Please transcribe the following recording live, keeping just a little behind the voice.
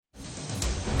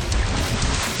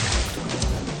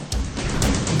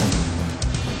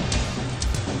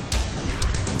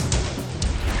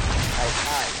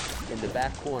the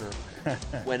back corner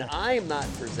when I'm not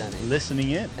presenting. Listening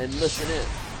in. And listen in.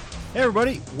 Hey,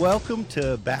 everybody. Welcome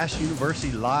to Bass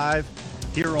University Live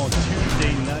here on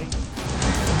Tuesday night.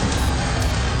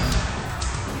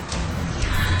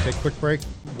 Take a quick break.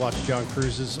 Watch John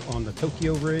Cruises on the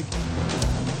Tokyo rig.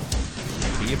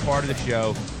 Be a part of the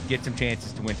show. Get some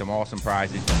chances to win some awesome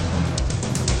prizes.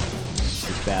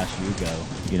 This Bass You Go.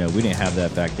 You know, we didn't have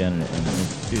that back then.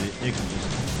 Dude, it can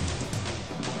just...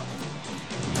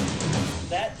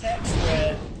 That text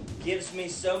thread gives me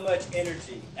so much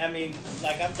energy. I mean,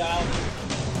 like I'm dialed.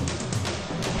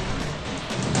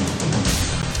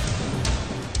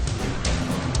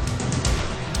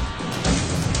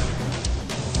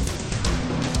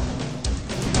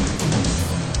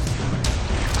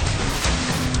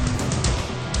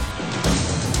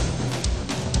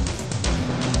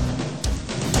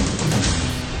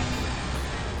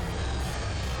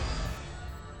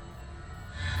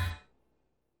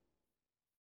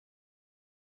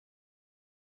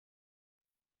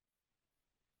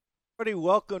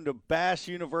 Welcome to Bass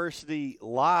University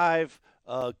Live.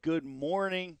 Good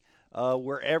morning,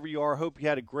 wherever you are. Hope you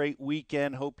had a great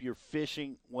weekend. Hope your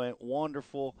fishing went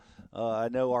wonderful. I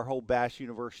know our whole Bass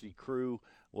University crew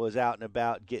was out and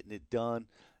about getting it done,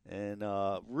 and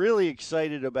really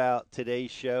excited about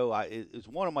today's show. It's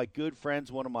one of my good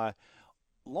friends, one of my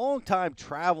longtime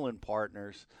traveling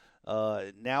partners,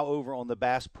 now over on the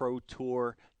Bass Pro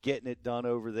Tour, getting it done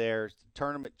over there.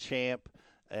 Tournament champ,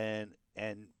 and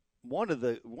one of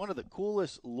the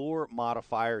coolest lure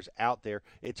modifiers out there.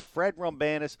 It's Fred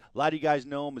Rumbanis. A lot of you guys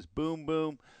know him as Boom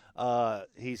Boom.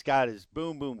 He's got his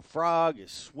Boom Boom frog,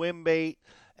 his swim bait,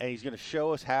 and he's going to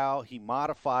show us how he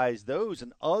modifies those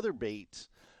and other baits,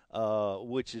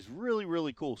 which is really,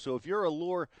 really cool. So if you're a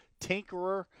lure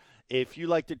tinkerer, if you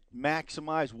like to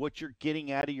maximize what you're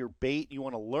getting out of your bait, you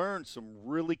want to learn some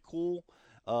really cool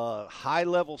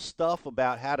high-level stuff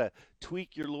about how to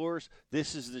tweak your lures,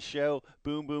 this is the show.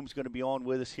 Boom Boom's going to be on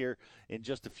with us here in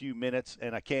just a few minutes,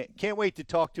 and I can't wait to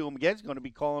talk to him again. He's going to be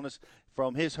calling us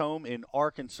from his home in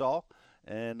Arkansas,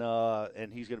 and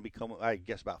he's going to be coming, I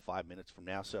guess, about 5 minutes from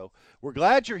now. So we're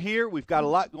glad you're here. We've got a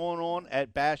lot going on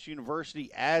at Bass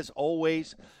University, as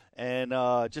always, and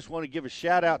just want to give a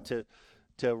shout-out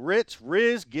to Ritz.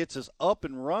 Riz gets us up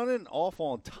and running, off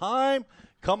on time,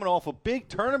 coming off a big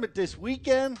tournament this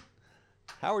weekend.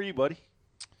 How are you, buddy?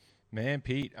 Man,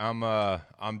 Pete,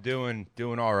 I'm doing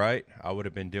all right. I would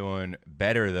have been doing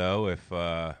better though if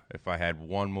I had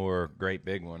one more great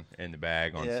big one in the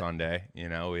bag on Sunday. You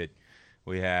know,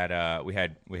 we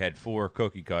had 4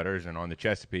 cookie cutters, and on the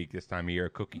Chesapeake this time of year, a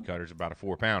cookie cutter's about a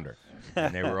 4-pounder,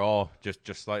 and they were all just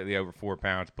slightly over 4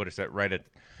 pounds. Put us right at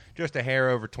just a hair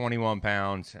over 21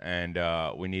 pounds, and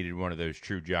we needed one of those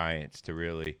true giants to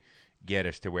really get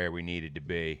us to where we needed to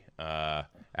be.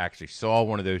 Actually saw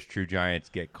one of those true giants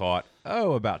get caught,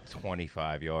 about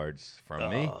 25 yards from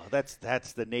me. That's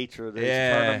the nature of those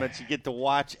tournaments. You get to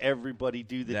watch everybody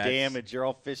do the damage. You're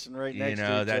all fishing right next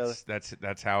to each other.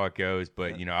 That's how it goes.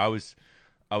 But I was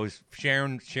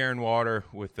sharing water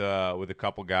with a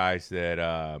couple guys that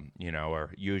are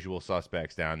usual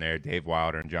suspects down there, Dave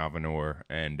Wilder and John Venor,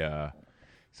 and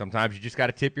sometimes you just got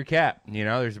to tip your cap.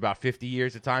 There's about 50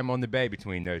 years of time on the bay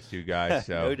between those two guys.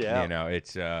 So, no doubt.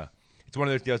 It's one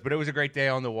of those deals. But it was a great day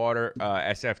on the water.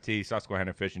 SFT,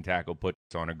 Susquehanna Fish and Tackle, put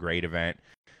on a great event.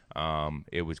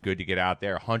 It was good to get out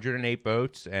there. 108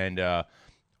 boats. And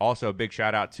also a big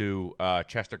shout-out to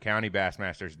Chester County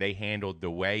Bassmasters. They handled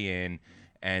the weigh-in.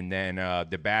 And then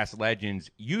the Bass Legends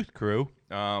youth crew,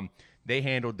 they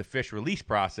handled the fish release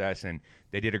process, and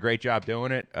they did a great job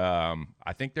doing it.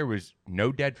 I think there was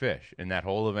no dead fish in that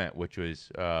whole event, which was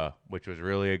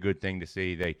really a good thing to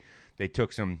see. They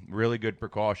took some really good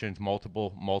precautions,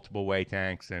 multiple weigh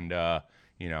tanks, and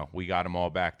we got them all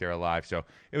back there alive. So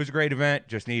it was a great event.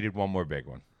 Just needed one more big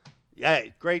one. Yeah,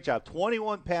 great job.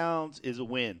 21 pounds is a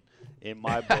win in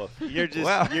my book. You're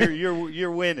just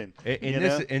you're winning.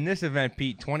 In this event,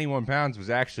 Pete, 21 pounds was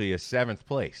actually a 7th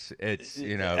place. It's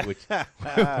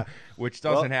which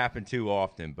doesn't happen too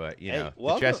often, but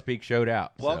the Chesapeake showed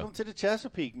out. Welcome to the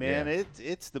Chesapeake, man. Yeah.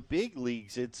 It's the big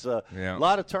leagues. It's a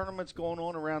lot of tournaments going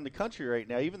on around the country right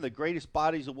now. Even the greatest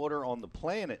bodies of water on the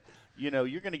planet. You're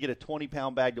going to get a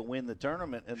 20-pound bag to win the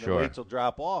tournament, and the weights will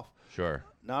drop off. Sure.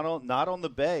 Not on the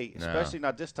bay, especially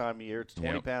not this time of year. It's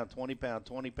 20 Yep. pound, 20 pound,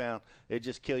 20 pound. It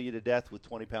just kill you to death with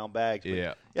 20-pound bags.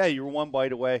 But yeah, you were one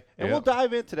bite away, and we'll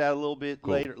dive into that a little bit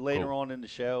later on in the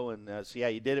show and see how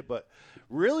you did it. But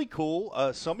really cool.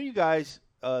 Some of you guys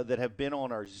that have been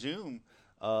on our Zoom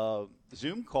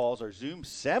calls, our Zoom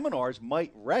seminars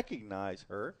might recognize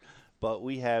her but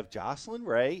we have Jocelyn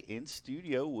Ray in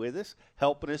studio with us,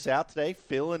 helping us out today,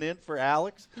 filling in for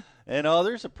Alex and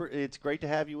others. It's great to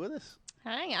have you with us.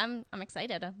 Hi, I'm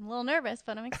excited. I'm a little nervous,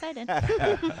 but I'm excited.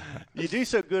 You do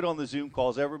so good on the Zoom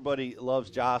calls. Everybody loves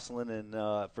Jocelyn. And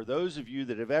for those of you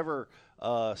that have ever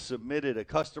submitted a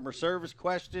customer service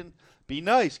question, be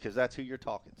nice, because that's who you're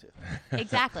talking to.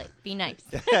 Exactly. Be nice.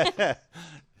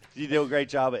 You do a great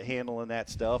job at handling that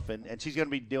stuff. And she's going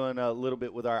to be doing a little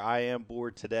bit with our IM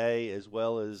board today, as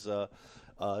well as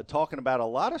talking about a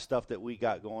lot of stuff that we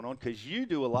got going on, because you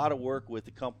do a lot of work with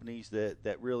the companies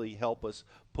that really help us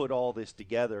put all this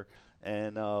together.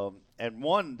 And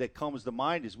one that comes to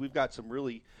mind is we've got some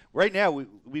really – right now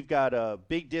we've got a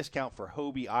big discount for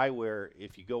Hobie Eyewear.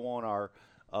 If you go on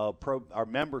our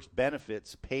members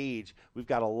benefits page, we've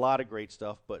got a lot of great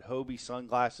stuff. But Hobie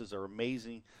sunglasses are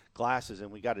amazing glasses, and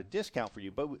we got a discount for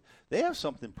you. But they have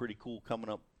something pretty cool coming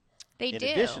up. In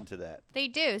addition to that. They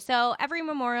do. So every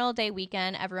Memorial Day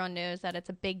weekend, everyone knows that it's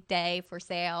a big day for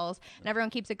sales, and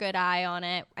everyone keeps a good eye on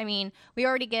it. I mean, we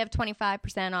already give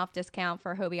 25% off discount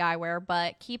for Hobie Eyewear,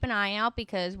 but keep an eye out,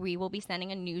 because we will be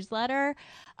sending a newsletter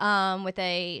with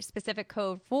a specific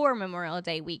code for Memorial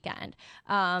Day weekend.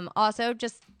 Also,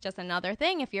 just another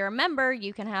thing, if you're a member,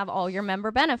 you can have all your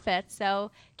member benefits. So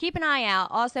keep an eye out.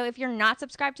 Also, if you're not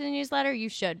subscribed to the newsletter, you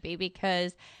should be,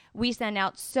 because we send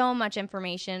out so much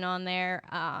information on there,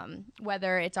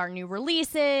 whether it's our new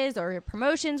releases or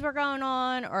promotions we're going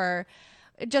on, or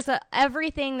just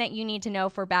everything that you need to know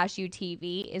for Bash U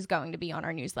TV is going to be on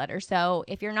our newsletter. So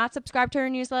if you're not subscribed to our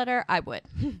newsletter, I would.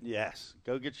 Yes.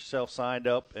 Go get yourself signed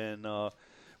up. And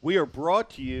we are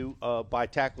brought to you by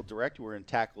Tackle Direct. We're in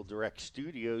Tackle Direct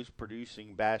Studios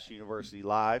producing Bash University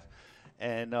Live.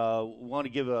 And we want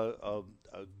to give a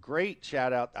great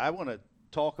shout-out. I want to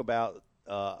talk about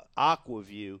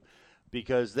Aqua-Vu,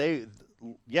 because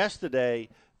yesterday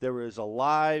there was a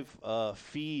live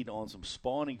feed on some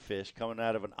spawning fish coming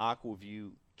out of an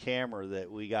Aqua-Vu camera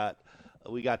that we got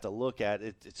to look at.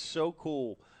 It's so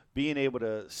cool being able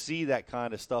to see that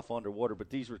kind of stuff underwater. But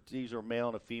these are a male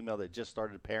and a female that just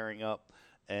started pairing up,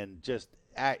 and just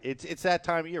it's that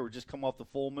time of year. We're just come off the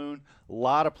full moon. A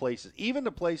lot of places, even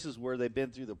the places where they've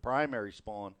been through the primary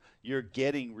spawn, you're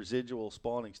getting residual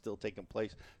spawning still taking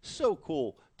place. So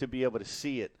cool to be able to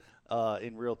see it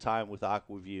in real time with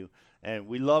Aqua-Vu, and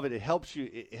we love it. It helps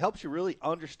you really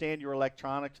understand your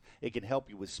electronics. It can help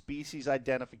you with species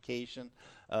identification.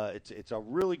 It's a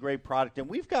really great product, and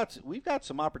we've got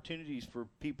some opportunities for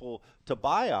people to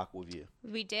buy Aqua-Vu.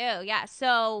 We do, yeah.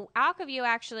 So Aqua-Vu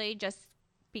actually just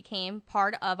became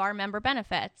part of our member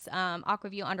benefits.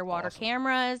 Aqua-Vu underwater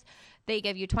cameras, they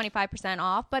give you 25%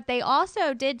 off, but they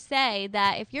also did say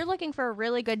that if you're looking for a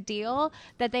really good deal,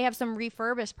 that they have some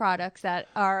refurbished products that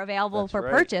are available for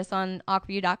purchase on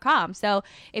aquavu.com. So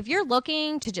if you're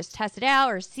looking to just test it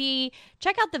out or see,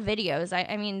 check out the videos.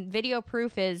 I mean, video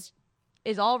proof is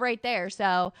all right there.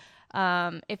 So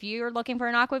if you're looking for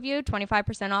an Aqua-Vu,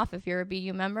 25% off if you're a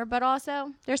BU member, but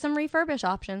also there's some refurbished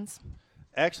options.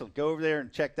 Excellent. Go over there and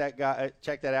check that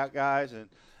out, guys.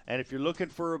 And if you're looking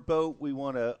for a boat, we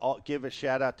want to give a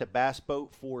shout out to Bass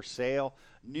Boat for Sale.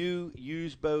 New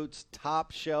used boats,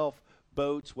 top shelf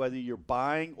boats, whether you're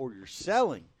buying or you're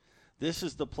selling, this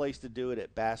is the place to do it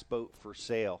at Bass Boat for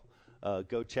Sale.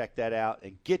 Go check that out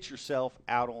and get yourself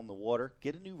out on the water.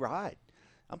 Get a new ride.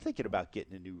 I'm thinking about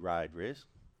getting a new ride, Riz.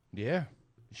 Yeah.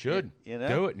 Should. You know?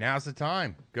 Do it. Now's the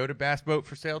time. Go to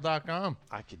bassboatforsale.com.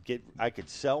 I could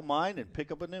sell mine and pick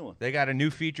up a new one. They got a new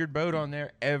featured boat on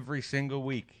there every single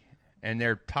week, and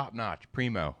they're top-notch,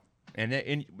 primo. And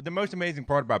the most amazing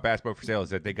part about Bass Boat for Sale is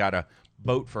that they got a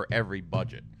boat for every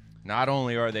budget. Not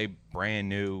only are they brand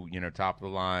new,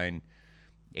 top-of-the-line,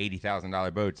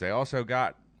 $80,000 boats, they also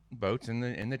got boats in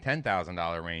the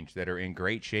 $10,000 range that are in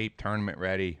great shape, tournament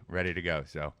ready to go.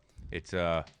 So it's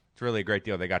really a great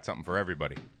deal. They got something for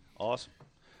everybody. Awesome.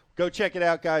 Go check it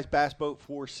out, guys. Bass Boat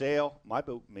for Sale. My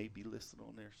boat may be listed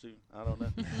on there soon. I don't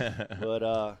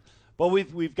know. But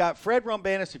we've got Fred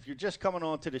Rumbanis. If you're just coming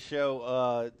on to the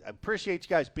show, I appreciate you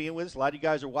guys being with us. A lot of you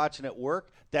guys are watching at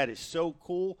work. That is so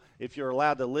cool. If you're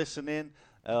allowed to listen in,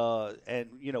 and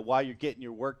while you're getting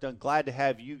your work done, glad to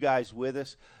have you guys with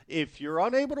us. If you're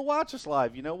unable to watch us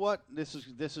live, you know what? This is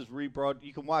rebroad.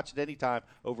 You can watch it anytime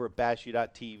over at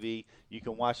bashu.tv. You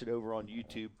can watch it over on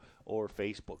YouTube or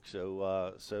Facebook.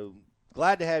 So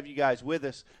glad to have you guys with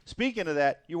us. Speaking of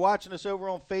that, you're watching us over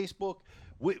on Facebook.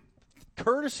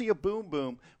 Courtesy of Boom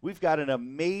Boom, we've got an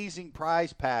amazing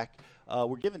prize pack.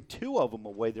 We're giving 2 of them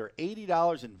away. They're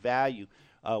 $80 in value.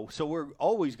 So we're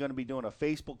always going to be doing a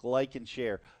Facebook like and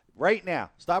share. Right now,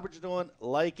 stop what you're doing,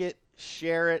 like it,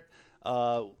 share it.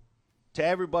 to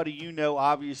everybody you know,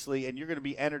 obviously, and you're going to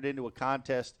be entered into a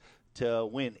contest to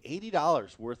win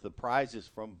 $80 worth of prizes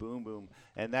from Boom Boom.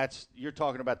 And you're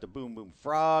talking about the Boom Boom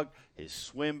Frog, his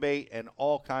swim bait, and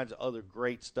all kinds of other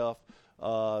great stuff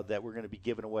that we're going to be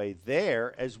giving away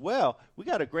there as well. We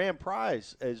got a grand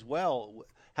prize as well.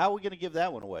 How are we going to give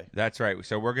that one away? That's right.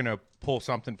 So we're gonna pull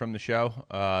something from the show.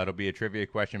 It'll be a trivia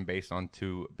question based on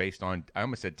I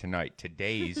almost said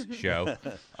today's show,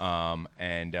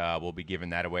 and we'll be giving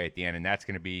that away at the end. And that's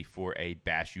gonna be for a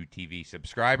Bass U TV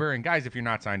subscriber. And guys, if you're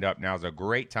not signed up, now's a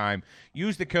great time.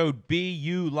 Use the code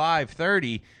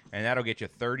BULive30, and that'll get you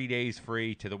 30 days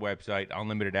free to the website,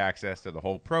 unlimited access to the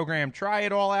whole program. Try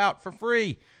it all out for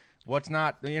free. Why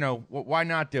not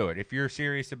do it? If you're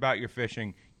serious about your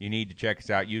fishing, you need to check us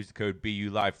out. Use the code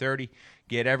BULive30.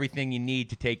 Get everything you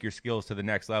need to take your skills to the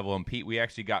next level. And Pete, we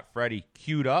actually got Freddie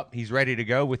queued up. He's ready to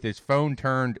go with his phone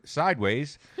turned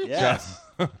sideways. Yes.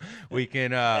 So we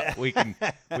can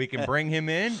bring him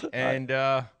in and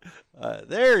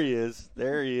there he is.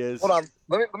 There he is. Hold on.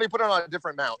 Let me put it on a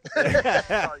different mount.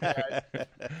 Sorry, guys.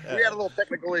 We had a little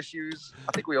technical issues.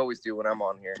 I think we always do when I'm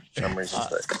on here for some reason.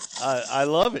 I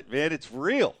love it, man. It's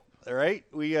real. All right.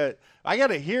 I got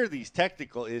to hear these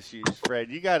technical issues,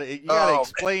 Fred. You got to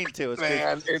explain to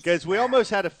us because we almost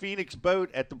had a Phoenix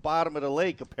boat at the bottom of the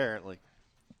lake, apparently.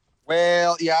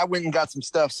 Well, yeah, I went and got some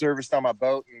stuff serviced on my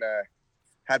boat and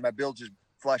had my bilges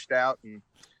flushed out, and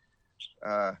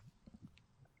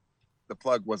the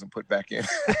plug wasn't put back in.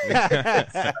 No,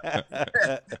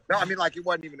 I mean, like, it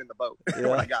wasn't even in the boat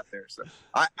when I got there. So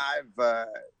I've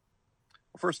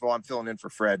first of all, I'm filling in for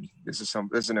Fred. This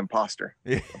is an imposter.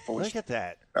 Look at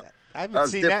that. I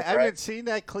haven't seen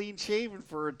that clean shaven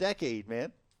for a decade,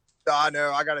 man.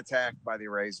 No, I got attacked by the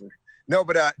eraser. No,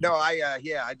 but I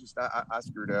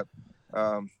screwed up.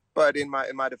 But in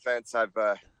my defense,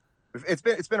 it's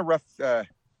been a rough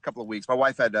couple of weeks. My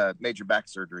wife had major back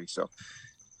surgery, so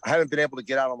I haven't been able to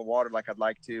get out on the water like I'd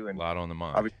like to. And a lot on the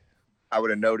mind. I would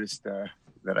have noticed that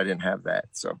I didn't have that.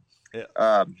 So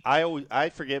yeah. I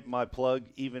forget my plug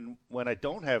even when I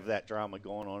don't have that drama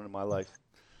going on in my life.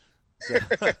 So,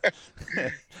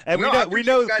 and we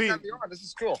know Phoenix, this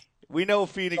is cool. We know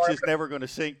Phoenix is never going to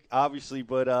sink, obviously,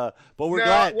 but we're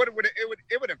glad.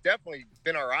 It would have definitely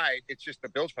been all right. It's just the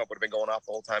bilge pump would have been going off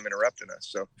the whole time, interrupting us.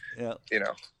 So yeah,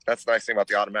 that's the nice thing about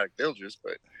the automatic bilges.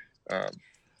 But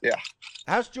yeah.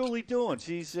 How's Julie doing?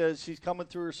 She's coming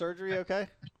through her surgery, okay?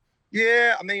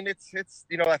 Yeah, I mean it's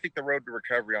I think the road to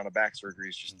recovery on a back surgery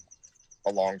is just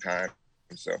a long time.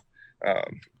 So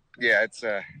yeah, it's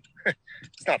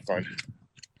it's not fun.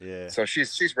 Yeah. So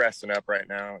she's resting up right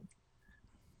now.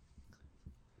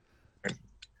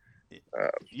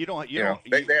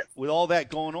 With all that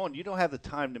going on, you don't have the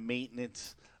time to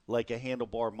maintenance like a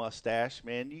handlebar mustache,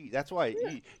 man. That's why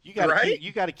you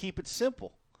got to keep it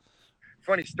simple.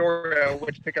 Funny story. I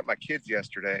went to pick up my kids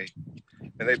yesterday,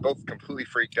 and they both completely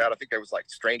freaked out. I think it was like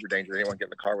stranger danger. They didn't want to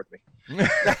get in the car with me.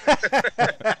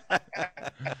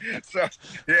 So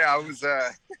yeah, I was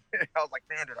like,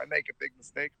 man, did I make a big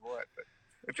mistake or what? But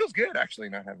it feels good actually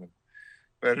not having.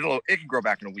 But it can grow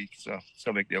back in a week, so it's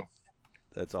no big deal.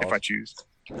 That's awesome. If I choose.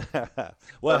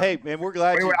 Well, hey, man, we're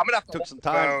glad I'm gonna have to took some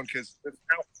time because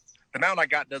the mount I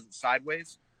got does it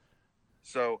sideways.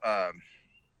 So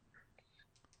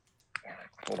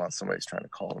hold on, somebody's trying to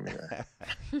call me.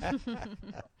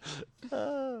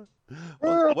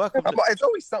 Welcome. It's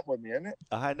always something with me, isn't it?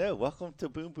 I know. Welcome to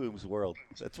Boom Boom's world.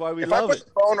 That's why we if love I put it.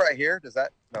 the phone right here, does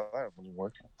that? No, that doesn't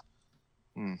work.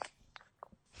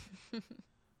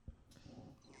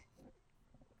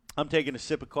 I'm taking a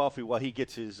sip of coffee while he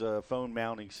gets his phone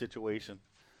mounting situation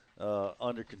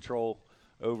under control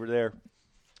over there,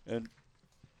 and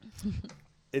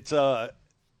it's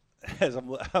as I'm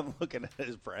looking at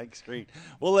his blank screen.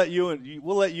 We'll let you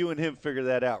and him figure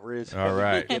that out, Riz. All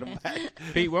right.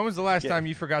 Pete, when was the last time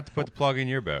you forgot to put the plug in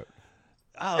your boat?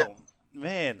 Oh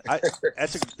man,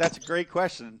 that's a great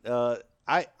question.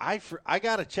 I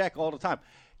got to check all the time.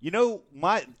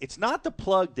 It's not the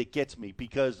plug that gets me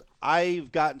because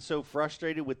I've gotten so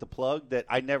frustrated with the plug that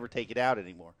I never take it out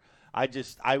anymore. I'll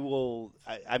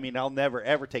never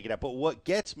ever take it out. But what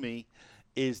gets me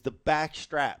is the back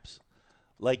straps.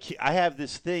 Like I have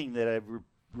this thing that I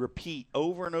repeat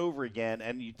over and over again,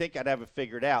 and you think I'd have it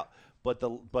figured out, but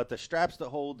the straps that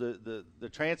hold the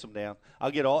transom down,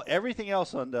 I'll get everything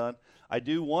else undone. I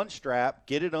do one strap,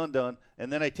 get it undone,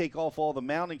 and then I take off all the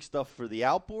mounting stuff for the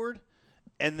outboard,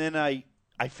 and then I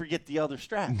forget the other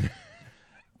strap.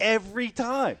 Every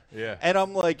time. Yeah. And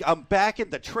I'm back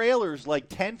in the trailer's like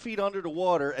 10 feet under the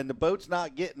water, and the boat's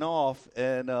not getting off,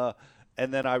 and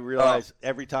then I realize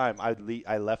every time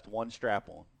I left one strap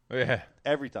on. Yeah.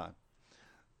 Every time.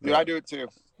 Dude, I do it too.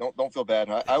 Don't feel bad.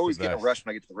 I always the get in a best. rush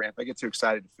when I get to the ramp. I get too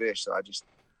excited to fish, so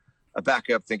I back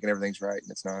up thinking everything's right, and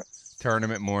it's not.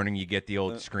 Tournament morning, you get the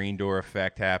old screen door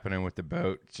effect happening with the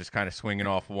boat. It's just kind of swinging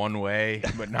off one way,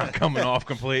 but not coming off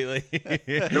completely.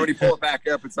 And when you pull it back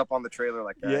up, it's up on the trailer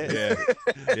like that.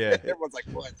 Yeah. Everyone's like,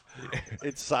 "What?"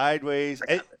 It's sideways.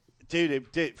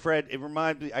 Dude, Fred, it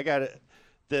reminds me. I got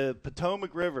the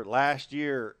Potomac River last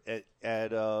year at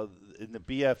in the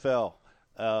BFL.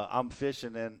 I'm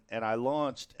fishing and I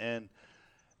launched and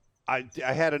I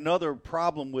had another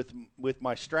problem with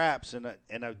my straps and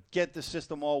I get the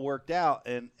system all worked out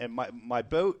and my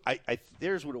boat. I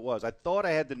there's what it was. I thought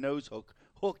I had the nose hook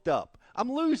hooked up. I'm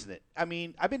losing it. I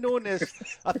mean, I've been doing this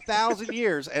 1,000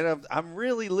 years, and I'm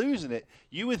really losing it.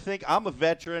 You would think I'm a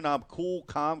veteran. I'm cool,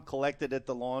 calm, collected at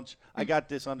the launch. I got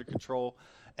this under control,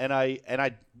 and I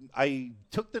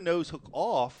took the nose hook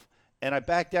off, and I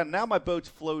backed down. Now my boat's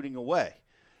floating away,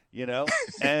 you know,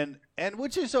 and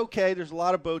which is okay. There's a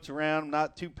lot of boats around. I'm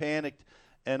not too panicked,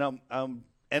 and I'm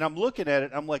looking at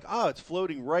it. I'm like, oh, it's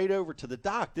floating right over to the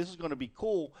dock. This is going to be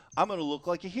cool. I'm going to look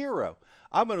like a hero.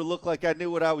 I'm going to look like I knew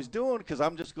what I was doing because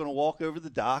I'm just going to walk over the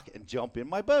dock and jump in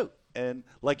my boat. And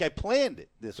like I planned it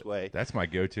this way. That's my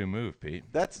go-to move, Pete.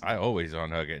 That's I always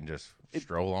unhook it and just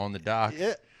stroll on the dock.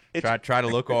 Yeah, Try to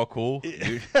look all cool.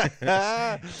 Usually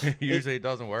it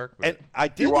doesn't work. But and I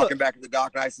did You're look, walking back to the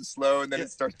dock nice and slow, and then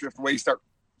it starts drifting away. You start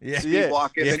yeah,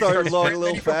 walking, you then start you going a little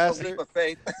then you go for faster. leap of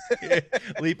faith.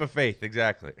 leap of faith,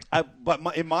 exactly.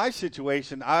 But in my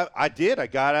situation, I did. I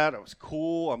got out. It was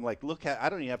cool. I'm like, look, I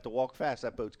don't even have to walk fast.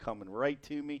 That boat's coming right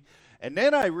to me. And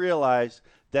then I realized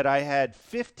that I had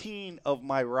 15 of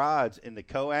my rods in the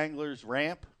co-angler's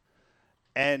ramp,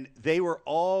 and they were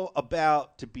all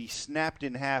about to be snapped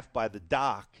in half by the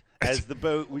dock as the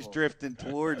boat was drifting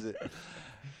towards it.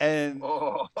 And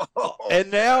and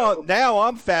now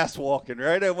I'm fast walking,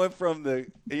 right? I went from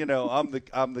I'm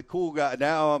the cool guy.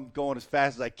 Now I'm going as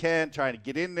fast as I can, trying to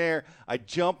get in there. I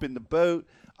jump in the boat.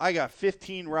 I got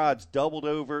 15 rods doubled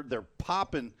over. They're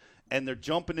popping and they're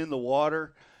jumping in the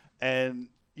water, and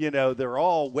they're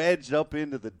all wedged up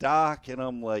into the dock. And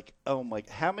I'm like, oh my!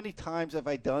 How many times have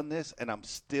I done this? And I'm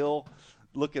still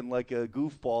looking like a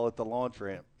goofball at the launch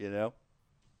ramp,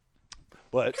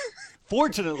 But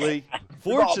fortunately,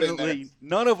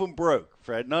 none of them broke,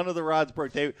 Fred. None of the rods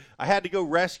broke. I had to go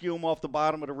rescue them off the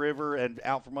bottom of the river and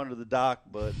out from under the dock,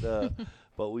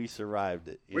 but we survived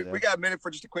it. We got a minute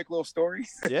for just a quick little story.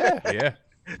 Yeah.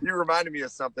 You reminded me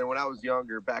of something when I was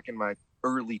younger, back in my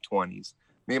early 20s.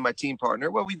 Me and my team partner,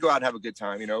 we'd go out and have a good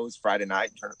time. It was Friday night,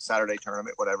 Saturday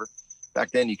tournament, whatever. Back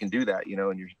then, you can do that,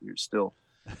 and you're still,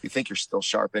 you think you're still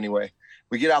sharp anyway.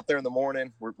 We get out there in the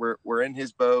morning. We're in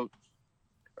his boat.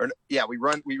 We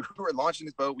were launching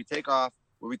his boat. We take off.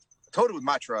 We towed it with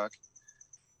my truck.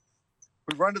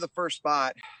 We run to the first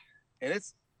spot, and I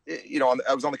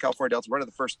was on the California Delta. Run to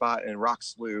the first spot in Rock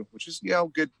Slough, which is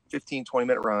good 15,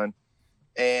 20-minute run,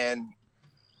 and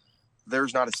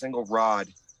there's not a single rod.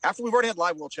 After we've already had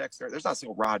live well checks there's not a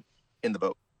single rod in the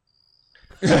boat.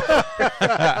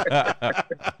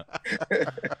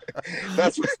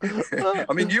 That's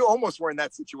you almost were in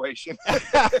that situation.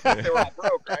 They were all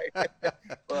broke, right?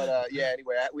 But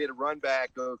anyway, we had to run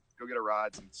back, go get our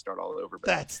rods and start all over. But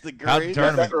that's the How'd the great.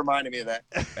 tournament- that reminded me of that.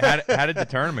 How did the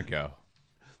tournament go?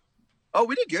 Oh,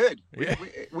 we did good. Yeah.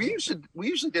 We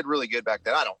usually did really good back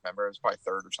then. I don't remember. It was probably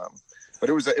third or something.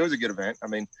 But it was a good event.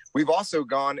 We've also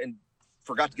gone and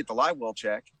forgot to get the live well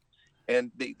check,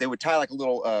 and they would tie like a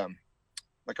little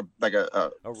like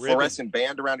a fluorescent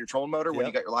band around your trolling motor when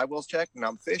you got your live wells checked. And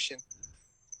I'm fishing,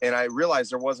 and I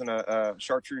realized there wasn't a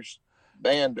chartreuse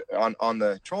band on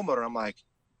the trolling motor. I'm like,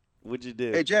 What'd you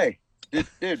do? hey Jay,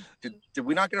 did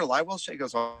we not get our live wells checked? He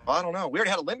goes, oh, I don't know. We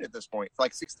already had a limit at this point for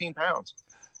like 16 pounds.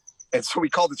 And so we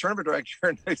called the tournament director,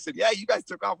 and they said, yeah, you guys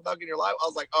took off without getting your live. I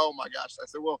was like, oh my gosh. I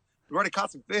said, well, we already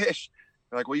caught some fish.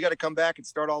 They're like, well, you got to come back and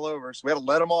start all over. So we had to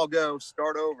let them all go,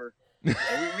 start over. And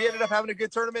we ended up having a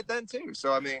good tournament then too.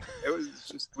 So it was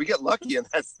just, we get lucky in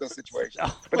those situations.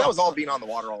 But that was all being on the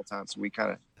water all the time. So we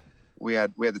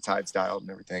had the tides dialed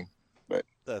and everything. But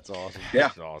That's awesome. yeah,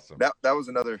 That's awesome. that was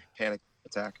another panic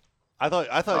attack. I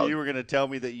thought you were going to tell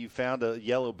me that you found a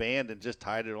yellow band and just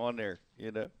tied it on there.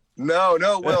 No.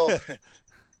 Well,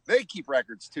 they keep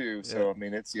records too. So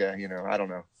it's I don't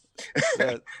know.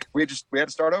 We had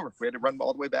to start over. We had to run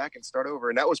all the way back and start over,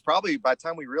 and that was probably, by the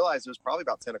time we realized, it was probably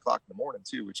about 10 o'clock in the morning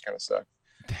too, which kind of sucked.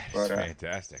 That's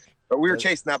fantastic. But we were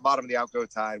chasing that bottom of the outgo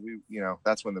tide.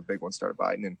 That's when the big one started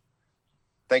biting, and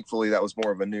thankfully that was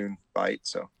more of a noon bite.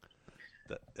 So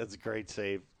That's a great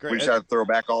save. we Great. just had to throw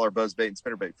back all our buzzbait and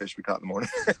spinnerbait fish we caught in the morning.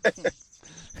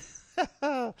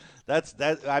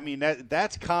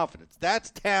 That's confidence. That's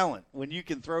talent when you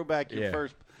can throw back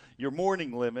your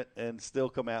morning limit and still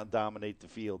come out and dominate the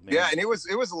field, man. Yeah, and it was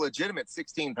a legitimate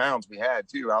 16 pounds we had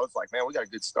too. I was like, man, we got a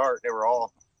good start. They were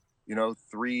all,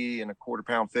 3 1/4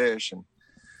 pound fish, and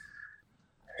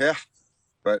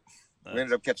but we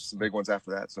ended up catching some big ones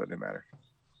after that, so it didn't matter.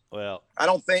 Well, I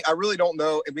really don't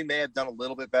know, and we may have done a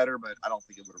little bit better, but I don't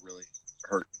think it would have really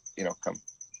hurt, come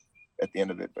at the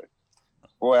end of it. But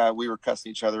boy, we were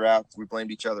cussing each other out. We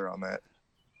blamed each other on that.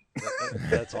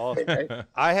 That's awesome.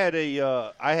 I had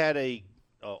a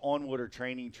on-water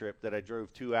training trip that I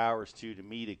drove 2 hours to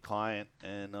meet a client,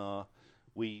 and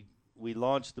we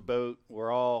launched the boat.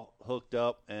 We're all hooked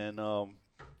up and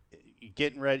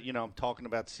getting ready. I'm talking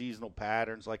about seasonal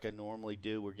patterns like I normally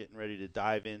do. We're getting ready to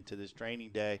dive into this training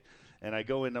day, and I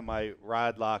go into my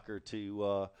rod locker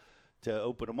to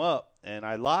open them up, and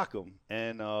I lock them,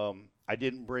 and I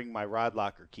didn't bring my rod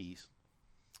locker keys.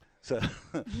 So,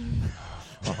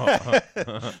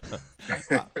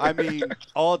 I mean,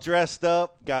 all dressed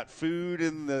up, got food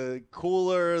in the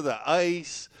cooler, the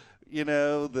ice,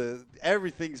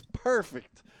 everything's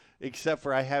perfect, except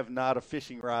for I have not a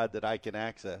fishing rod that I can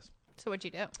access. So what'd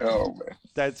you do? Oh, man.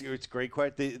 It's a great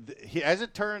question. As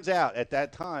it turns out, at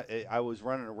that time, I was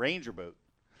running a Ranger boat,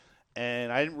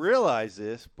 and I didn't realize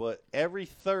this, but every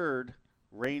third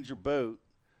Ranger boat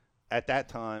at that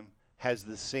time has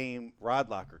the same rod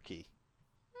locker key.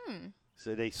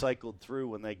 So they cycled through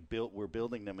when they were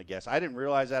building them, I guess. I didn't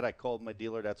realize that. I called my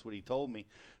dealer. That's what he told me.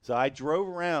 So I drove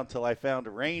around till I found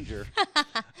a Ranger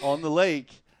on the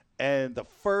lake. And the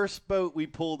first boat we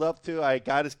pulled up to, I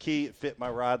got his key. It fit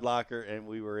my rod locker, and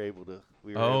we were able to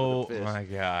fish. Oh, my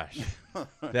gosh.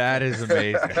 That is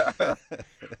amazing.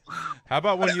 How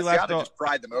about when you left? Just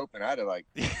pried them open. I'd have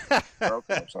broke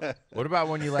them or something. What about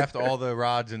when you left all the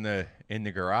rods in the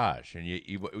garage and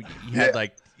you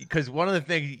had because one of the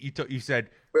things you said,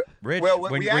 Rich,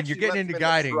 when you're getting into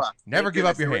guiding, never give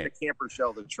up your hand. In the camper shell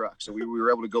of the truck, so we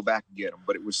were able to go back and get them,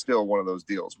 but it was still one of those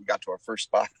deals. We got to our first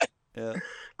spot. Yeah.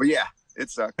 But yeah, it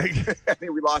sucked. I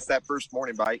think we lost that first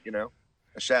morning bite, a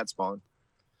shad spawn.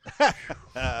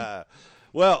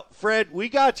 Well, Fred, we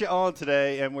got you on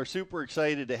today, and we're super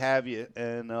excited to have you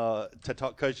and to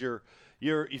talk because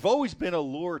you've always been a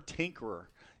lure tinkerer,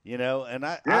 and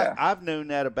I've known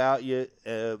that about you.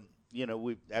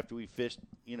 After we fished,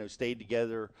 stayed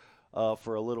together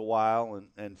for a little while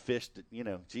and fished.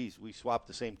 We swapped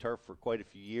the same turf for quite a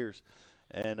few years,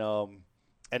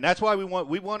 and that's why we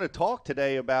want to talk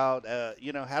today about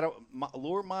how to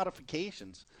lure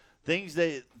modifications. Things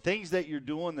that you're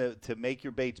doing to make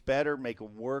your baits better, make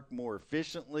them work more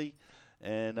efficiently,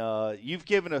 and you've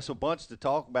given us a bunch to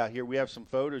talk about here. We have some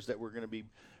photos that we're going to be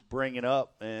bringing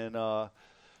up, and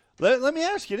let me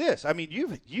ask you this: I mean,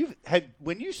 have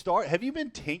you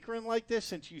been tinkering like this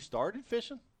since you started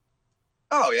fishing?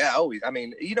 Oh yeah, always. I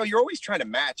mean, you're always trying to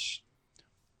match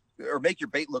or make your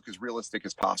bait look as realistic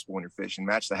as possible when you're fishing.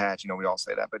 Match the hatch. We all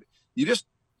say that, but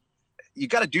you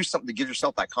got to do something to give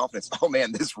yourself that confidence. Oh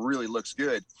man, this really looks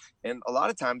good. And a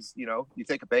lot of times, you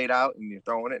take a bait out and you're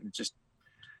throwing it and it just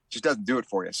doesn't do it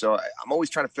for you. So I'm always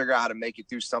trying to figure out how to make it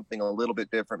do something a little bit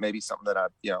different. Maybe something that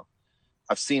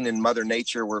I've seen in Mother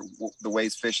Nature where the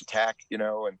ways fish attack,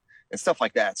 and stuff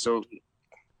like that. So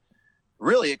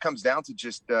really it comes down to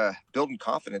just building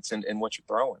confidence in what you're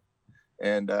throwing.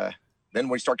 And then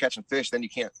when you start catching fish, then you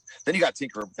got to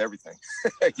tinker with everything,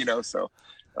 so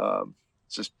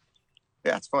it's just,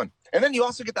 yeah, it's fun. And then you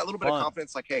also get that little bit of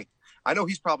confidence, like, hey, I know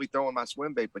he's probably throwing my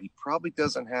swim bait, but he probably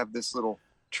doesn't have this little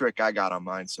trick I got on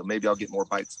mine. So maybe I'll get more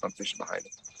bites if I'm fishing behind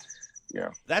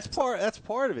it. That's part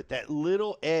of it. That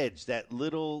little edge, that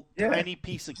little tiny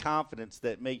piece of confidence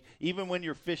that even when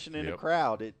you're fishing in a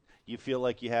crowd, you feel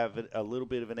like you have a little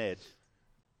bit of an edge.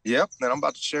 Yep. And I'm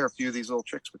about to share a few of these little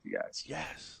tricks with you guys.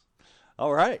 Yes.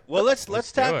 All right. Well, let's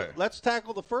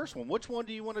tackle the first one. Which one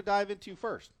do you want to dive into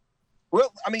first?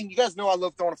 Well, I mean, you guys know I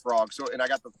love throwing a frog. And I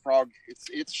got the frog.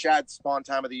 It's shad spawn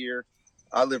time of the year.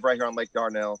 I live right here on Lake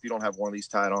Darnell. If you don't have one of these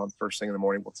tied on first thing in the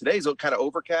morning, well, today's kind of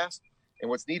overcast. And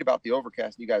what's neat about the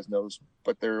overcast, you guys know,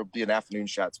 but there'll be an afternoon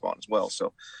shad spawn as well.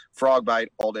 So frog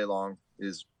bite all day long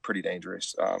is pretty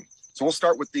dangerous. So we'll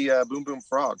start with the Boom Boom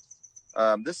Frog.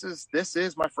 This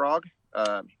is my frog,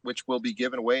 which will be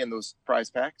given away in those prize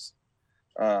packs.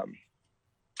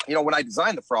 When I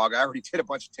designed the frog, I already did a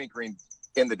bunch of tinkering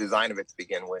in the design of it to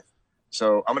begin with.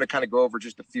 So I'm going to kind of go over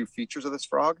just a few features of this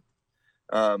frog.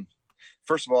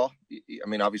 First of all, I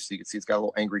mean, obviously you can see it's got a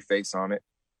little angry face on it.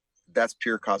 That's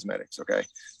pure cosmetics. Okay.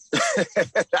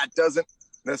 That doesn't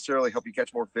necessarily help you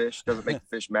catch more fish. Doesn't make the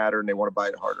fish madder and they want to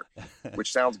bite it harder,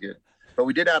 which sounds good. But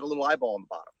we did add a little eyeball on the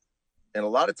bottom. And a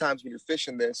lot of times when you're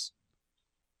fishing this,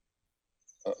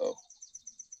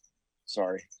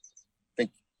 sorry, I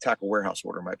think tackle warehouse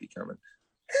order might be coming.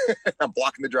 I'm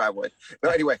blocking the driveway. No,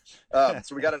 anyway,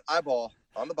 so we got an eyeball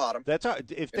on the bottom. That's all.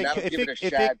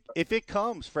 If it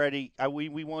comes, Freddie,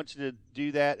 we want you to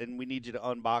do that, and we need you to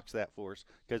unbox that for us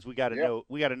because we got to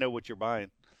know what you're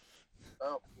buying.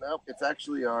 Oh no, it's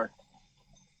actually our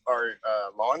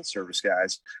lawn service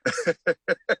guys.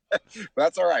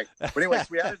 That's all right. But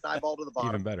anyways, we added an eyeball to the bottom.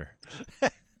 Even better.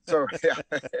 So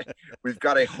yeah, we've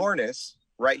got a harness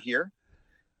right here.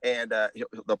 And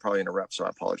they'll probably interrupt, so I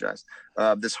apologize.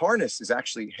 This harness is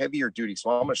actually heavier duty. So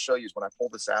what I'm going to show you is when I pull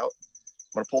this out,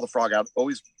 I'm going to pull the frog out.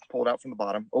 Always pull it out from the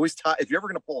bottom. Always tie. If you're ever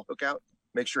going to pull a hook out,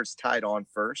 make sure it's tied on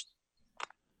first.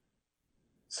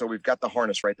 So we've got the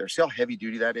harness right there. See how heavy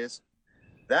duty that is?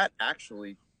 That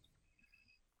actually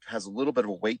has a little bit of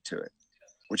a weight to it,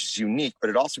 which is unique, but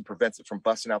it also prevents it from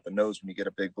busting out the nose when you get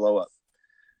a big blow up.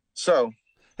 So,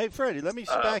 hey, Freddie, let me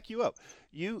back you up.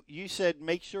 You said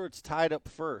make sure it's tied up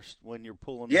first when you're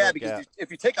pulling. Yeah, because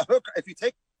if you take a hook, if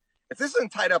this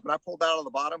isn't tied up and I pulled out on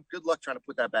the bottom, good luck trying to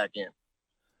put that back in.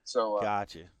 So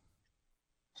gotcha.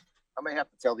 I may have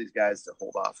to tell these guys to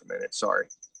hold off a minute. Sorry.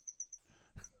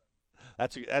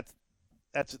 That's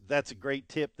a great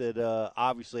tip that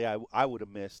obviously I would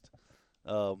have missed.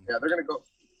 Yeah, they're gonna go.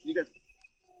 You guys,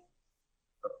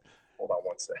 hold on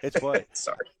one second. It's what?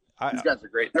 Sorry. These guys are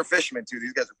great. They're fishermen too.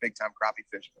 These guys are big time crappie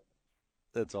fishermen.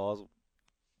 That's awesome.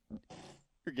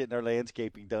 We're getting our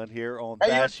landscaping done here on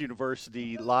Bass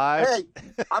University Live. Hey,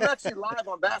 I'm actually live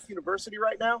on Bass University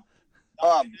right now.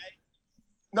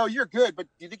 No, you're good, but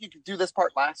do you think you could do this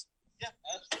part last? Yeah.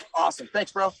 Awesome.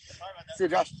 Thanks, bro. See you,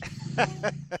 Josh.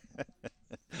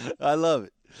 I love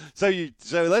it. So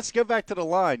let's go back to the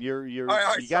line. All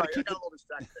right, you got to keep a little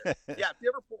distracted there. Yeah, if you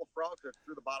ever pull a frog hook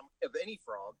through the bottom of any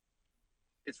frog,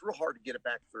 it's real hard to get it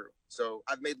back through. So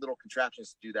I've made little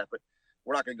contraptions to do that, but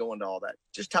we're not going to go into all that.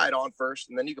 Just tie it on first,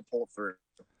 and then you can pull it through.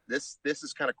 This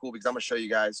is kind of cool because I'm going to show you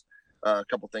guys a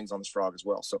couple things on this frog as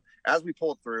well. So as we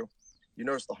pull it through, you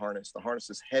notice the harness. The harness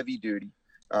is heavy duty.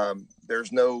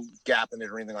 There's no gap in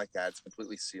it or anything like that. It's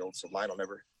completely sealed, so line will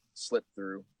never slip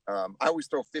through. I always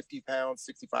throw 50-pound,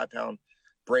 65-pound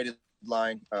braided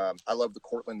line. I love the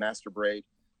Cortland Master Braid.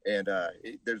 And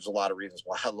there's a lot of reasons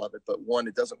why I love it. But one,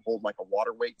 it doesn't hold like a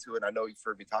water weight to it. I know you've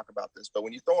heard me talk about this, but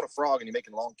when you're throwing a frog and you're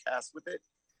making long casts with it,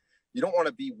 you don't want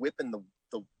to be whipping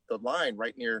the line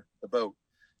right near the boat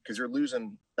because you're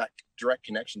losing that direct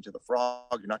connection to the frog.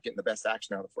 You're not getting the best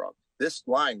action out of the frog. This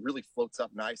line really floats up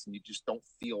nice and you just don't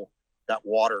feel that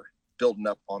water building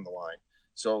up on the line.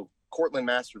 So Cortland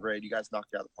Master Braid, you guys knocked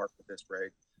it out of the park with this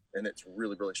braid, and it's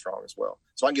really, really strong as well.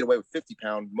 So I can get away with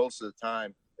 50-pound most of the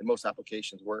time. In most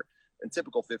applications where in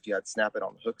typical 50, I'd snap it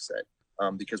on the hook set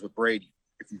because with braid,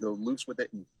 if you go loose with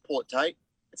it and pull it tight,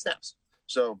 it snaps.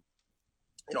 So,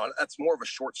 that's more of a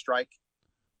short strike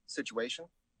situation.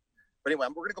 But anyway,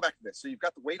 we're going to go back to this. So you've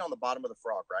got the weight on the bottom of the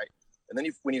frog, right? And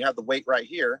then when you have the weight right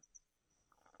here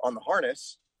on the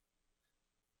harness,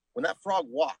 when that frog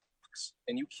walks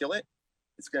and you kill it,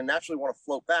 it's going to naturally want to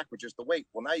float back with just the weight.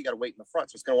 Well, now you got to weight in the front.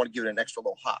 So it's going to want to give it an extra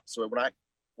little hop. So when I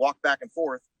walk back and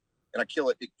forth, and I kill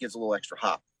it, it gives a little extra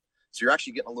hop. So you're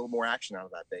actually getting a little more action out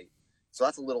of that bait. So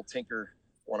that's a little Tinker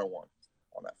 101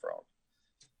 on that frog.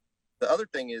 The other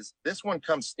thing is this one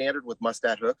comes standard with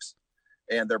Mustad hooks,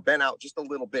 and they're bent out just a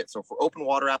little bit. So for open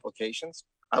water applications,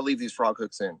 I leave these frog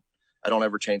hooks in. I don't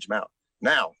ever change them out.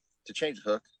 Now, to change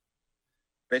the hook,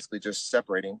 basically just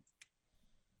separating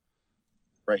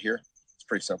right here. It's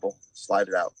pretty simple. Slide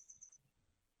it out.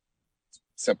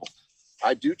 Simple.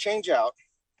 I do change out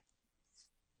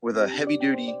with a heavy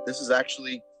duty. This is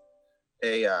actually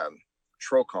a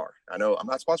Trocar. I know I'm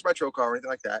not sponsored by Trocar or anything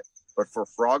like that, but for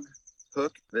frog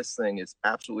hook, this thing is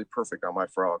absolutely perfect on my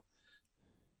frog.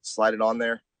 Slide it on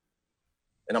there.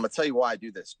 And I'm going to tell you why I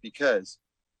do this. Because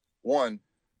one,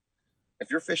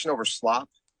 if you're fishing over slop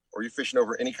or you're fishing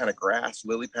over any kind of grass,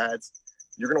 lily pads,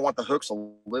 you're going to want the hooks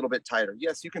a little bit tighter.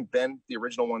 Yes, you can bend the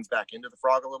original ones back into the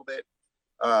frog a little bit.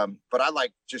 But I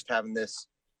like just having this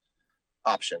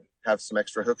option, have some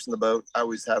extra hooks in the boat. I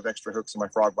always have extra hooks in my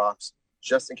frog box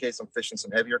just in case I'm fishing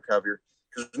some heavier cover,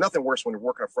 because there's nothing worse when you're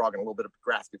working a frog and a little bit of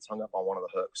grass gets hung up on one of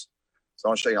the hooks. So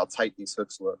I'll show you how tight these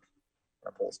hooks look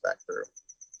when I pull this back through.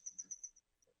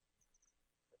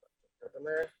 In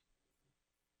there.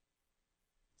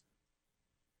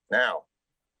 Now,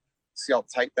 see how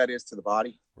tight that is to the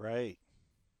body? Right.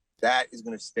 That is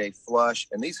going to stay flush,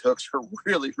 and these hooks are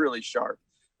really, really sharp.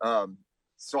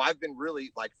 So I've been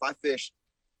really, like, if I fish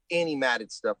any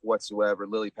matted stuff whatsoever,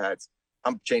 lily pads,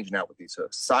 I'm changing out with these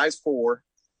hooks. Size 4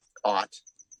 aught.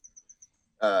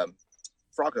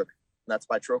 frog hook, and that's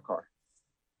by Trocar.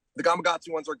 The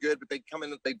Gamakatsu ones are good, but they come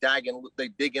in, they dig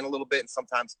in a little bit, and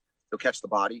sometimes they'll catch the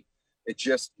body. It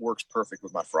just works perfect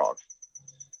with my frog.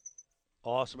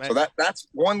 Awesome. So that's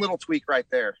one little tweak right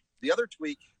there. The other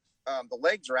tweak, the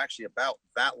legs are actually about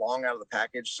that long out of the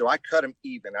package, so I cut them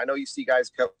even. I know you see guys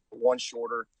cut one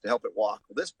shorter to help it walk.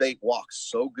 Well, this bait walks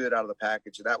so good out of the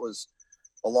package. That was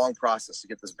a long process to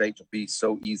get this bait to be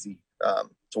so easy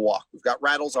to walk. We've got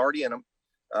rattles already in them.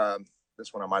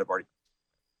 This one I might have already.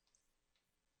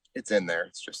 It's in there.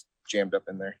 It's just jammed up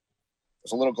in there.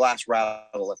 There's a little glass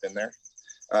rattle up in there.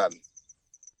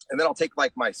 And then I'll take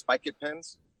like my spike it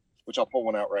pins, which I'll pull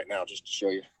one out right now just to show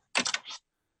you.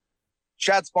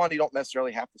 Shad spawn, you don't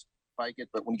necessarily have to spike it,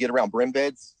 but when you get around brim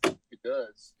beds, it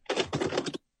does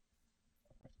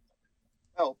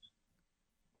help.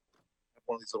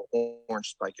 One of these little orange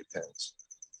spike it pins.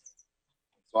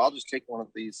 So I'll just take one of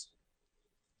these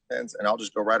pins and I'll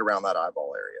just go right around that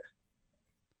eyeball area.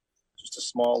 Just a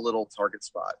small little target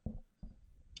spot.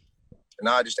 And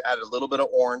now I just added a little bit of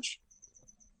orange.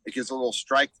 It gives a little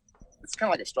strike. It's kind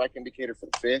of like a strike indicator for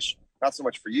the fish. Not so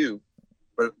much for you,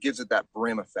 but it gives it that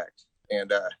brim effect.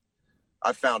 And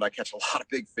I found I catch a lot of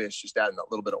big fish just adding a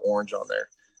little bit of orange on there.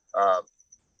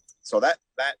 So that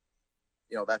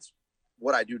that's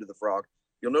what I do to the frog.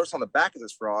 You'll notice on the back of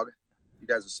this frog, you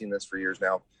guys have seen this for years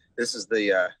now. This is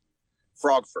the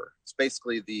frog fur. It's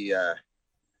basically the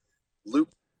loop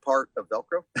part of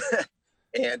Velcro.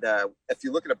 And if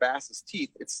you look at a bass's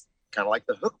teeth, it's kind of like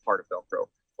the hook part of Velcro.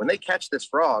 When they catch this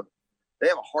frog, they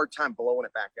have a hard time blowing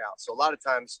it back out. So a lot of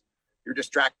times you're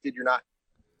distracted. You're not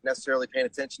necessarily paying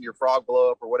attention to your frog blow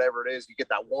up or whatever it is. You get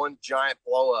that one giant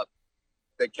blow up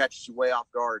that catches you way off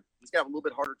guard. He's got a little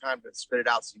bit harder time to spit it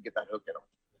out so you get that hook in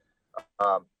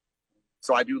him.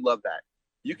 So I do love that.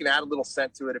 You can add a little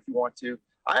scent to it if you want to.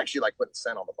 I actually like putting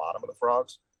scent on the bottom of the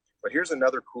frogs. But here's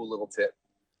another cool little tip.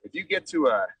 If you get to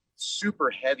a super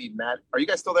heavy mat, are you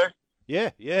guys still there?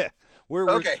 Yeah. We're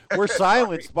Okay.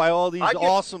 silenced by all these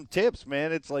awesome tips,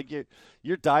 man. It's like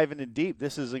you're diving in deep.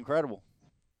 This is incredible.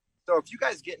 So if you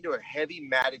guys get into a heavy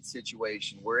matted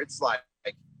situation where it's like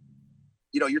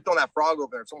you're throwing that frog over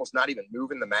there, it's almost not even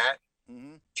moving the mat.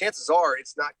 Mm-hmm. Chances are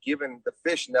it's not giving the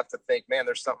fish enough to think, man,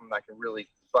 there's something I can really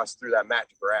bust through that mat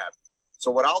to grab.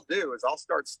 So what I'll do is I'll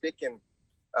start sticking.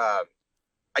 I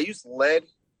use lead.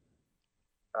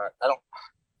 I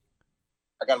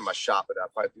got them in my shop, but I'll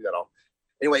probably do that all.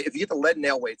 Anyway, if you get the lead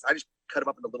nail weights, I just cut them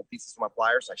up into little pieces with my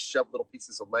pliers. I shove little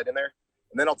pieces of lead in there,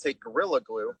 and then I'll take Gorilla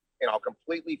Glue and I'll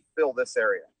completely fill this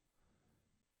area.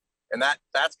 And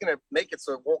that's going to make it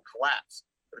so it won't collapse.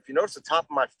 But if you notice the top of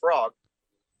my frog,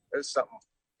 there's something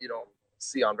you don't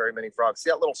see on very many frogs. See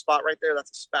that little spot right there?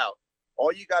 That's a spout.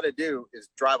 All you got to do is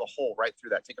drive a hole right through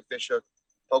that. Take a fish hook,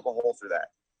 poke a hole through that.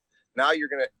 Now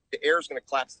the air is going to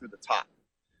collapse through the top.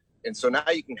 And so now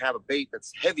you can have a bait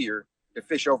that's heavier to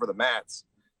fish over the mats,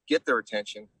 get their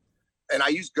attention. And I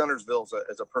use Gunnersville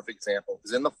as a perfect example,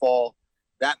 because in the fall,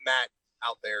 that mat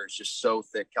out there is just so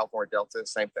thick. California Delta,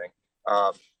 same thing.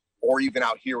 Or even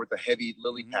out here with the heavy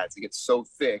lily pads, it gets so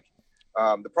thick.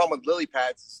 The problem with lily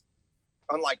pads,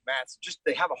 unlike mats,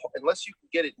 they have unless you can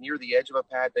get it near the edge of a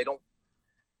pad,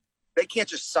 they can't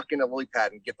just suck in a lily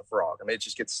pad and get the frog. I mean, it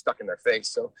just gets stuck in their face.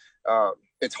 So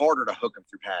it's harder to hook them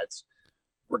through pads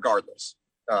regardless.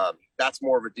 That's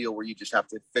more of a deal where you just have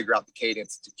to figure out the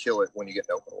cadence to kill it when you get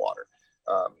in open water.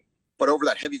 But over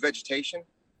that heavy vegetation,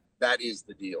 that is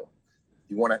the deal.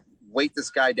 You want to weight this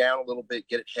guy down a little bit,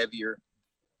 get it heavier,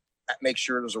 make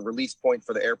sure there's a release point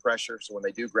for the air pressure. So when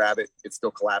they do grab it, it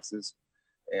still collapses.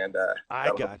 And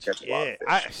I got you. Yeah,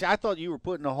 I thought you were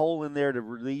putting a hole in there to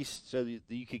release so that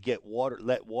you could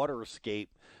let water escape.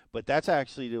 But that's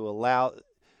actually to allow,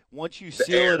 once you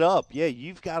seal it up,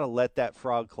 you've got to let that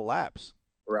frog collapse.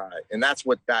 Right, and that's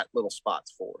what that little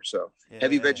spot's for. So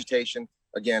heavy vegetation,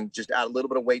 again, just add a little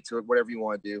bit of weight to it, whatever you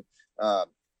want to do.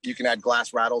 You can add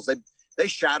glass rattles. They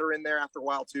shatter in there after a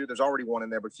while too. There's already one in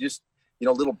there, but if you just,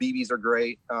 little BBs are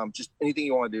great. Just anything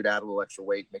you want to do to add a little extra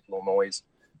weight, make a little noise,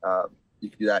 you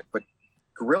can do that. But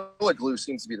Gorilla Glue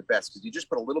seems to be the best because you just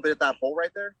put a little bit at that hole right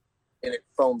there and it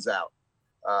foams out.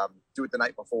 Do it the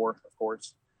night before, of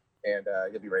course, and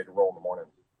you'll be ready to roll in the morning.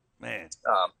 Man.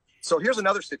 So here's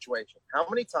another situation. How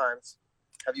many times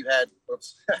have you had,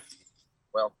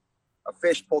 a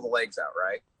fish pull the legs out,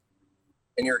 right?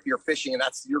 And you're fishing and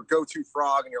that's your go-to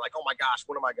frog and you're like, oh my gosh,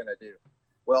 what am I going to do?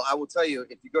 Well, I will tell you,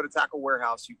 if you go to Tackle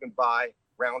Warehouse, you can buy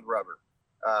round rubber.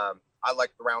 I like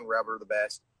the round rubber the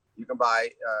best. You can buy,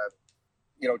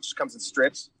 it just comes in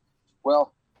strips.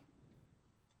 Well,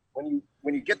 when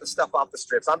you get the stuff off the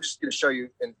strips, I'm just going to show you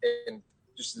in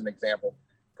just as an example.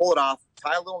 pull it off,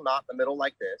 tie a little knot in the middle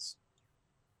like this,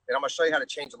 and I'm going to show you how to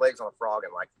change the legs on a frog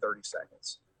in like 30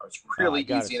 seconds. It's really I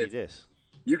gotta easy. see And this.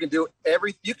 you can do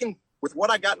you can, with what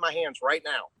I got in my hands right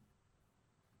now,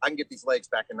 I can get these legs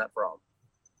back in that frog.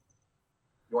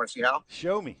 You want to see how?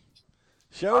 Show me.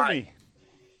 Show All right. me.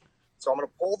 So I'm going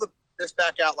to pull this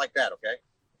back out like that, okay?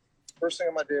 First thing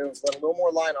I'm going to do is let a little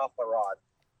more line off my rod,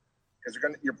 because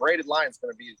your braided line is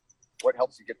going to be what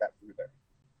helps you get that through there.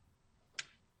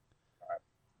 All right.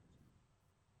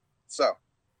 So,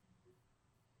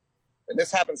 and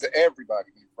this happens to everybody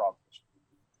in frog fishing.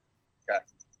 Okay.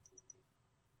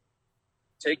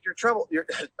 Take your your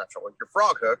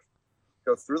frog hook,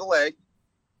 go through the leg.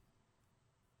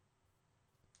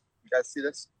 You guys see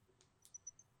this?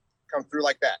 Come through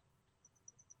like that.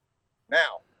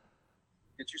 Now,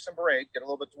 get you some braid, get a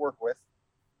little bit to work with.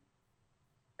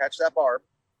 Catch that barb.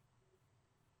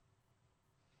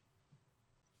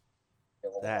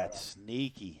 That's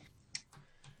sneaky.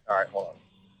 All right, hold on.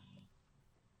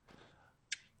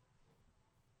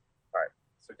 All right,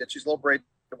 so get you a little braid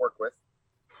to work with.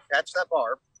 Catch that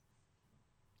barb.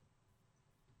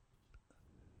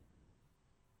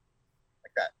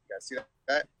 Like that. You guys see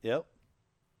that? Yep.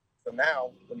 So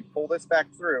now, when you pull this back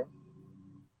through,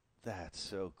 That's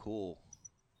so cool.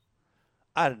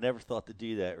 I'd have never thought to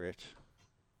do that, Rich.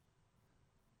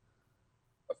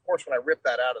 of course, when I rip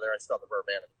that out of there, I still have the rubber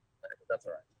band in there, but that's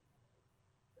all right.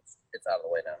 It's out of the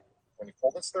way now. When you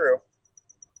pull this through,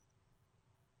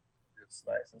 it's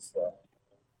nice and slow.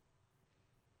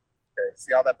 Okay,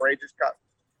 see how that braid just cut?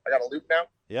 I got a loop now.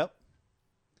 Yep.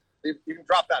 You can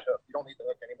drop that hook. You don't need the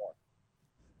hook anymore.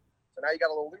 So now you got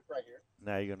a little loop right here.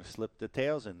 Now you're going to slip the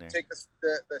tails in there. Take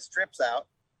the strips out,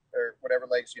 or whatever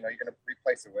legs you're going to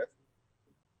replace it with.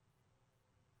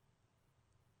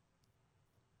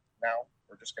 Now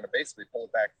we're just going to basically pull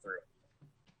it back through.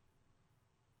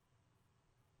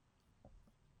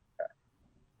 Okay.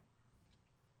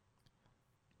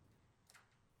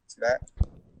 See that?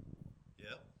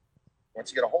 Yep. Once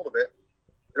you get a hold of it,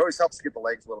 it always helps to get the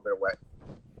legs a little bit wet,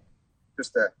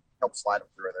 just to help slide them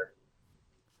through there.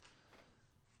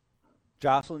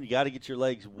 Jocelyn, you got to get your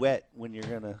legs wet when you're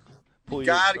going to pull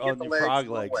your, Gotta get on the your legs frog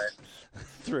a little legs wet.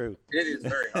 through. It is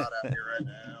very hot out here right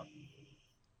now.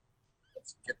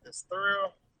 Let's get this through.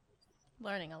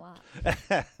 Learning a lot.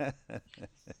 Okay.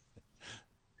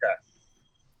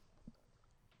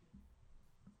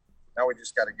 Now we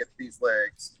just got to get these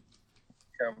legs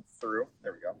come through.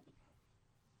 There we go.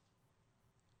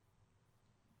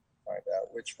 Find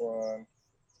out which one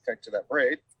connect to that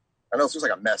braid. I know it's just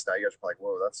like a mess now. You guys are like,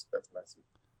 whoa, that's messy.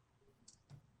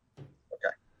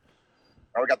 Okay.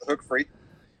 Now we got the hook free.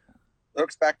 The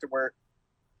hook's back to where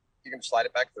you can slide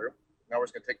it back through. Now we're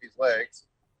just going to take these legs.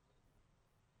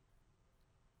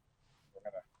 We're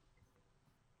going to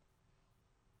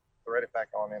thread it back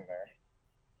on in there.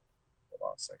 Hold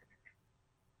on a second.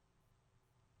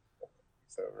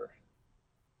 Over.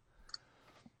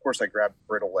 Of course, I grabbed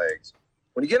brittle legs.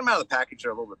 When you get them out of the package,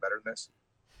 they're a little bit better than this.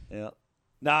 Yeah.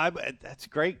 No, that's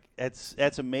great. That's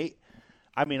amazing.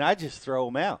 I mean, I just throw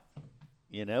them out.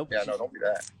 You know. Yeah, no, don't do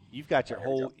that. You got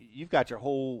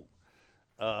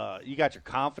your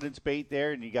confidence bait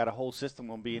there, and you got a whole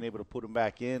system on being able to put them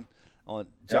back in on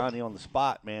Johnny on the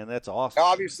spot. Man, that's awesome. Now,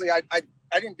 obviously, I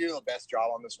didn't do the best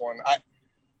job on this one.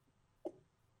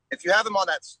 If you have them on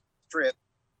that strip.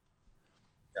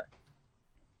 Okay.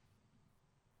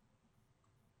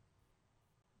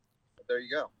 There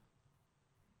you go.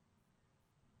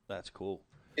 That's cool.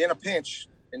 In a pinch,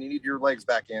 and you need your legs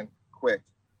back in quick,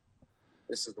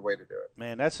 this is the way to do it.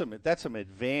 Man, that's some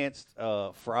advanced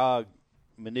frog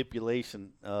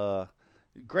manipulation.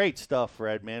 Great stuff,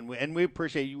 Fred, man. And we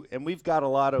appreciate you. And we've got a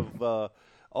lot of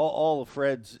all of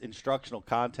Fred's instructional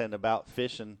content about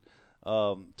fishing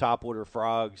topwater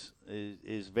frogs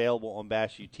is available on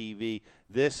Bass U TV.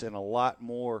 This and a lot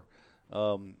more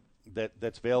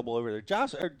that's available over there.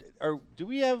 Josh, do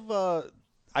we have?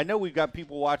 I know we've got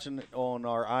people watching on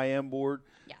our IM board,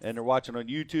 Yes. and they're watching on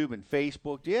YouTube and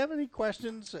Facebook. Do you have any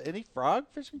questions? Any frog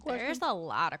fishing questions? There's a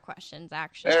lot of questions,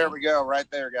 actually. There we go, right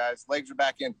there, guys. Legs are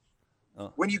back in.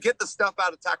 Oh. When you get the stuff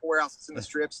out of Tackle Warehouse that's in the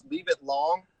strips, leave it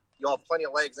long. You'll have plenty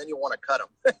of legs, then you'll want to cut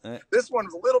them. This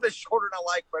one's a little bit shorter than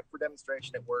I like, but for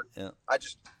demonstration, it worked. Yeah. I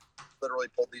just literally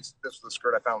pulled these. This was the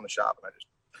skirt I found in the shop, and I just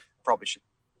probably should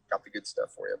got the good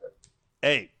stuff for you. But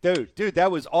Hey, dude,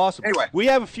 that was awesome. Anyway, we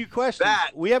have a few questions.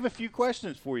 We have a few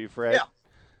questions for you, Fred. Yeah.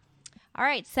 All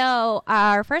right, so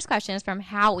our first question is from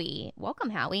Howie.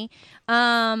 Welcome, Howie.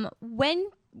 What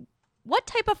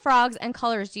type of frogs and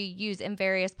colors do you use in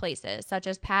various places, such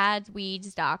as pads,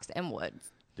 weeds, docks, and woods?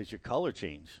 Does your color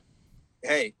change?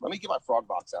 hey, let me get my frog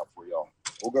box out for y'all.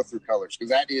 We'll go through colors because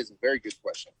that is a very good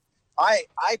question. I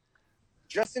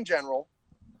just in general,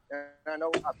 and I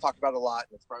know I've talked about it a lot,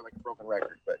 and it's probably like a broken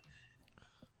record, but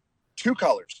 2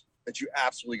 colors that you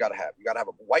absolutely got to have. You got to have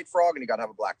a white frog and you got to have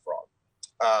a black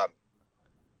frog.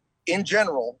 In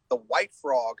general, the white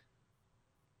frog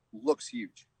looks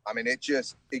huge. I mean,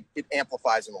 it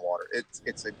amplifies in the water.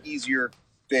 It's an easier,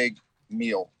 big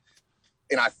meal.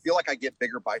 And I feel like I get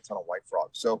bigger bites on a white frog.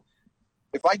 So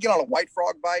if I get on a white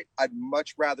frog bite, I'd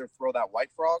much rather throw that white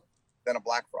frog than a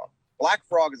black frog. Black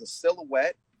frog is a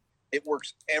silhouette. It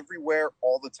works everywhere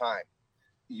all the time.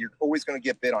 You're always going to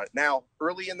get bit on it. Now,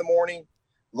 early in the morning,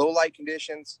 low light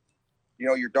conditions,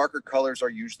 your darker colors are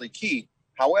usually key.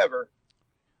 However,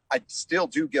 I still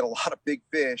do get a lot of big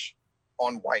fish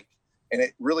on white. And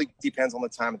it really depends on the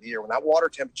time of the year. When that water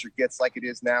temperature gets like it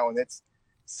is now and it's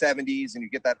 70s and you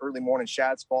get that early morning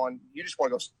shad spawn, you just want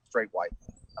to go straight white.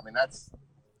 I mean, that's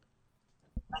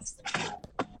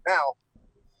now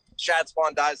shad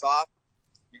spawn dies off.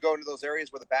 You go into those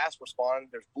areas where the bass were spawning,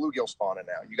 there's bluegill spawning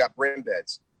now. You got brim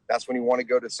beds. That's when you want to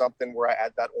go to something where I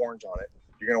add that orange on it.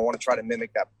 You're going to want to try to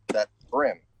mimic that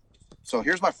brim. So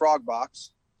here's my frog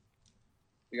box.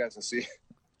 You guys can see.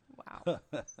 Wow.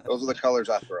 Those are the colors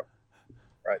I throw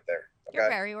right there. Okay? You're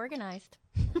very organized.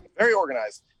 Very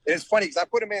organized. It's funny because I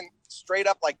put them in straight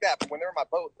up like that, but when they're in my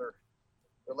boat, they're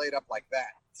laid up like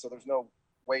that. So there's no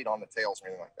weight on the tails or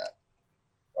anything like that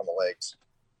on the legs.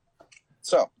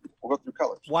 So we'll go through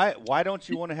colors. Why don't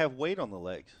you want to have weight on the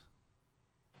legs?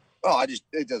 Oh,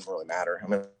 it doesn't really matter. I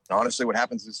mean, honestly, what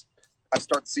happens is I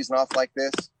start the season off like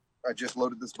this. I just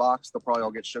loaded this box. They'll probably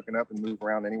all get shooken up and move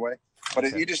around anyway. But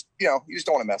Okay. you just don't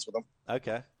want to mess with them.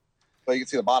 Okay. So you can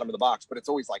see the bottom of the box, but it's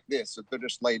always like this. So they're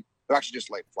actually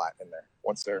just laid flat in there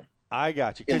once they're I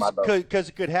got you. In my boat. Because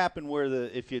it could happen where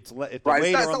if the Right, it's weight not- are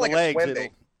it's on not the like a legs, swim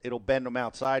bait. it'll bend them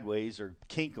out sideways or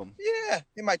kink them. Yeah,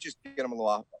 it might just get them a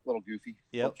little goofy,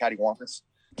 Yep. cattywampus.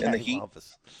 In the heat,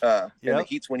 Cattywampus. and the Yep.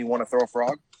 heat's when you want to throw a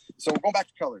frog. So we're going back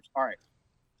to colors. All right,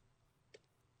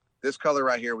 this color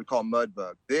right here we call mud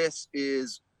bug. This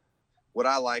is what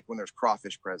I like when there's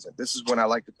crawfish present. This is when I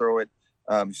like to throw it.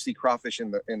 You see crawfish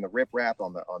in the riprap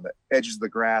on the edges of the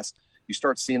grass. You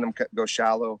start seeing them go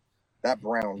shallow. That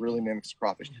brown really mimics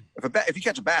crawfish. If you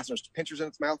catch a bass and there's pinchers in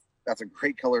its mouth, that's a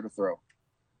great color to throw.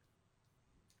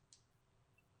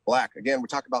 Black. Again, we're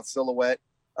talking about silhouette.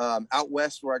 Out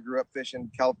west where I grew up fishing,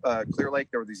 Clear Lake,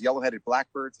 there were these yellow-headed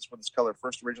blackbirds. That's where this color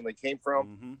first originally came from.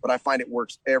 Mm-hmm. But I find it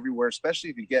works everywhere, especially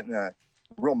if you get in a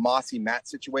real mossy mat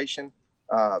situation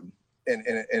and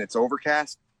it's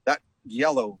overcast. That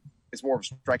yellow is more of a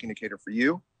strike indicator for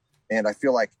you. And I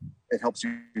feel like it helps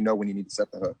you know when you need to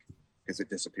set the hook because it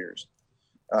disappears.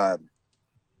 Black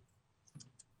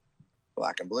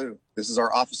and blue. This is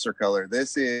our officer color.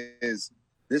 This is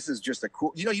just a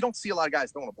cool, you don't see a lot of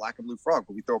guys throwing a black and blue frog,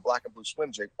 but we throw a black and blue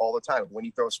swim jig all the time. When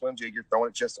you throw a swim jig, you're throwing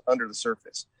it just under the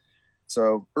surface.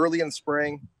 So early in the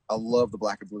spring, I love the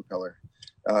black and blue color,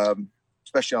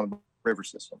 especially on the river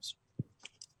systems.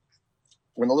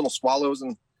 When the little swallows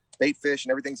and bait fish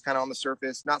and everything's kind of on the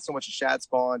surface, not so much a shad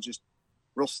spawn, just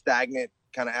real stagnant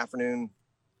kind of afternoon,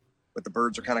 but the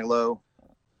birds are kind of low.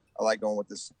 I like going with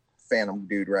this phantom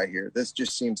dude right here. This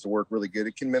just seems to work really good.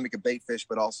 It can mimic a bait fish,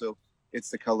 but also it's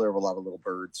the color of a lot of little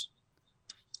birds.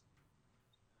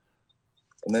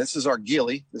 And this is our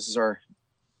gilly. This is our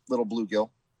little bluegill.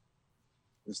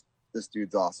 This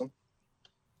dude's awesome.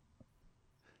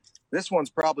 This one's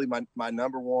probably my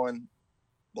number one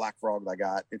black frog that I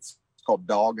got. It's called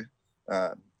Dog.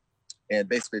 And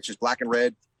basically it's just black and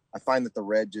red. I find that the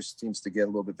red just seems to get a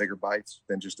little bit bigger bites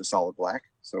than just a solid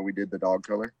black. So we did the dog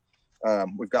color.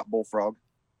 We've got bullfrog.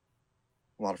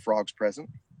 A lot of frogs present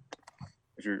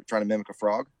if you're trying to mimic a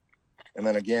frog. And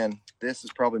then again, this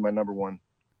is probably my number one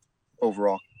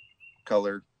overall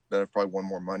color that I've probably won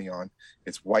more money on.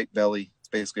 It's white belly. It's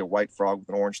basically a white frog with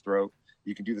an orange throat.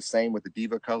 You can do the same with the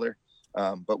Diva color,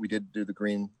 but we did do the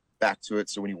green back to it.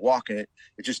 So when you walk in it,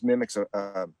 it just mimics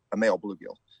a male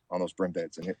bluegill on those brim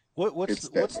beds. And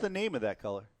What's the name of that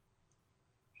color?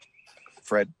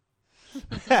 Fred.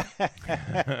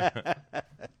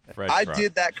 Fred I Frog.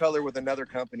 did that color with another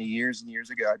company years and years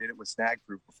ago. I did it with Snag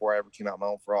Proof before I ever came out with my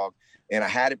own frog, and I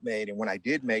had it made. And when I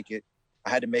did make it, I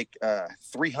had to make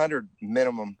 300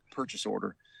 minimum purchase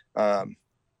order to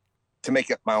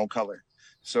make up my own color.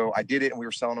 So I did it, and we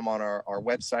were selling them on our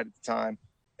website at the time.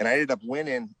 And I ended up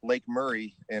winning Lake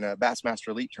Murray in a Bassmaster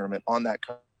Elite tournament on that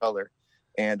color.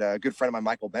 And a good friend of mine,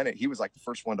 Michael Bennett, he was like the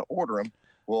first one to order them.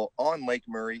 Well, on Lake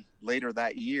Murray later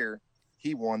that year,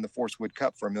 he won the Force Wood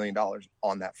Cup for $1 million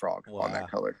on that frog, on that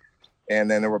color. And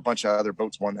then there were a bunch of other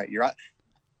boats won that year.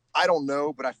 I don't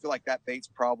know, but I feel like that bait's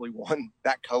probably won.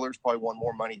 That color's probably won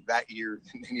more money that year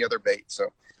than any other bait. So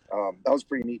that was a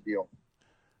pretty neat deal.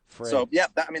 Fred. So yeah,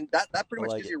 that pretty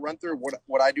much gives you a run through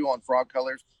what I do on frog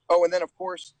colors. Oh, and then of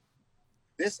course,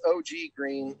 this OG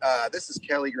green. This is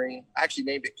Kelly green. I actually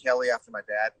named it Kelly after my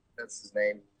dad. That's his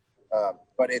name.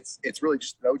 But it's really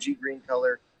just an OG green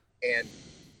color, and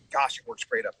gosh, it works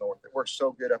great up north. It works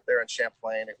so good up there in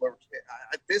Champlain. It works.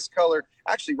 This color,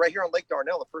 actually, right here on Lake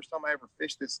Darnell, the first time I ever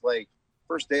fished this lake,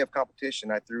 first day of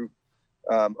competition, I threw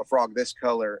a frog this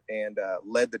color and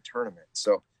led the tournament.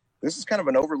 So this is kind of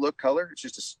an overlooked color. It's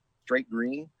just a straight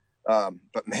green.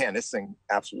 But man, this thing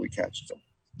absolutely catches them.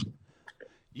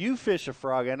 You fish a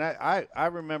frog, and I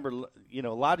remember, a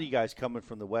lot of you guys coming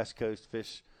from the West Coast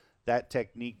fish that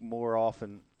technique more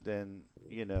often than,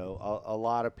 a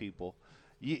lot of people.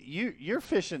 You're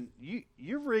fishing,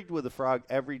 you're rigged with a frog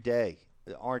every day,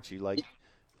 aren't you? Like,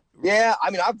 yeah,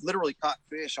 I mean, I've literally caught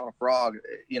fish on a frog,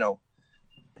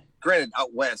 granted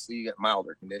out west, so you get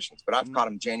milder conditions, but I've caught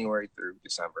them January through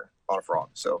December on a frog.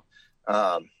 So,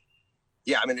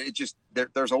 yeah, I mean, it just,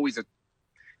 there's always it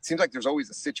seems like there's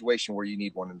always a situation where you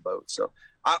need one in the boat. So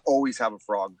I always have a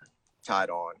frog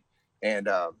tied on, and,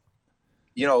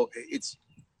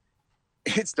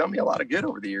 it's done me a lot of good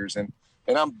over the years. And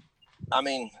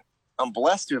I'm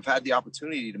blessed to have had the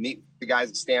opportunity to meet the guys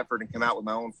at Stanford and come out with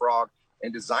my own frog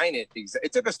and design it.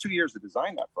 It took us 2 years to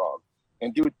design that frog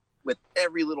and do it with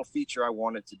every little feature I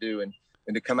wanted to do and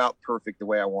to come out perfect the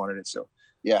way I wanted it. So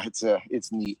yeah,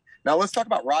 it's neat. Now let's talk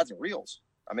about rods and reels.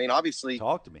 I mean, obviously,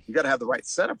 talk to me. You got to have the right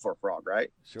setup for a frog,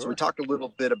 right? Sure. So we talked a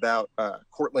little bit about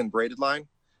Cortland braided line,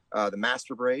 the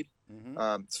master braid.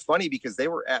 Mm-hmm. It's funny because they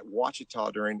were at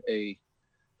Ouachita during a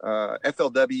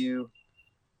FLW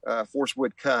Force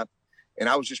Wood Cup, and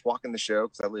I was just walking the show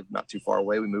because I live not too far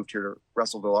away. We moved here to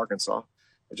Russellville, Arkansas,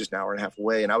 just an hour and a half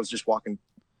away, and I was just walking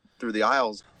through the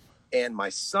aisles, and my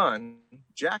son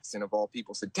Jackson, of all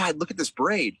people, said, "Dad, look at this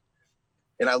braid."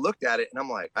 And I looked at it, and I'm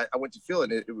like, I went to feel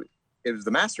it. It was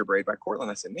the master braid by Cortland.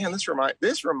 I said, "Man,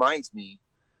 this reminds me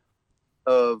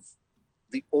of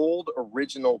the old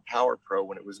original Power Pro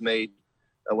when it was made,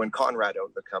 when Conrad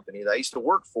owned the company that I used to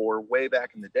work for way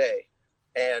back in the day."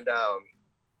 And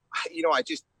I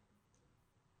just,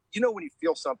 when you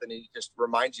feel something and it just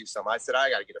reminds you of something, I said, I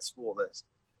got to get a spool of this.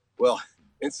 Well,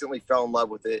 instantly fell in love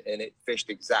with it, and it fished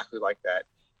exactly like that.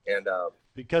 And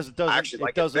because it doesn't, I actually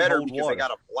like it it better hold because water. they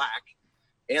got a black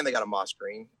and they got a moss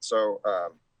green. So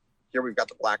here we've got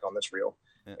the black on this reel,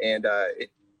 and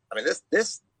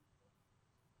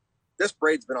this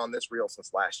braid's been on this reel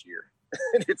since last year,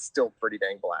 and it's still pretty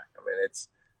dang black. I mean, it's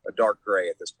a dark gray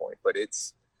at this point, but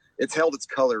it's held its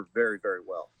color very, very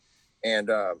well. And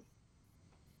I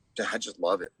just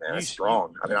love it, man. It's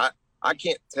strong. I mean, I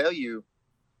can't tell you,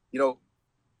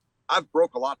 I've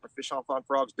broke a lot of fish off on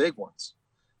frogs, big ones.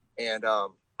 And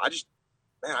I just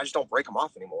don't break them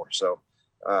off anymore. So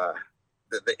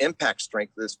the impact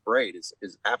strength of this braid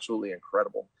is absolutely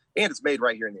incredible. And it's made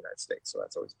right here in the United States. So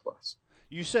that's always a plus.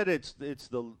 You said it's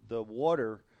the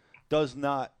water does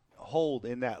not hold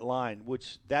in that line,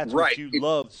 which that's right. What you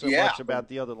love so much about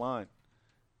the other line.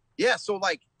 Yeah. So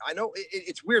like, I know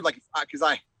it's weird, like, because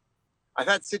I've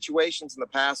had situations in the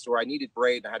past where I needed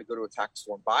braid and I had to go to a tackle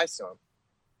store and buy some.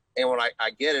 And when I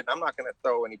get it, I'm not going to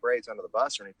throw any braids under the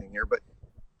bus or anything here, but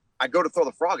I go to throw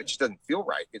the frog. It just doesn't feel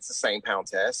right. It's the same pound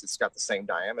test. It's got the same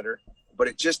diameter, but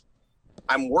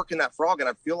I'm working that frog and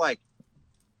I feel like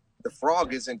the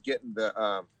frog isn't getting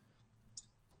the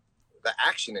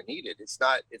action it needed. It's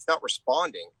not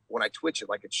responding when I twitch it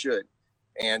like it should.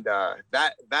 And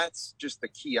that's just the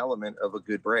key element of a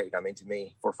good braid. I mean, to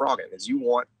me, for frogging is you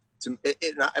want to,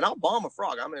 and I'll bomb a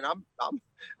frog. I mean, I'm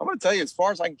going to tell you, as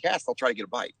far as I can cast, I'll try to get a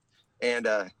bite. And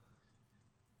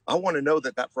I want to know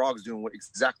that frog is doing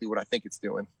exactly what I think it's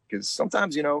doing, because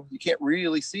sometimes, you can't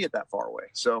really see it that far away.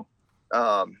 So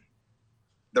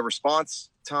the response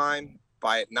time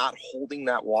by it not holding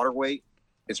that water weight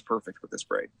is perfect with this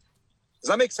braid. Does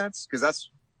that make sense? Because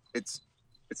it's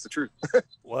the truth.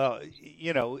 Well,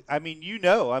 you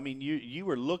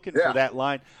were looking for that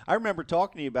line. I remember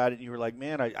talking to you about it, and you were like,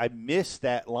 man, I missed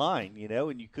that line,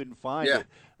 and you couldn't find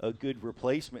a good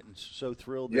replacement, and so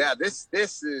thrilled. Yeah, this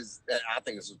is, I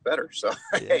think this is better. So,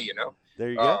 hey, There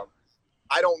you go.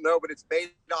 I don't know, but it's made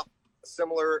off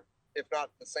similar, if not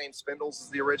the same spindles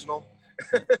as the original.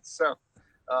 So,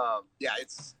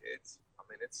 it's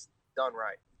done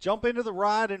right. Jump into the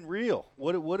rod and reel.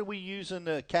 What are we using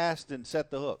to cast and set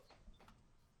the hook?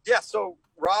 Yeah, so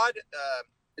rod,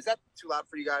 is that too loud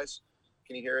for you guys?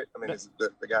 Can you hear it? I mean, is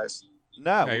it the guys?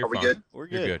 No. Yeah, are we fine. good? We're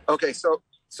You're good. Okay, so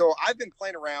I've been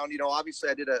playing around. Obviously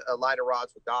I did a line of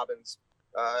rods with Dobbins.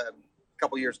 a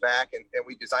couple years back, and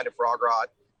we designed a frog rod.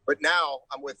 But now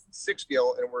I'm with Six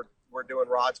Gill, and we're doing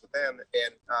rods with them,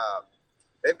 and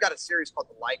they've got a series called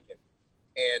the Lycan,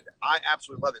 and I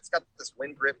absolutely love it. It's got this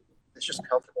wind grip. It's just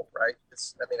comfortable, right?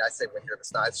 I say wind grip.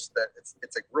 It's not. It's just that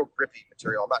it's a real grippy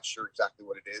material. I'm not sure exactly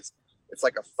what it is. It's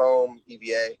like a foam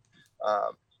EVA,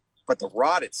 but the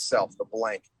rod itself, the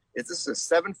blank, this is a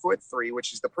 7'3",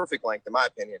 which is the perfect length in my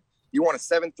opinion. You want a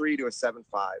 7'3" to a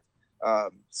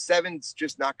 7'5". 7's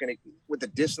just not going to, with the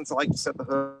distance I like to set the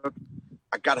hook,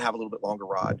 I got to have a little bit longer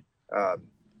rod.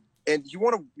 And you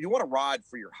want a rod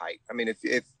for your height. I mean,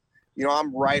 if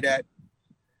I'm right at,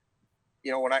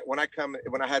 when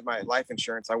I had my life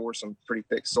insurance, I wore some pretty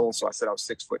thick soles. So I said I was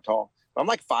 6 foot tall. I'm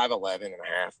like 5'11" and a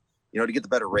half, to get the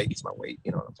better rate because my weight,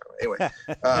 you know what I'm talking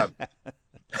about.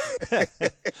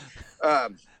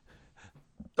 Anyway,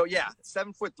 so yeah,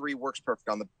 7'3" works perfect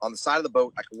on the side of the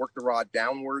boat. I can work the rod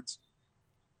downwards.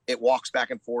 It walks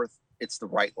back and forth. It's the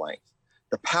right length.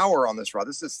 The power on this rod,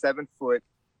 this is 7 foot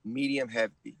medium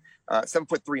heavy,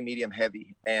 7'3" medium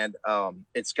heavy. And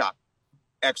it's got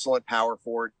excellent power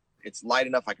for it. It's light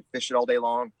enough. I can fish it all day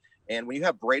long. And when you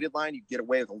have braided line, you get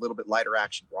away with a little bit lighter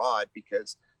action rod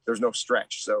because there's no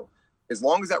stretch. So as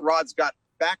long as that rod's got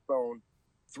backbone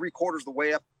 3/4 of the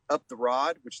way up the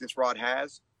rod, which this rod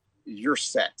has, you're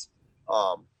set.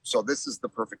 So this is the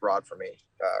perfect rod for me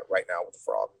right now with the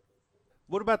frog.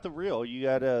 What about the reel? You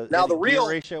got a now the reel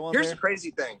ratio on here's there? The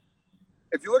crazy thing.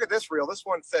 If you look at this reel, this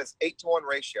one says 8-to-1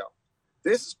 ratio.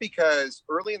 This is because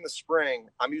early in the spring,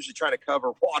 I'm usually trying to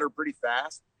cover water pretty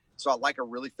fast. So I like a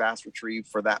really fast retrieve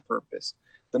for that purpose.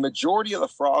 The majority of the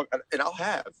frog, and I'll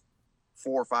have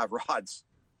 4 or 5 rods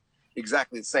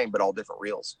exactly the same, but all different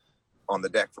reels on the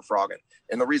deck for frogging.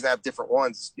 And the reason I have different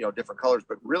ones, different colors,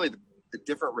 but really the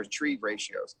different retrieve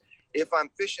ratios. If I'm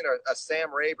fishing a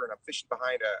Sam Rayburn, I'm fishing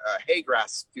behind a hay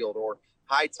grass field or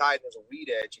high tide, and there's a weed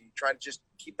edge, and you're trying to just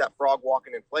keep that frog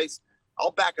walking in place,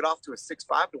 I'll back it off to a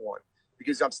 6.5 to 1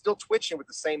 because I'm still twitching with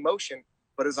the same motion.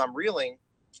 But as I'm reeling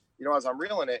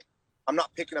it, I'm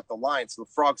not picking up the line. So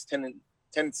the frog's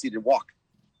tendency to walk,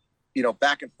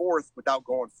 back and forth without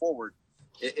going forward,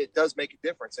 it does make a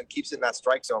difference and keeps it in that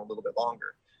strike zone a little bit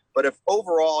longer. But if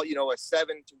overall, a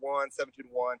 7-to-1, 7-2 to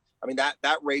 1, I mean,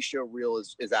 that ratio reel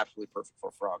is absolutely perfect for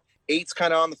a frog. 8's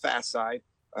kind of on the fast side.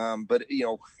 But,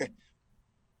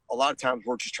 a lot of times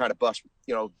we're just trying to bust,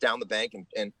 down the bank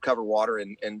and cover water.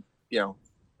 And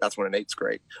that's when an 8's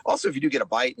great. Also, if you do get a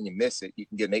bite and you miss it, you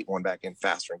can get an 8-1 back in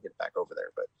faster and get it back over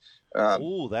there. But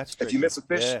that's if you miss a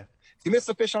fish, if you miss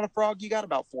a fish on a frog, you got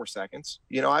about 4 seconds.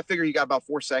 I figure you got about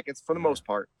 4 seconds for the most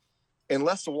part,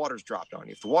 unless the water's dropped on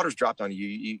you. If the water's dropped on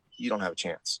you, you don't have a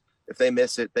chance. If they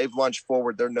miss it, they've lunged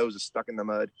forward, their nose is stuck in the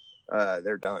mud,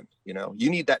 they're done. You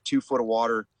need that 2 foot of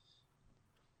water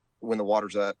when the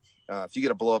water's up. If you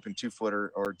get a blow up in 2 foot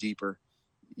or deeper,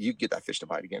 you get that fish to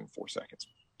bite again in 4 seconds.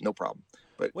 No problem.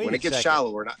 But when it gets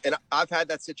shallower, and I've had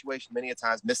that situation many a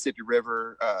times, Mississippi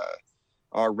River,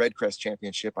 our Red Crest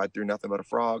Championship, I threw nothing but a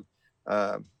frog,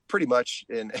 pretty much.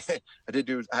 And I had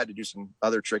to do some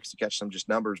other tricks to catch some just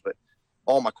numbers, but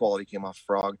all my quality came off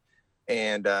frog.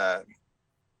 And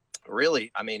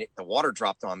really, I mean, the water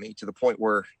dropped on me to the point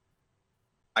where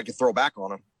I could throw back on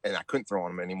them, and I couldn't throw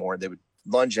on them anymore. They would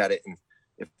lunge at it, and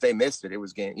if they missed it, it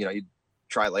was game. You'd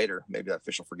try later. Maybe that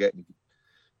fish will forget, and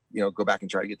go back and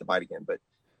try to get the bite again. But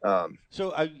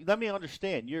so let me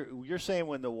understand. You're saying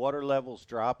when the water level's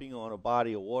dropping on a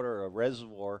body of water, a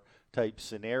reservoir type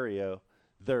scenario,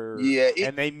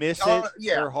 and they miss it.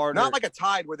 They're harder. Not like a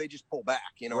tide where they just pull back.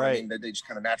 What I mean? They just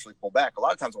kind of naturally pull back. A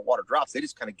lot of times when water drops, they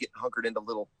just kind of get hunkered into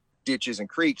little ditches and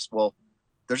creeks. Well,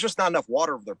 there's just not enough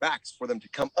water over their backs for them to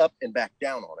come up and back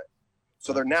down on it.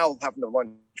 So they're now having to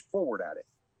lunge forward at it.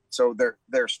 So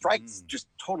their strike's just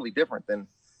totally different than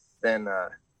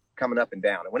coming up and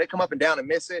down. And when they come up and down and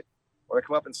miss it, or they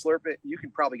come up and slurp it, you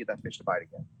can probably get that fish to bite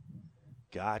again.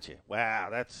 Gotcha. Wow,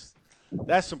 that's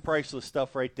some priceless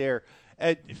stuff right there.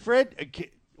 And Fred,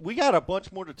 we got a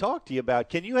bunch more to talk to you about.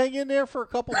 Can you hang in there for a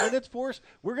couple minutes for us?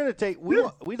 We're going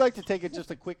to we'd like to take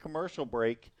just a quick commercial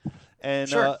break, and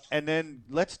sure. And then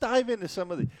let's dive into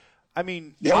some of the. I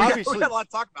mean, obviously, we got a lot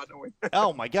to talk about, don't we?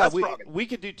 Oh my God, we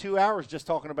could do 2 hours just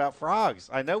talking about frogs.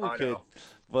 I know we could,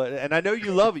 and I know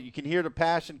you love it. You can hear the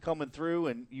passion coming through,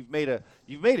 and you've made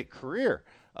a career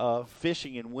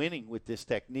fishing and winning with this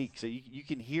technique. So you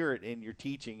can hear it in your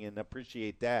teaching and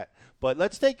appreciate that. But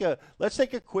let's take a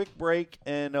quick break,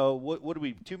 and what do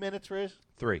we? 2 minutes, Riz?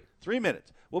 3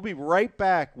 minutes. We'll be right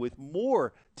back with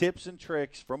more tips and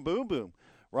tricks from Boom Boom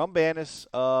Ron Banas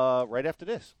right after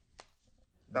this.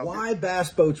 Why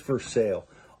bass boats for sale?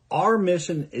 Our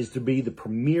mission is to be the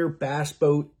premier bass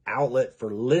boat outlet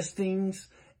for listings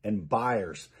and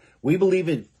buyers. We believe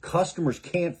if customers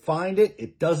can't find it,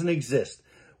 it doesn't exist.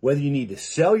 Whether you need to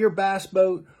sell your bass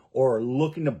boat or are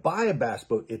looking to buy a bass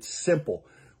boat, it's simple.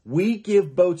 We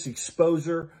give boats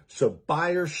exposure so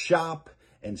buyers shop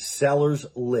and sellers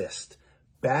list.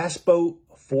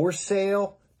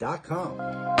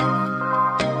 BassBoatForSale.com.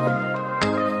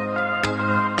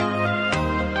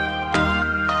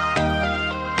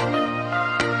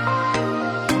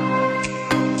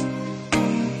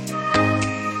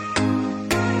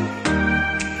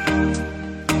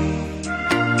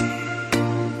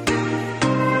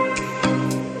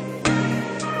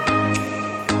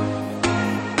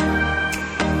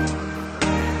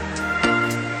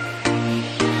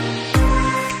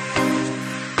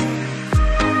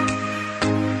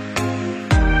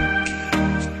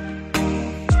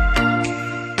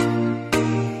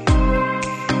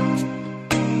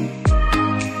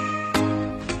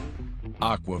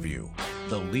 Aquaview,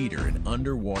 the leader in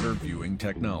underwater viewing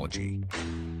technology.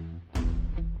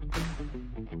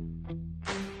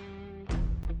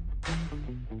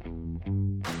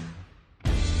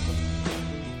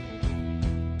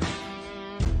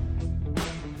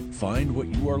 Find what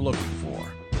you are looking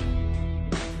for.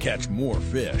 Catch more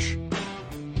fish.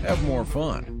 Have more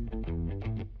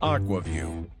fun.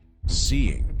 Aquaview.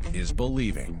 Seeing is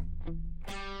believing.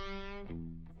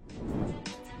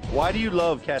 Why do you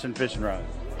love casting fishing rods?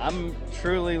 I'm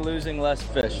truly losing less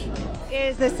fish.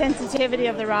 Is the sensitivity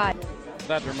of the rod.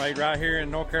 That they're made right here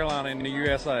in North Carolina in the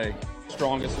USA.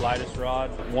 Strongest, lightest rod,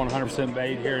 100%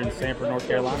 made here in Sanford, North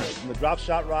Carolina. From the drop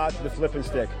shot rod to the flipping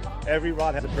stick. Every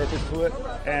rod has a purpose to it,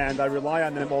 and I rely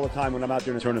on them all the time when I'm out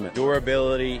doing a tournament.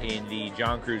 Durability in the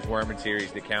John Cruz Worming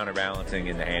series, the counterbalancing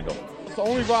in the handle. It's the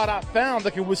only rod I found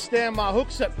that can withstand my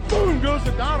hook set. Boom goes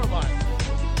the dynamite.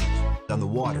 On the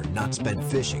water, not spent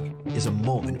fishing, is a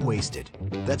moment wasted.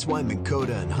 That's why Minn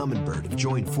Kota and Humminbird have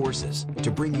joined forces to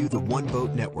bring you the One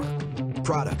Boat Network.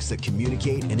 Products that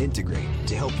communicate and integrate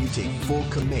to help you take full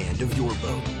command of your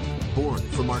boat. Born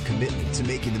from our commitment to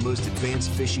making the most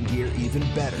advanced fishing gear even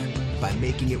better by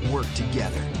making it work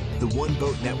together. The One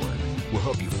Boat Network will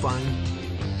help you find,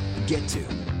 get to,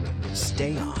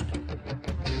 stay on,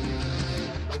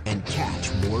 and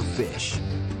catch more fish.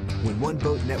 When One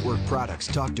Boat Network products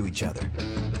talk to each other,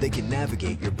 they can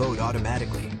navigate your boat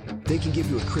automatically. They can give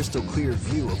you a crystal clear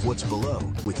view of what's below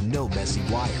with no messy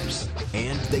wires.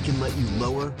 And they can let you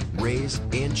lower, raise,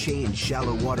 and change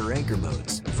shallow water anchor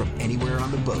modes from anywhere on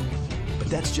the boat.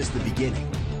 But that's just the beginning.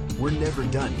 We're never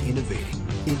done innovating,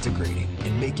 integrating,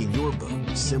 and making your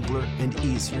boat simpler and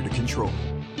easier to control.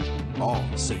 All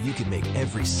so you can make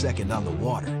every second on the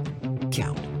water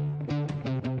count.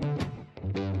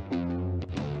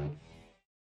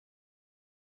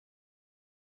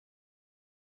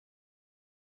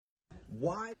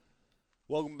 Why?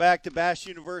 Welcome back to Bass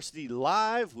University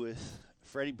Live with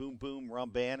Freddie Boom Boom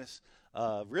Rombanis.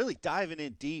 Really diving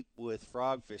in deep with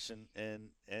frog fishing, and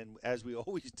as we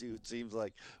always do, it seems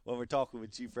like when we're talking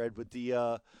with you, Fred. But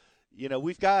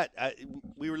we've got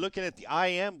we were looking at the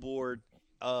IM board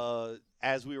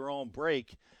as we were on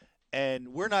break,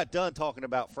 and we're not done talking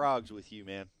about frogs with you,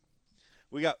 man.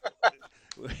 We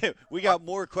got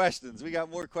more questions. We got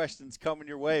more questions coming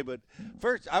your way. But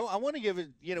first, I want to give it.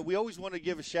 We always want to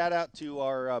give a shout out to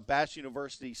our Bass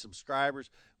University subscribers.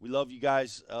 We love you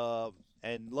guys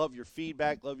and love your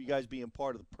feedback. Love you guys being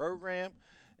part of the program.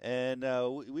 And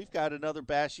we've got another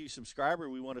Bass U subscriber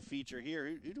we want to feature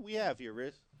here. Who do we have here,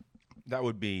 Riz? That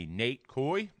would be Nate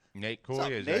Coy. Nate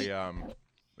Coy is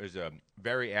a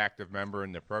very active member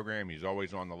in the program. He's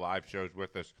always on the live shows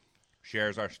with us.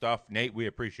 Shares our stuff. Nate, we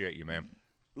appreciate you, man.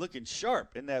 Looking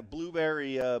sharp in that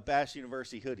blueberry Bass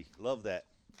University hoodie. Love that.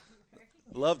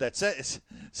 Love that.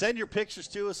 Send your pictures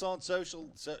to us on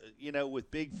social, with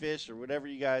Big Fish or whatever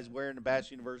you guys wearing the Bass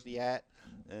University hat.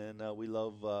 And we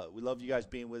love you guys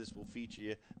being with us. We'll feature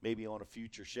you maybe on a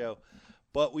future show.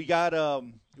 But we've got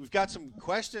some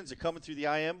questions that are coming through the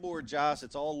IM board, Josh.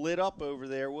 It's all lit up over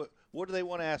there. What do they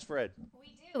want to ask Fred?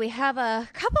 We have a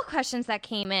couple questions that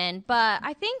came in, but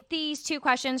I think these two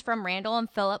questions from Randall and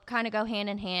Philip kind of go hand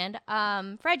in hand.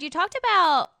 Fred, you talked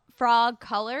about frog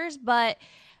colors, but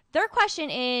their question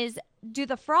is, do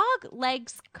the frog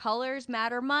legs colors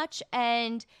matter much?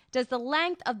 And does the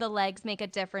length of the legs make a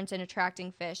difference in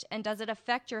attracting fish? And does it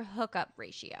affect your hookup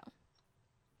ratio?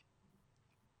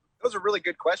 Those are really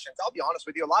good questions. I'll be honest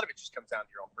with you. A lot of it just comes down to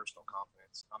your own personal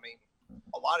confidence. I mean,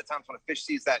 a lot of times when a fish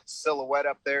sees that silhouette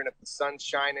up there and if the sun's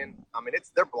shining,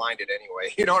 they're blinded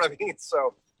anyway. You know what I mean?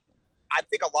 So I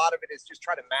think a lot of it is just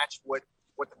trying to match what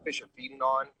the fish are feeding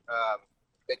on.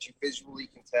 that you visually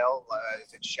can tell?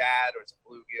 Is it shad or is it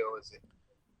bluegill? Is it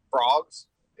frogs?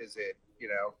 Is it,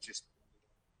 just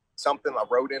something, a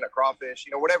rodent, a crawfish,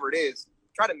 whatever it is,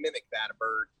 try to mimic that, a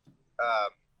bird,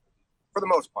 for the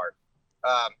most part.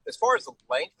 As far as the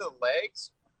length of the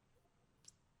legs,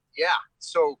 yeah,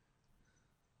 so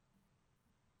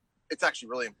it's actually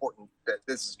really important that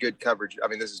this is good coverage. I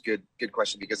mean, this is good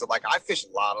question, because I fish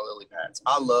a lot of lily pads.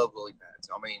 I love lily pads.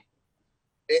 I mean,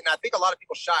 and I think a lot of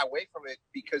people shy away from it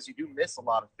because you do miss a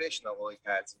lot of fish in the lily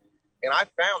pads. And I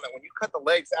found that when you cut the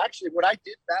legs, actually what I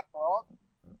did that frog,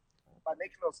 by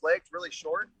making those legs really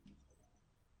short,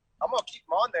 I'm going to keep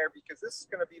them on there because this is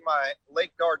going to be my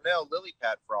Lake Dardanelle lily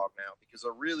pad frog now, because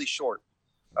they're really short.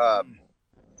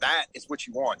 That is what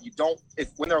you want. You don't,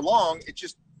 when they're long, it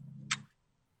just,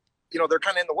 they're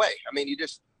kind of in the way. I mean, you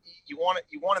want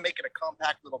to make it a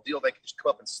compact little deal. They can just come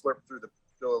up and slurp through the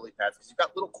lily pads, because you've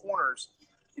got little corners,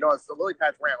 as the lily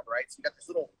pad's round, right? So you got these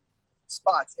little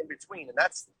spots in between, and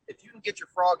that's, if you can get your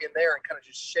frog in there and kind of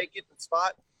just shake it and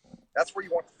spot, that's where you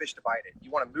want the fish to bite it.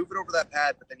 You want to move it over that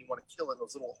pad, but then you want to kill it in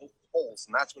those little holes,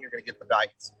 and that's when you're going to get the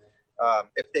bites.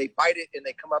 If they bite it and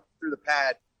they come up through the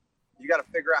pad, you got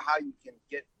to figure out how you can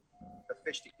get the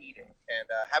fish to eat it, and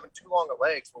having too long of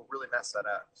legs will really mess that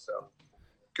up. So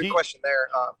good question there.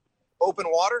 Open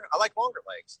water, I like longer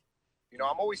legs.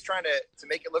 I'm always trying to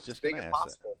make it look as big as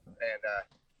possible, and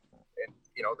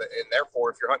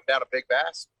therefore, if you're hunting down a big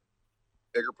bass,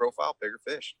 bigger profile, bigger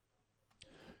fish.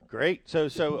 Great. So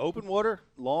open water,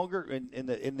 longer,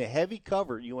 in the heavy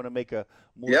cover, you want to make a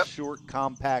more short,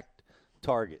 compact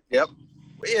target. Yep.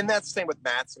 And that's the same with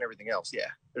mats and everything else. Yeah.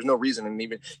 There's no reason, and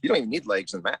you don't even need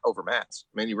legs over mats.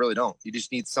 I mean, you really don't. You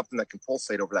just need something that can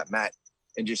pulsate over that mat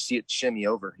and just see it shimmy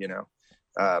over.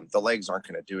 The legs aren't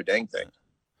going to do a dang thing.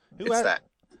 That.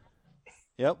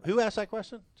 Yep. Who asked that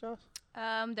question, Josh?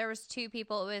 There was two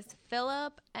people. It was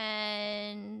Philip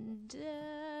and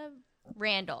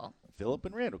Randall. Philip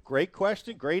and Randall. Great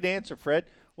question. Great answer, Fred.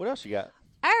 What else you got?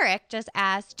 Eric just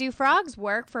asked, do frogs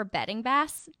work for bedding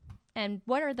bass? And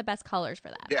what are the best colors for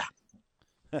that? Yeah.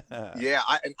 Yeah.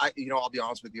 I'll be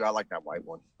honest with you. I like that white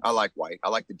one. I like white. I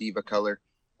like the Diva color.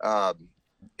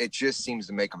 It just seems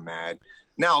to make them mad.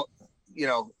 Now,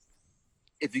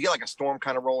 if you get like a storm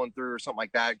kind of rolling through or something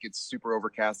like that, it gets super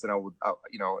overcast, and I would,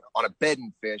 on a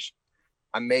bedding fish,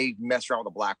 I may mess around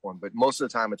with a black one, but most of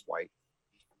the time it's white.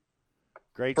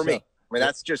 Great for stuff. me. I mean,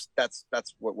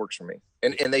 that's what works for me.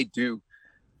 And they do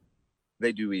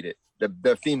eat it.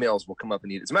 The females will come up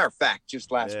and eat it. As a matter of fact,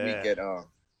 just last week at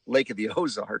Lake of the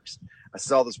Ozarks, I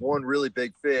saw this one really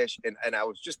big fish, and I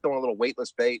was just throwing a little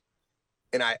weightless bait,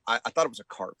 and I thought it was a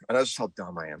carp. And that's just how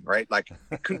dumb I am, right? Like,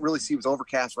 I couldn't really see. It was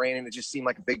overcast, raining. It just seemed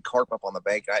like a big carp up on the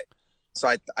bank. So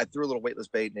I threw a little weightless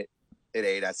bait, and it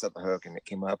ate. I set the hook, and it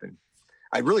came up, and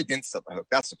I really didn't set the hook.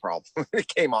 That's the problem. It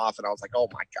came off, and I was like, oh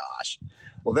my gosh.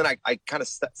 Well, then I kind of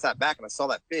sat back, and I saw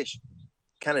that fish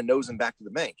kind of nosing back to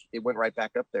the bank. It went right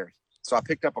back up there. So I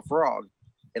picked up a frog,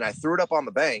 and I threw it up on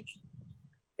the bank,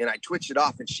 and I twitched it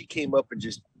off, and she came up and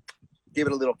just gave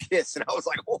it a little kiss. And I was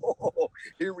like, oh,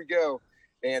 here we go.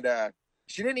 And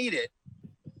she didn't eat it,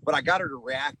 but I got her to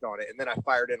react on it. And then I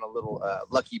fired in a little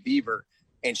Lucky Beaver,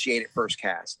 and she ate it first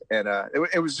cast. And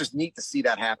it was just neat to see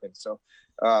that happen. So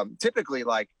typically,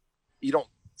 like, you don't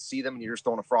see them and you're just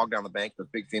throwing a frog down the bank,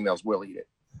 but big females will eat it.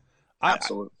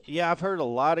 Absolutely. I've heard a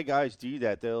lot of guys do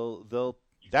that. They'll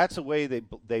that's the way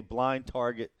they blind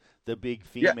target the big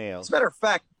females. Yeah. As a matter of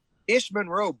fact, Ish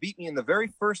Monroe beat me in the very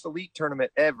first elite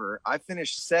tournament ever. I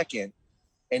finished second,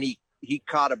 and he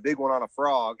caught a big one on a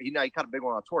frog. He caught a big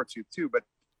one on a tortooth too, but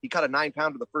he caught a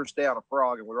 9-pounder the first day on a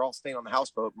frog, and we were all staying on the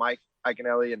houseboat, Mike and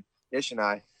Ellie and Ish and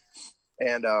I.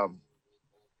 And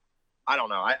I don't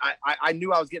know. I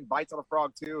knew I was getting bites on a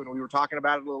frog too, and we were talking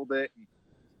about it a little bit.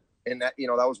 And that,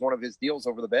 that was one of his deals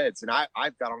over the beds. And I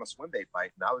got on a swim bait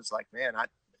bite, and I was like, man, I'm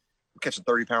catching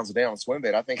 30 pounds a day on a swim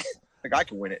bait. I think I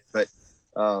can win it. But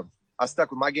I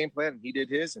stuck with my game plan, and he did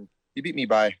his, and he beat me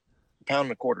by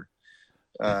 1.25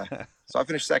 pounds. So I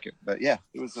finished second. But yeah,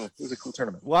 it was a cool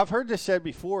tournament. Well, I've heard this said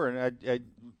before, and I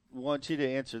want you to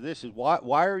answer this: is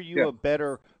why are you a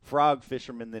better frog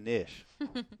fisherman than Ish?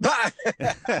 I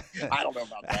don't know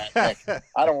about that.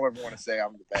 I don't ever want to say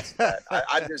I'm the best at that.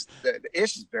 I just the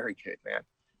Ish is very good, man.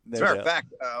 As a matter of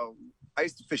fact, I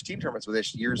used to fish team tournaments with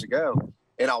Ish years ago,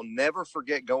 and I'll never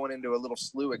forget going into a little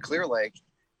slough at Clear Lake,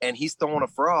 and he's throwing a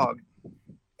frog,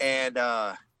 and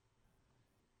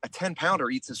a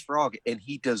 10-pounder eats his frog, and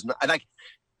he does not. And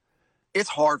it's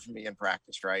hard for me in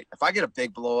practice, right? If I get a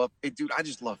big blow up, dude, I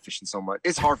just love fishing so much.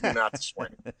 It's hard for me not to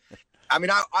swim. I mean,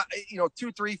 I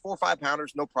 2, 3, 4, 5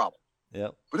 pounders, no problem. Yeah.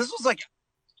 But this was like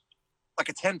a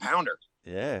 10-pounder,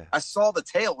 Yeah. I saw the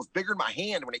tail. It was bigger than my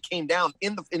hand when it came down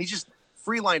and he just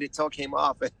free-lined it till it came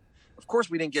off. And of course,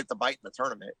 we didn't get the bite in the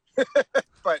tournament.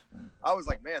 But I was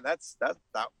like, man,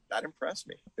 that impressed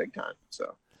me big time.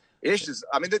 So Ish is,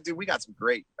 I mean, dude, we got some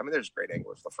great, I mean, there's great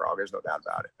anglers for frog. There's no doubt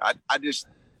about it. I just,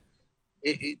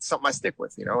 it's something I stick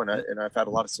with, you know, and I've had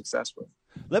a lot of success with.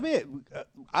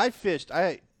 I fished,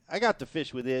 I got to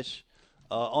fish with Ish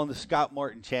on the Scott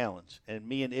Martin Challenge, and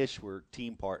me and Ish were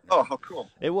team partners. Oh, how cool.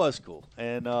 It was cool.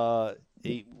 And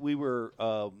we were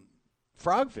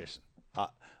frog fishing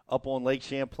up on Lake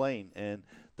Champlain. And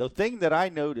the thing that I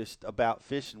noticed about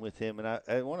fishing with him, and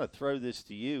I want to throw this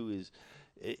to you, is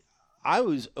I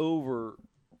was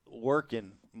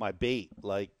overworking my bait.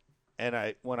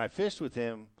 When I fished with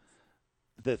him,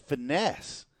 the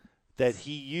finesse that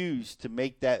he used to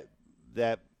make that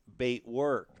bait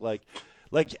work,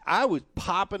 like I was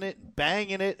popping it and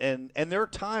banging it, and there are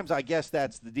times I guess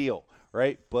that's the deal,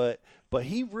 right? But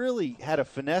he really had a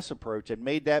finesse approach and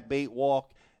made that bait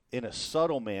walk in a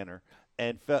subtle manner,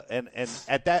 and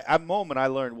at that moment I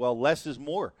learned, well, less is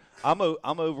more. I'm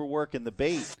overworking the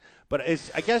bait, but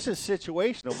I guess it's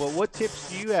situational. But what tips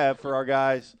do you have for our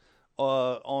guys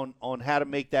on how to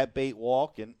make that bait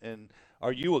walk, and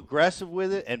are you aggressive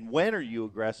with it, and when are you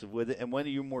aggressive with it, and when are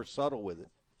you more subtle with it?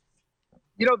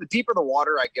 You know, the deeper the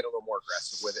water, I get a little more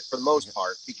aggressive with it for the most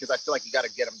part, because I feel like you got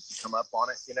to get them to come up on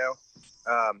it, you know.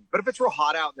 But if it's real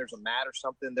hot out and there's a mat or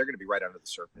something, they're going to be right under the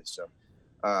surface. So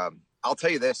I'll tell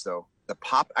you this, though.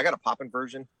 I got a popping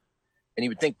version, and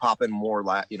you would think popping more,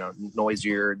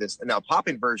 noisier. Now,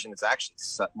 popping version is actually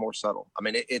more subtle. I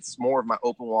mean, it's more of my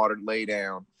open water lay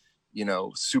down, you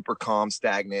know, super calm,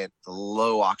 stagnant,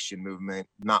 low oxygen movement,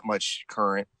 not much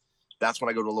current. That's when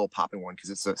I go to a little popping one, because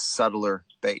it's a subtler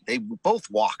bait. They both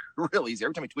walk real easy.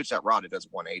 Every time you twitch that rod, it does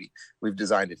 180. We've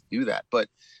designed it to do that. But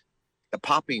the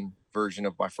popping version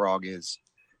of my frog is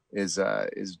just,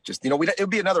 you know, it would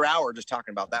be another hour just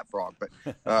talking about that frog. But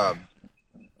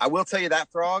I will tell you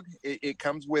that frog, it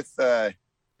comes with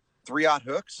 3/0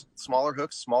 hooks,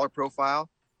 smaller profile.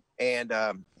 And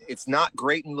it's not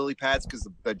great in lily pads because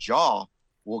the jaw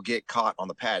will get caught on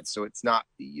the pad. So it's not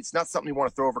something you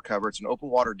want to throw over cover. It's an open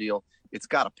water deal. It's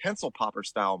got a pencil popper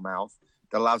style mouth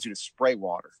that allows you to spray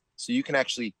water. So you can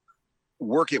actually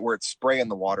work it where it's spraying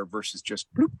the water versus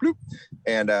just bloop, bloop.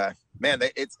 And man,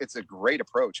 it's a great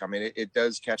approach. I mean, it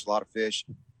does catch a lot of fish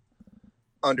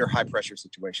under high pressure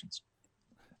situations.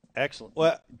 Excellent.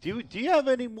 Well, do you have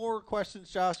any more questions,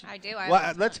 Josh? I do.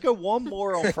 Let's go one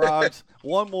more on frogs,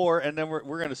 one more, and then we're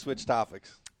going to switch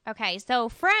topics. Okay, so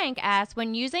Frank asks,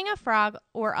 when using a frog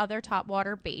or other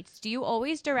topwater baits, do you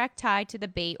always direct tie to the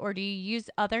bait, or do you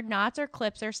use other knots or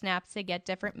clips or snaps to get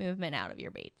different movement out of your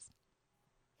baits?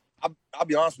 I'll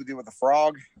be honest with you, with the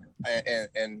frog,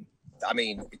 and I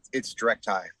mean, it's direct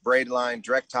tie, braid line,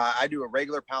 direct tie. I do a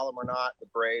regular Palomar knot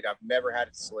with braid. I've never had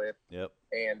it slip. Yep.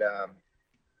 And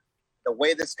the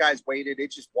way this guy's weighted,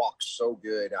 it just walks so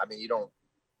good. I mean,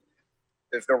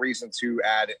 there's no reason to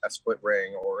add a split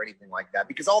ring or anything like that,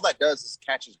 because all that does is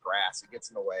catches grass. It gets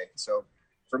in the way. So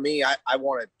for me, I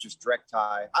want to just direct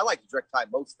tie. I like to direct tie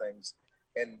most things,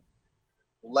 and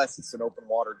unless it's an open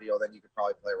water deal, then you could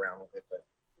probably play around with it. But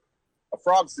a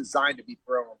frog's designed to be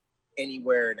thrown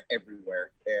anywhere and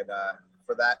everywhere. And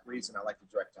for that reason, I like to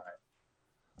direct tie.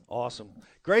 Awesome.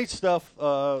 Great stuff.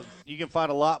 You can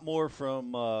find a lot more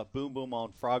from Boom Boom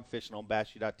on frog fishing on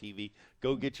BassU.tv.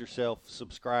 Go get yourself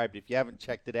subscribed. If you haven't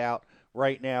checked it out,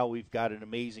 right now we've got an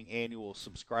amazing annual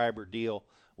subscriber deal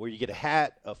where you get a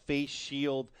hat, a face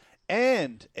shield,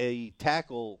 and a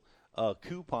tackle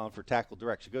coupon for Tackle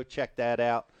Direct. So go check that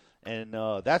out. And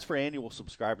that's for annual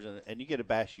subscribers. And you get a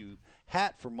Bass U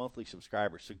hat for monthly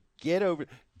subscribers. So get over,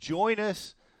 join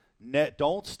us.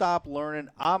 Don't stop learning.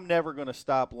 I'm never going to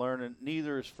stop learning.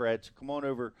 Neither is Fred. So come on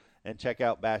over and check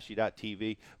out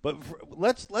BassU.tv. But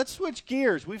let's switch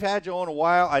gears. We've had you on a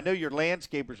while. I know your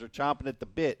landscapers are chomping at the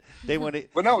bit. They want to.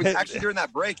 Well, no, actually during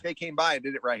that break they came by and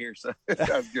did it right here. So that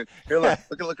was good. Here,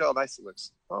 look how nice it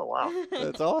looks. Oh wow,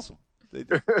 that's awesome.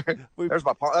 There's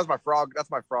my pond. That's my frog.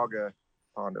 That's my frog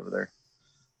pond over there.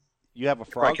 You have a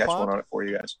frog catch pond? one on it for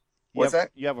you guys. What's that?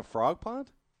 You have a frog pond?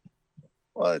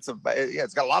 Well, it's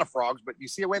got a lot of frogs, but you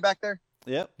see it way back there?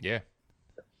 Yep. Yeah.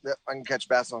 Yep. I can catch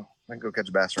bass I can go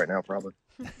catch bass right now, probably.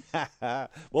 Well,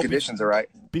 conditions are right.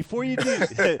 Before you do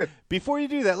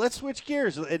that, let's switch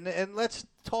gears and let's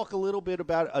talk a little bit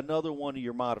about another one of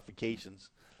your modifications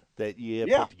that you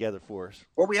have put together for us.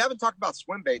 Well, we haven't talked about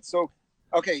swim baits. So,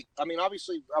 okay, I mean,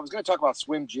 obviously, I was going to talk about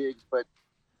swim jigs, but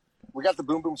we got the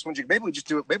Boom Boom swim jig. Maybe we just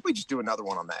do another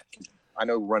one on that. I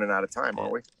know we're running out of time,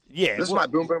 aren't we? Yeah. This is my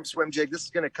Boom Boom swim jig. This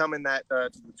is going to come in that the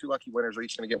two lucky winners are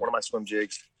each going to get one of my swim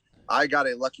jigs. I got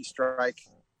a Lucky Strike,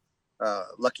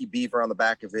 Lucky Beaver on the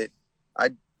back of it.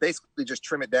 I basically just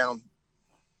trim it down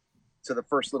to the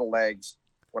first little legs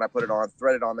when I put it on,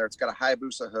 thread it on there. It's got a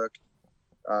Hayabusa hook.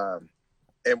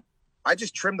 And I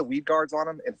just trim the weed guards on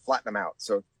them and flatten them out.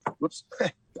 So, whoops.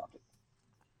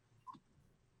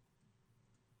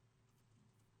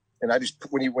 And I just,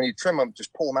 when you trim them,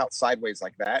 just pull them out sideways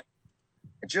like that,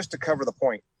 and just to cover the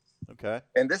point. Okay.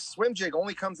 And this swim jig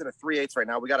only comes in a 3/8 right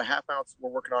now. We got a 1/2 ounce. We're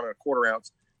working on a 1/4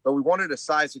 ounce, but we wanted a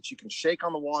size that you can shake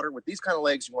on the water. With these kind of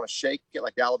legs, you want to shake, get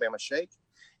like the Alabama shake.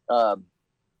 But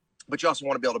you also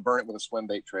want to be able to burn it with a swim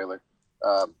bait trailer.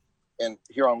 And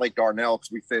here on Lake Dardanelle,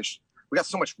 because we got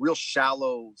so much real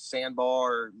shallow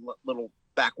sandbar, little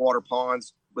backwater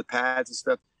ponds with pads and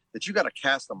stuff that you got to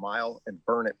cast a mile and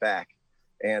burn it back.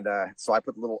 And so I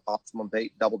put the little Optimum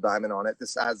Bait double diamond on it.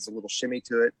 This adds a little shimmy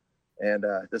to it. And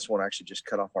this one I actually just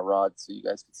cut off my rod so you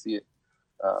guys can see it.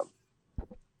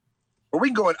 But we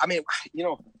can go in. I mean,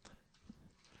 I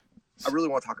really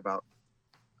want to talk about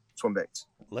swim baits.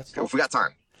 If we got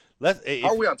time. How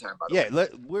are we on time, by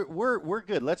the way? We're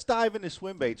good. Let's dive into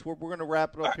swim baits. We're going to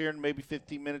wrap it up here in maybe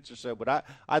 15 minutes or so. But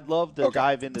I'd love to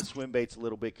dive into swim baits a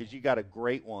little bit because you got a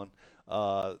great one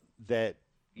that –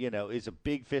 is a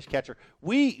big fish catcher.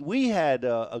 We had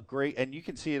a great, and you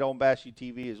can see it on Bass U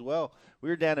TV as well. We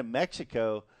were down in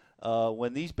Mexico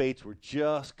when these baits were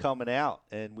just coming out,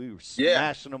 and we were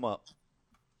smashing them up.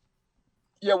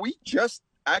 Yeah, we just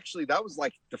actually, that was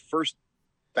like the first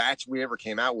batch we ever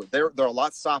came out with. They're a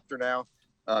lot softer now.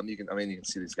 You can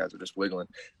see these guys are just wiggling.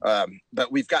 But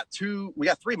we got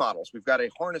 3 models. We've got a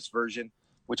harness version,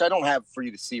 which I don't have for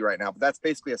you to see right now, but that's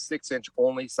basically a 6-inch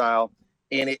only style.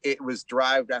 And it was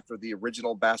derived after the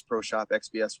original Bass Pro Shop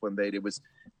XBS swim bait. It was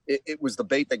the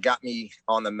bait that got me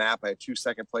on the map. I had 2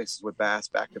 second places with bass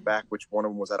back to back, which one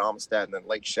of them was at Amistad and then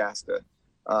Lake Shasta.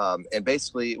 And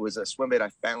basically it was a swim bait I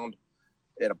found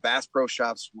at a Bass Pro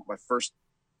Shops my first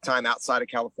time outside of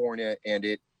California. And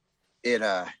it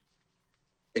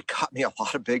caught me a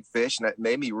lot of big fish, and it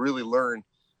made me really learn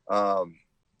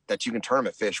that you can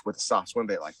tournament fish with a soft swim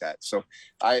bait like that. So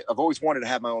I've always wanted to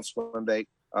have my own swim bait.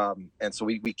 And so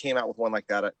we came out with one like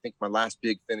that. I think my last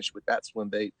big finish with that swim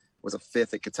bait was a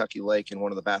 5th at Kentucky Lake in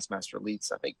one of the Bassmaster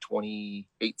Elites, I think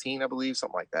 2018, I believe,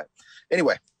 something like that.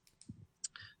 Anyway,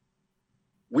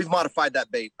 we've modified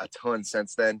that bait a ton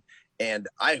since then, and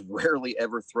I rarely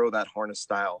ever throw that harness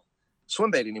style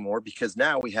swim bait anymore because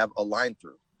now we have a line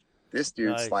through. This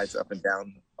dude slides up and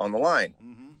down on the line.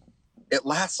 Mm-hmm. It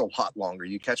lasts a lot longer.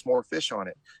 You catch more fish on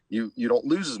it. You don't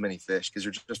lose as many fish because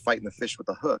you're just fighting the fish with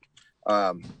a hook.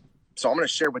 So I'm going to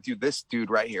share with you this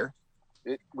dude right here.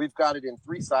 We've got it in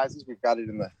 3 sizes. We've got it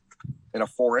in a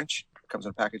 4-inch. It comes in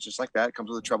a package just like that. It comes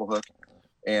with a treble hook,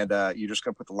 and you're just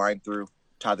going to put the line through,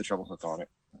 tie the treble hook on it.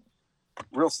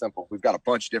 Real simple. We've got a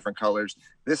bunch of different colors.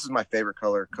 This is my favorite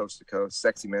color, Coast to Coast,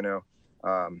 Sexy Minnow.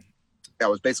 I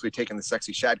was basically taking the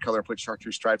sexy shad color and put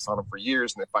chartreuse stripes on them for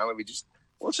years, and then finally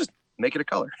let's just make it a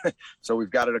color. So we've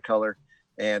got it a color,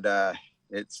 and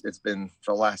it's been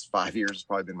for the last 5 years. It's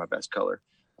probably been my best color,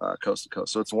 Coast to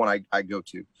Coast. So it's the one I go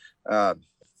to.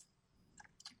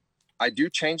 I do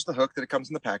change the hook that it comes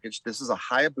in the package. This is a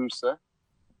Hayabusa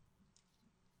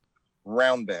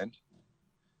round bend.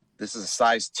 This is a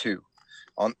size 2.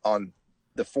 On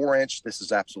the 4-inch, this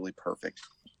is absolutely perfect.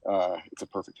 It's a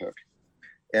perfect hook,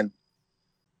 and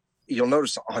you'll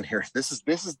notice on here, this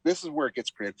is where it gets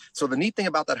creative. So the neat thing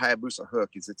about that Hayabusa hook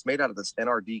is it's made out of this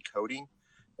NRD coating.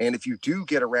 And if you do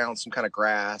get around some kind of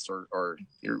grass or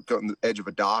you're going to the edge of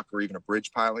a dock or even a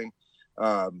bridge piling,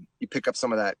 you pick up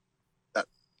some of that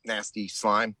nasty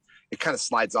slime, it kind of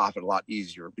slides off it a lot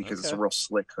easier because it's a real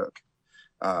slick hook.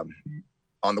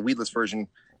 On the weedless version,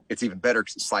 it's even better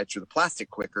because it slides through the plastic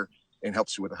quicker and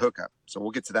helps you with a hookup. So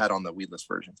we'll get to that on the weedless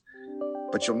version.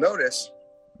 But you'll notice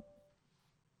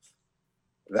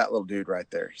that little dude right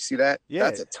there. You see that? Yeah.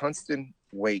 That's a tungsten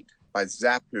weight by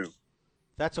Zappu.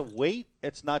 That's a weight?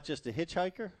 It's not just a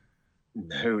hitchhiker?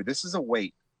 No, this is a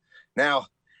weight. Now,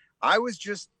 I was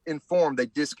just informed they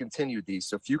discontinued these.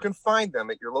 So if you can find them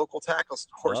at your local tackle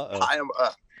stores, buy them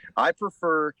up. I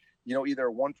prefer, either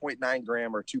a 1.9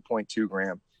 gram or 2.2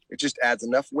 gram. It just adds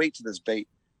enough weight to this bait.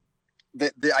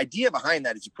 The idea behind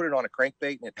that is you put it on a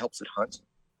crankbait and it helps it hunt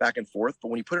back and forth. But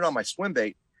when you put it on my swim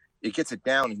bait, it gets it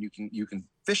down and you can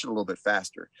fish it a little bit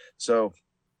faster. So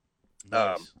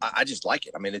nice. I just like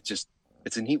it. I mean,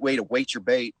 it's a neat way to weight your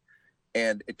bait,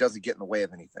 and it doesn't get in the way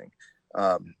of anything.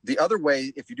 The other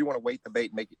way, if you do want to weight the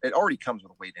bait, it already comes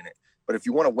with a weight in it. But if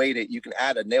you want to weight it, you can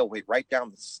add a nail weight right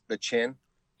down the chin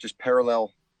just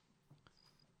parallel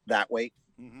that weight.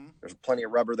 Mm-hmm. There's plenty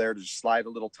of rubber there to just slide a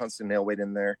little tungsten nail weight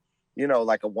in there,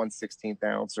 like a 1/16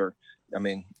 ounce, or,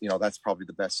 that's probably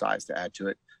the best size to add to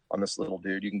it on this little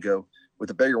dude. You can go with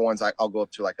the bigger ones. I'll go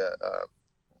up to like I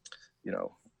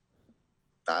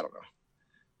don't know,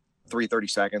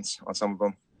 3/32 on some of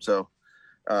them. So,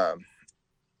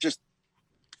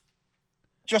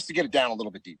 just to get it down a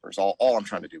little bit deeper is all I'm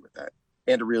trying to do with that,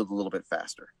 and to reel it a little bit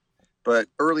faster. But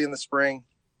early in the spring,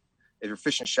 if you're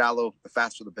fishing shallow, the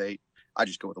faster the bait, I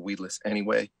just go with a weedless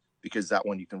anyway, because that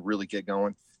one you can really get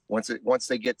going. Once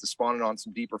they get to spawning on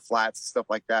some deeper flats and stuff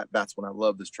like that, that's when I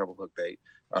love this treble hook bait.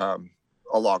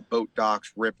 Along boat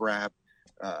docks, riprap.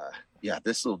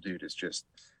 This little dude this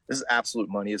is absolute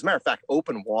money. As a matter of fact,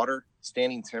 open water,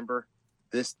 standing timber,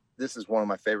 this is one of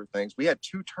my favorite things. We had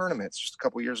 2 tournaments just a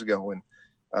couple years ago when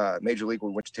Major League,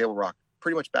 we went to Table Rock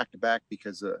pretty much back to back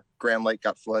because Grand Lake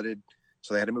got flooded,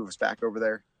 so they had to move us back over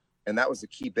there. And that was the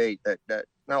key bait that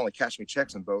not only cashed me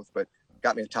checks in both, but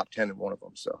got me a top 10 in one of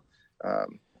them. So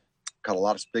caught a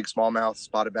lot of big smallmouth,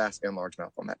 spotted bass, and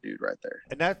largemouth on that dude right there.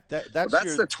 And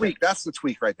that's the tweak. That's the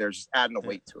tweak right there. Just adding a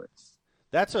weight to it.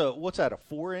 That's what's that? A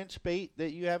 4-inch bait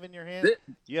that you have in your hand?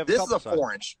 This is a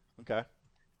 4-inch. Okay.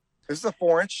 This is a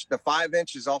 4-inch. The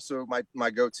 5-inch is also my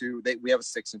go-to. We have a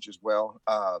 6-inch as well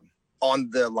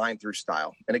on the line through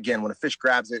style. And again, when a fish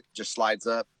grabs it, just slides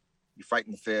up. You're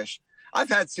fighting the fish. I've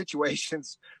had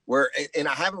situations where, and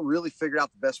I haven't really figured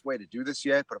out the best way to do this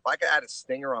yet, but if I could add a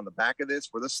stinger on the back of this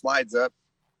where this slides up,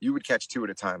 you would catch 2 at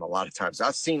a time a lot of times.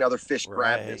 I've seen other fish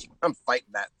grab this when I'm fighting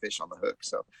that fish on the hook.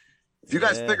 So if you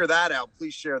guys figure that out,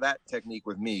 please share that technique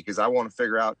with me, because I want to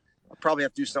figure out, I'll probably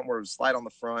have to do something where it would slide on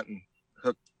the front and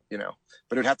hook, but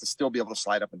it would have to still be able to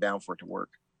slide up and down for it to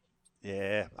work.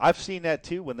 Yeah, I've seen that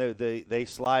too when they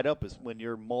slide up, is when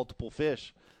you're multiple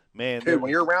fish. Man, dude, when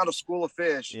you're around a school of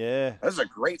fish, yeah, that's a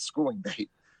great schooling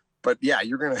bait. But yeah,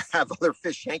 you're gonna have other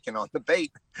fish yanking on the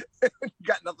bait. You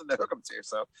got nothing to hook them to.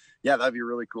 So yeah, that'd be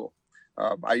really cool.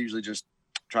 I usually just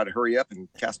try to hurry up and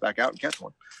cast back out and catch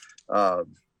one.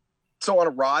 So on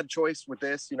a rod choice with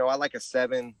this, I like a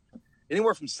 7,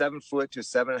 anywhere from 7 foot to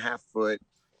 7.5 foot,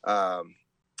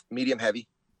 medium heavy.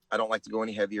 I don't like to go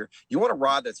any heavier. You want a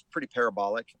rod that's pretty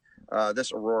parabolic.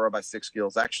 This Aurora by 6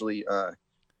 Gills, actually,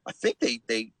 I think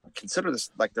they consider this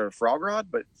like their frog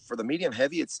rod, but for the medium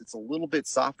heavy, it's a little bit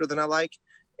softer than I like,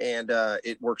 and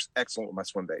it works excellent with my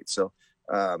swim bait. So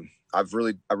I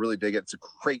really dig it. It's a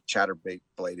great chatterbait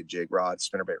bladed jig rod,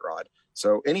 spinnerbait rod.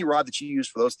 So any rod that you use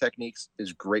for those techniques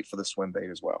is great for the swim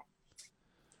bait as well.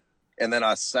 And then a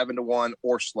 7-to-1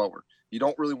 or slower. You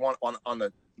don't really want on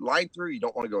the line through. You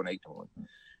don't want to go an 8-to-1.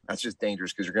 That's just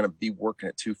dangerous because you're going to be working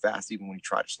it too fast even when you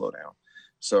try to slow down.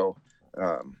 So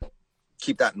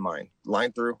keep that in mind.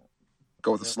 Line through,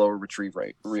 go with a slower retrieve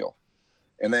rate, reel.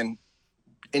 And then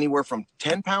anywhere from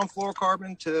 10-pound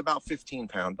fluorocarbon to about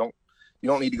 15-pound. You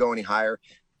don't need to go any higher.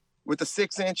 With the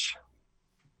 6-inch,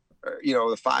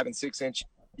 the 5 and 6-inch,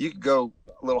 you could go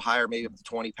a little higher, maybe up to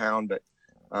 20-pound. But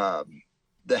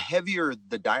the heavier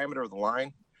the diameter of the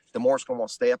line, the more it's going to want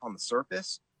to stay up on the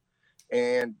surface.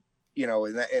 And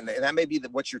and that may be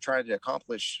what you're trying to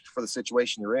accomplish for the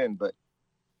situation you're in. But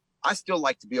I still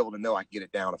like to be able to know I can get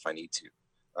it down if I need to.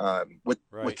 With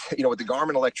the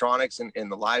Garmin electronics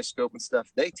and the live scope and stuff,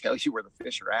 they tell you where the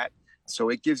fish are at. So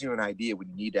it gives you an idea when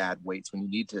you need to add weights, when you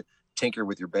need to tinker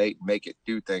with your bait and make it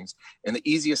do things. And the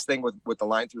easiest thing with the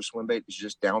line through swim bait is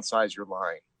just downsize your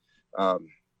line.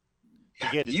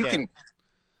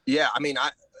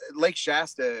 Lake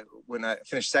Shasta, when I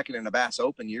finished second in the Bass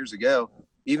Open years ago,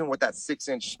 even with that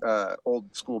 6-inch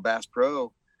old school Bass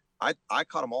Pro, I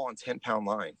caught them all on 10-pound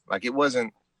line. Like it was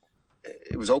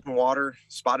open water,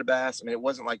 spotted bass. I mean, it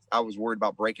wasn't like I was worried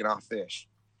about breaking off fish.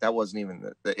 That wasn't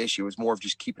even the issue. It was more of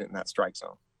just keeping it in that strike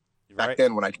zone. Back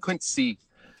then when I couldn't see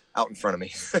out in front of me.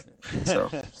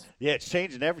 So yeah, it's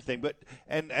changing everything. But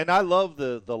and I love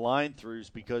the line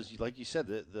throughs because like you said,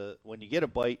 the when you get a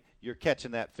bite, you're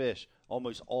catching that fish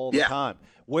almost all the time.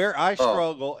 Where I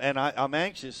struggle, and I'm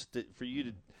anxious for you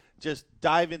to just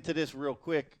dive into this real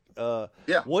quick.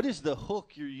 What is the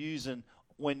hook you're using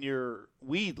when you're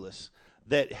weedless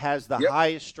that has the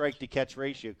highest strike to catch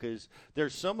ratio? Because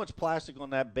there's so much plastic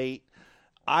on that bait.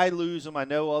 I lose them. I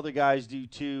know other guys do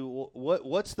too.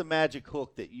 What's the magic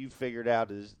hook that you figured out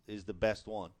is the best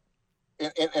one?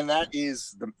 And that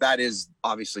is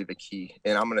obviously the key.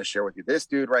 And I'm going to share with you this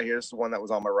dude right here. This is the one that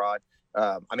was on my rod.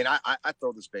 I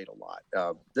throw this bait a lot.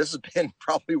 This has been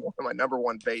probably one of my number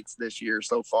one baits this year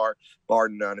so far, bar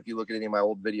none. If you look at any of my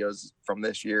old videos from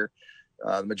this year,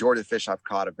 the majority of the fish I've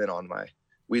caught have been on my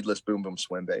weedless boom boom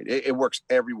swim bait. It works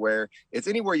everywhere. It's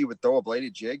anywhere you would throw a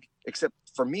bladed jig, except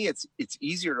for me, it's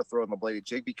easier to throw in the bladed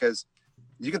jig because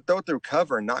you can throw it through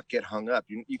cover and not get hung up.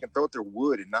 You can throw it through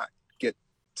wood and not get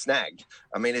snagged.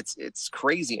 I mean, it's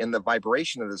crazy. And the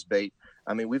vibration of this bait,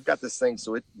 I mean, we've got this thing,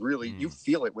 so it really, you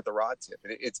feel it with the rod tip.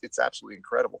 It's absolutely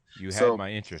incredible. You had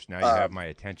my interest. Now you have my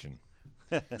attention.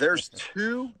 There's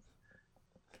two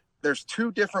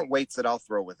different weights that I'll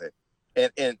throw with it.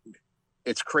 And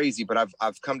it's crazy, but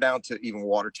I've come down to even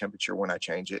water temperature when I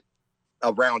change it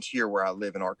around here where I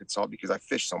live in Arkansas because I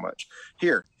fish so much.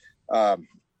 Here,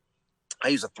 I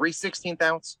use a 3/16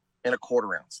 ounce and a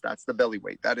 1/4 ounce. That's the belly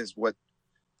weight. That is what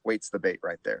weights the bait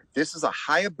right there. This is a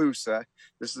Hayabusa.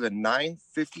 This is a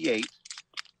 958.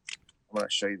 I'm going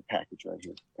to show you the package right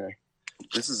here. Okay.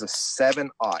 This is a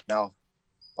 7/0. Now,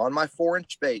 on my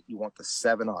 4-inch bait, you want the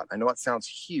 7/0. I know it sounds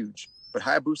huge, but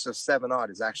Hayabusa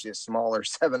 7/0 is actually a smaller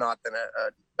 7/0 than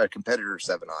a competitor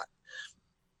 7/0.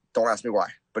 Don't ask me why,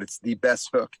 but it's the best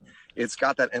hook. It's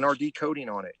got that NRD coating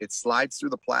on it. It slides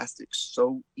through the plastic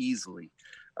so easily.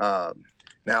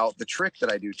 Now, the trick that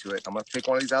I do to it, I'm going to take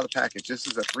one of these out of the package. This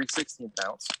is a 3/16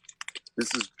 ounce. This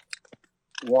is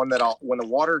one that when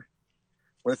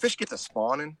the fish get to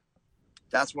spawning,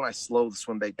 that's when I slow the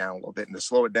swim bait down a little bit. And to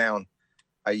slow it down,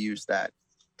 I use that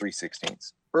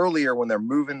 3/16. Earlier, when they're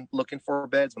moving, looking for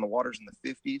beds, when the water's in the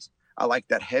 50s, I like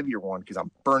that heavier one because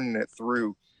I'm burning it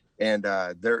through. And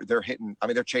they're hitting. I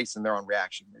mean, they're chasing. They're on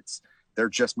reaction. They're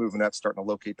just moving up, starting to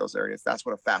locate those areas. That's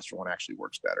when a faster one actually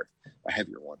works better, a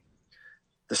heavier one.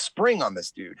 The spring on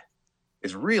this dude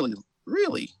is really,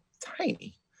 really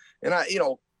tiny. And I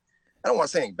don't want to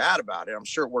say anything bad about it. I'm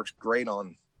sure it works great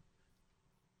on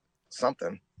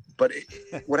something. But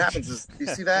what happens is, you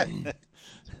see that?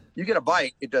 You get a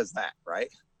bite, it does that,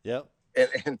 right? Yep.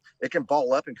 And it can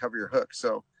ball up and cover your hook.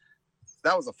 So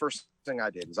that was the first thing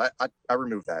I did is I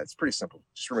removed that. It's pretty simple.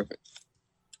 Just remove it.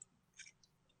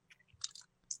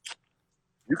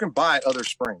 You can buy other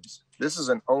springs. This is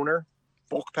an Owner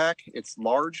bulk pack. It's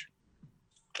large.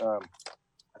 I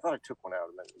thought I took one out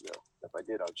a minute ago. If I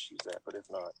did, I'll just use that. But if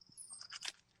not,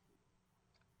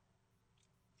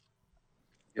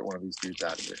 get one of these dudes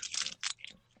out of here.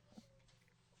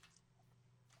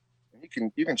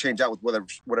 You can change out with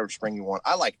whatever spring you want.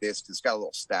 I like this because it's got a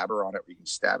little stabber on it where you can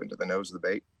stab into the nose of the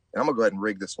bait. And I'm gonna go ahead and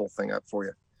rig this whole thing up for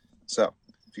you. So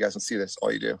if you guys can see this,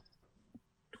 all you do,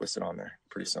 twist it on there.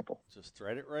 Pretty simple. Just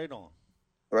thread it right on.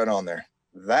 Right on there.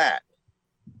 That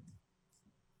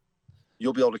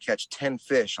you'll be able to catch 10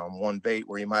 fish on one bait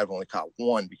where you might have only caught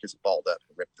one because it balled up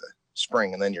and ripped the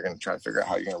spring, and then you're going to try to figure out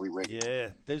how you're going to re-rig it. Yeah,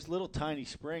 those little tiny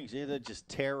springs, they just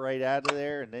tear right out of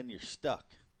there, and then you're stuck.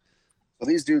 So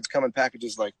these dudes come in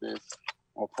packages like this.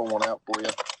 I'll pull one out for you.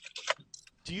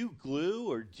 Do you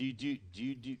glue, or do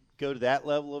you go to that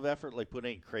level of effort, like put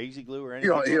any crazy glue or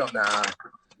anything?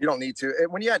 You don't need to.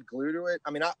 When you add glue to it, I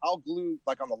mean, I'll glue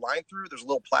like on the line through. There's a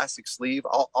little plastic sleeve.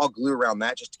 I'll glue around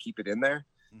that just to keep it in there.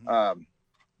 Mm-hmm.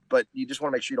 But you just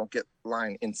want to make sure you don't get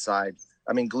line inside.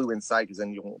 I mean, glue inside, because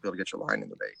then you won't be able to get your line in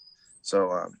the bait.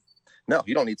 So, no,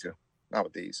 you don't need to. Not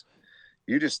with these.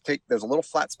 You just there's a little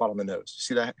flat spot on the nose. You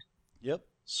see that? Yep.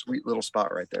 Sweet little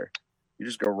spot right there. You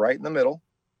just go right in the middle.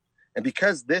 And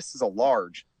because this is a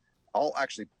large, I'll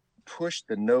actually push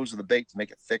the nose of the bait to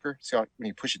make it thicker. See how when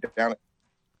you push it down,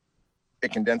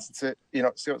 it condenses it. You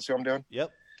know, see what I'm doing?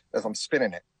 Yep. As I'm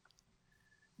spinning it.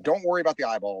 Don't worry about the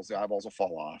eyeballs. The eyeballs will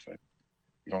fall off. You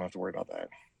don't have to worry about that.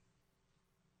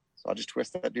 So I'll just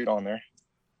twist that dude on there.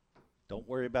 Don't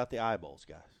worry about the eyeballs,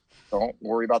 guys. Don't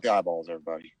worry about the eyeballs,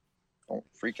 everybody. Don't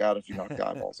freak out if you knock the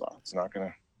eyeballs off. It's not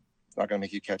gonna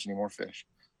make you catch any more fish.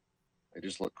 They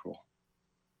just look cool.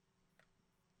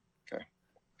 Okay.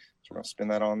 So we're gonna spin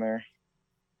that on there.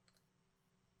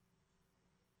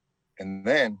 And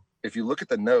then if you look at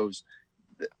the nose,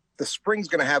 the spring's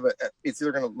going to have it's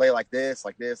either going to lay like this,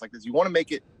 like this, like this. You want to make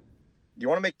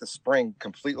the spring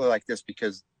completely like this,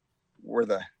 because where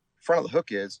the front of the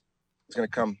hook is going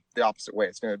to come the opposite way.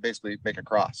 It's going to basically make a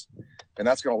cross, and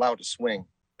that's going to allow it to swing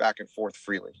back and forth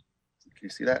freely. Can you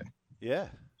see that? Yeah.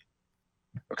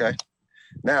 Okay.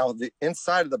 Now the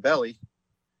inside of the belly,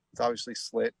 it's obviously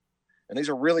slit, and these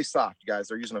are really soft, you guys.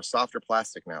 They're using a softer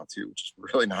plastic now too, which is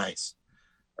really nice.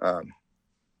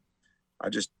 I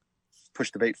just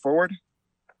push the bait forward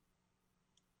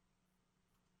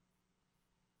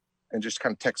and just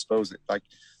kind of expose it, like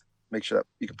make sure that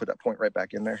you can put that point right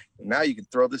back in there. And now you can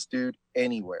throw this dude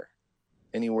anywhere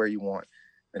you want.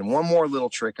 And one more little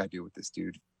trick I do with this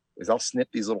dude is I'll snip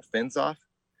these little fins off,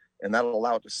 and that'll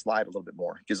allow it to slide a little bit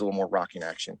more. It gives a little more rocking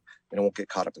action, and it won't get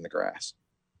caught up in the grass.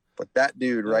 But that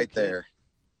dude right there,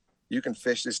 you can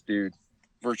fish this dude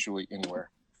virtually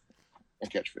anywhere.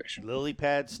 and catch fish. Lily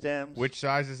pad stems. Which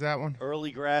size is that one?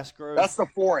 Early grass growth. That's the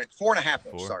 4.5 inch. Four?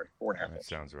 Sorry, 4.5 That inch.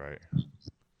 sounds right.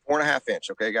 4.5 inch.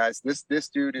 Okay, guys. This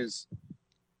dude is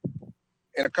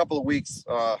in a couple of weeks.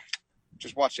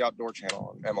 Just watch the Outdoor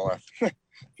Channel on MLF if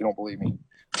you don't believe me.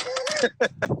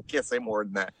 Can't say more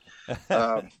than that.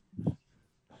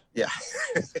 Yeah.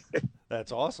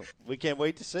 That's awesome. We can't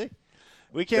wait to see.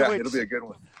 We can't wait. It'll be a good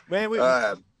one, man.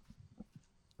 But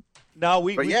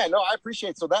yeah, no, I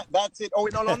appreciate it. So that's it. Oh,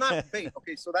 no, not bait.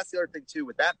 Okay, so that's the other thing too.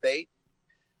 With that bait,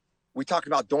 we talked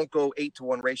about don't go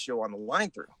 8-to-1 ratio on the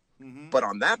line through, but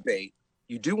on that bait,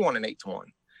 you do want an 8-to-1,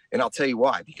 and I'll tell you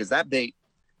why. Because that bait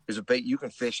is a bait you can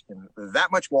fish in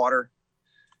that much water,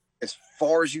 as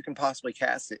far as you can possibly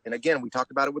cast it. And again, we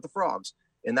talked about it with the frogs.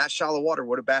 In that shallow water,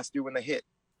 what do bass do when they hit?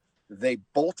 They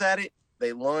bolt at it,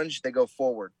 they lunge, they go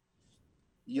forward.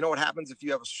 You know what happens if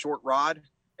you have a short rod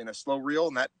and a slow reel,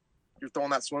 and that you're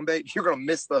throwing that swim bait? You're going to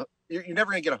miss you're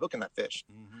never going to get a hook in that fish.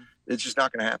 It's just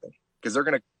not going to happen because they're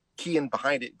going to key in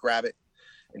behind it, grab it,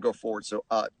 and go forward. So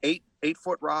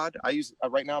 8-foot rod. I use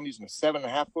right now. I'm using a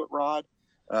 7.5-foot rod,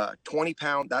 20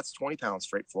 pound. That's 20 pounds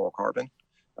straight fluorocarbon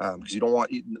because you don't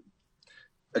want.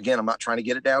 Again, I'm not trying to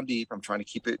get it down deep. I'm trying to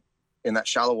keep it in that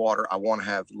shallow water. I want to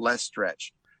have less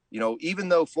stretch. You know, even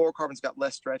though fluorocarbon's got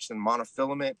less stretch than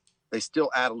monofilament, they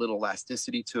still add a little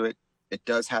elasticity to it. It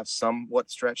does have somewhat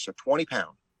stretch. So 20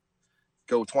 pound,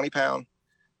 go 20 pound,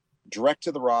 direct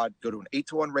to the rod, go to an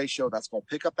 8-to-1 ratio. That's going to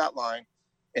pick up that line.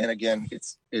 And again,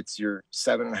 it's your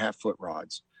 7.5-foot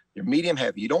rods. Your medium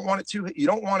heavy. You don't want it you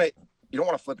don't want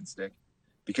a flipping stick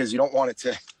because you don't want it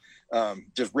to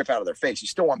just rip out of their face. You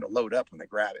still want them to load up when they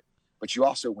grab it. But you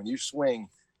also, when you swing,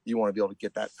 you want to be able to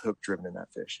get that hook driven in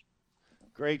that fish.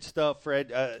 Great stuff,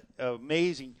 Fred.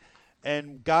 Amazing.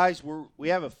 And guys, we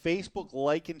have a Facebook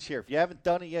like and share. If you haven't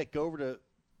done it yet, go over to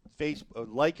Facebook,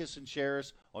 like us and share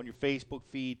us on your Facebook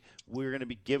feed. We're going to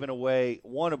be giving away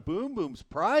one of Boom Boom's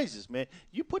prizes, man.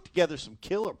 You put together some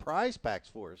killer prize packs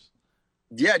for us.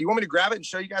 Yeah, do you want me to grab it and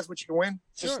show you guys what you can win?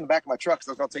 It's just in the back of my truck, so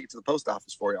I was going to take it to the post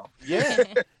office for y'all.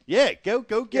 Yeah, go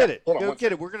get it. Go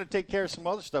get it. We're going to take care of some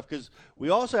other stuff because we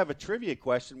also have a trivia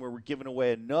question where we're giving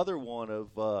away another one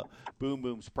of Boom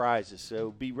Boom's prizes.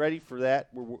 So be ready for that.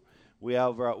 We're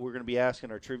going to be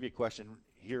asking our trivia question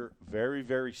here very,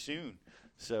 very soon.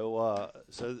 So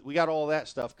we got all that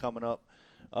stuff coming up.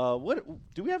 What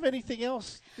do we have anything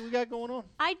else we got going on?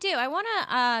 I do. I want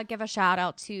to give a shout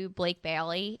out to Blake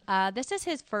Bailey. This is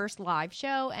his first live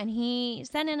show, and he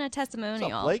sent in a testimonial.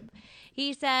 What's up, Blake?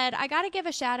 He said, I got to give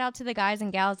a shout out to the guys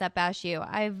and gals at Bass U.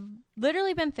 I've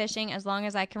literally been fishing as long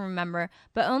as I can remember,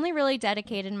 but only really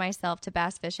dedicated myself to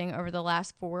bass fishing over the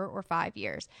last 4 or 5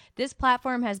 years. This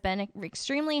platform has been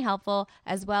extremely helpful,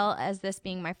 as well as this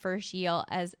being my first year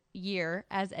as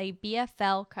a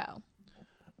BFL co.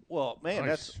 Well, man,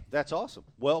 Nice. that's awesome.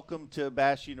 Welcome to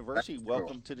Bass University.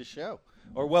 Welcome to the show,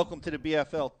 or welcome to the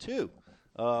BFL too.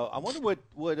 I wonder what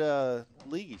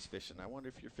league he's fishing. I wonder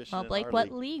if you're fishing. Well, in Blake, our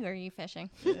what league. league are you fishing?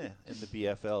 Yeah, in the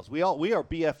BFLs. We are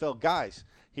BFL guys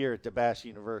here at the Bass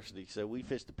University. So we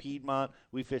fish the Piedmont,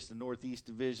 we fish the Northeast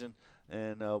Division,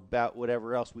 and about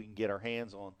whatever else we can get our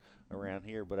hands on around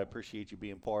here. But I appreciate you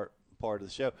being part of the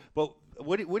show. But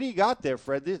what do you got there,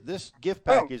 Fred? This gift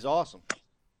pack is awesome.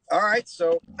 All right,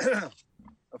 so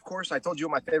of course I told you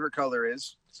what my favorite color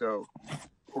is. So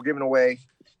we're giving away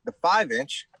the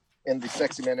 5-inch in the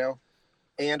Sexy Minnow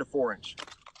and a 4-inch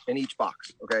in each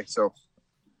box. Okay, so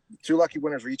 2 lucky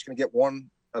winners are each going to get one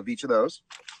of each of those.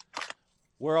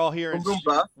 We're all here. Boom Boom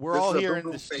Buff. We're This all is a here Boom in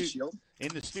Boom the face shield.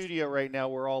 in the studio right now.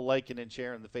 We're all liking and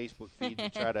sharing the Facebook feed to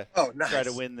try to nice. try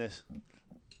to win this.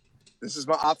 This is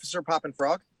my Officer Poppin'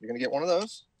 Frog. You're going to get one of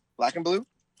those, black and blue.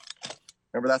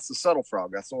 Remember, that's the subtle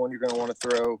frog. That's the one you're going to want to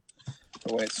throw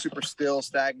when it's super still,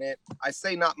 stagnant. I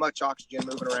say not much oxygen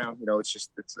moving around. You know, it's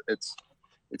just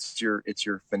it's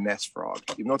your finesse frog.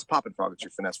 Even though it's a poppin' frog, it's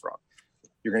your finesse frog.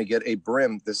 You're going to get a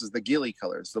brim. This is the ghillie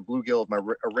color. It's the bluegill of my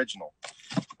original.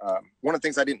 One of the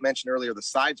things I didn't mention earlier, the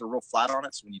sides are real flat on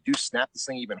it. So when you do snap this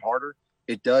thing even harder,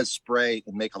 it does spray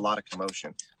and make a lot of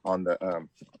commotion on the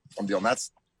deal. And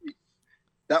that's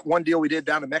that one deal we did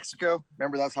down in Mexico.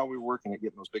 Remember, that's how we were working at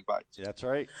getting those big bites. That's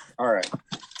right. All right.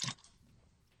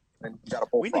 And you got a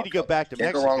bullfrog. We need to go back to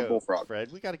Can't Mexico, go wrong with bullfrog.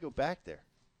 Fred. We got to go back there.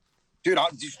 Dude,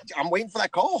 I'm waiting for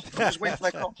that call. I'm just waiting for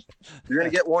that call. You're going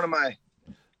to get one of my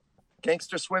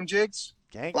gangster swim jigs,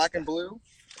 black and blue.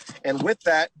 And with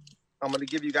that, I'm going to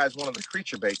give you guys one of the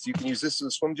creature baits. You can use this as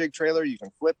a swim jig trailer. You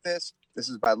can flip this. This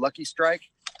is by Lucky Strike.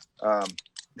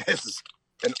 This is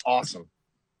an awesome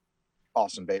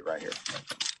bait right here.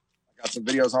 I Got some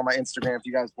videos on my Instagram if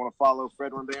you guys want to follow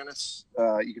Fred Rondanis.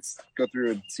 You can go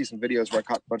through and see some videos where I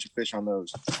caught a bunch of fish on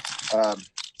those.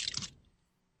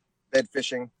 Bed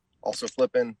fishing, also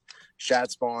flipping,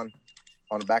 shad spawn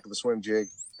on the back of the swim jig.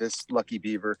 This lucky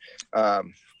beaver.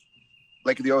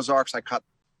 Lake of the Ozarks, I caught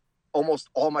almost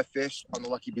all my fish on the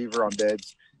lucky beaver on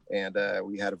beds, and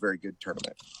we had a very good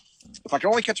tournament. If I could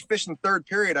only catch a fish in the third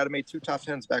period, I'd have made 2 top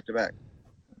 10s back to back.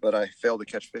 But I failed to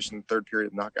catch fish in the third period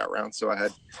of the knockout round, so I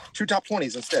had 2 top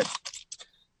 20s instead.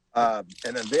 And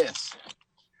then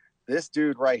this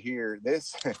dude right here,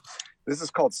 this is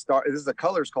called Star. This is the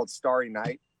color is called Starry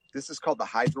Night. This is called the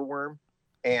Hydra Worm,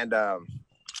 and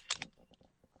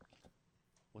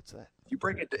what's that?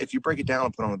 If you break it down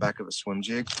and put it on the back of a swim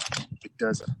jig, it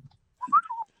does it.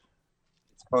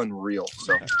 It's unreal.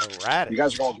 So you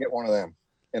guys are gonna get one of them,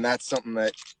 and that's something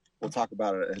that we'll talk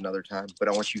about it another time. But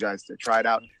I want you guys to try it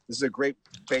out. This is a great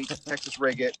bait, Texas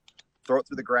rig it, throw it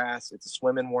through the grass. It's a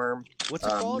swimming worm. What's it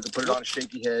called? You can put it on a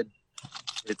shaky head.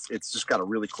 It's just got a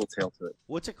really cool tail to it.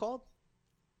 What's it called?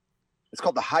 It's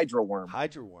called the Hydra Worm.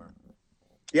 Hydra Worm.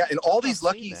 Yeah, and all these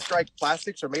Lucky Strike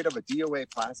plastics are made of a DOA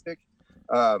plastic,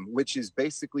 which is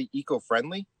basically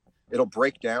eco-friendly. It'll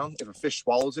break down. If a fish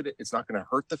swallows it, it's not going to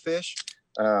hurt the fish.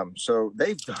 So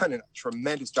they've done a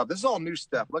tremendous job. This is all new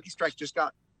stuff. Lucky Strike just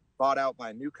got bought out by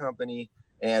a new company,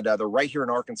 and they're right here in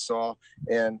Arkansas.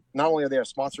 And not only are they a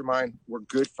sponsor of mine, we're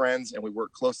good friends, and we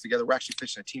work close together. We're actually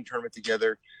fishing a team tournament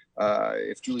together.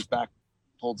 If Julie's back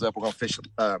holds up, we're going to fish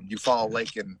Eufaula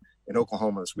Lake in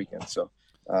Oklahoma this weekend. So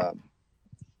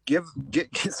get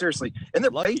seriously. And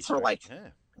their baits are like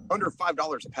under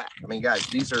 $5 a pack. I mean, guys,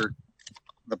 these are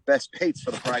the best baits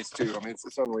for the price too. I mean,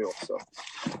 it's unreal. So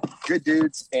good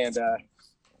dudes, and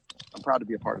I'm proud to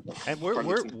be a part of them. And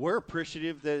we're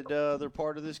appreciative that they're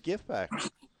part of this gift pack.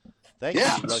 Thank you,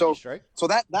 Lucky so Strike. So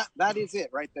that is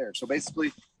it right there. So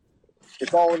basically,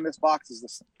 it's all in this box.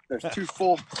 There's 2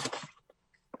 full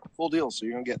deals. So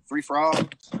you're gonna get 3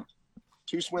 frogs,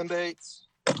 2 swim baits,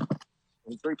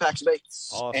 and 3 packs of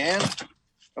baits, awesome. And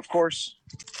of course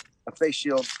a face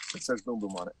shield that says Boom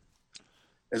Boom on it.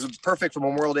 It's perfect for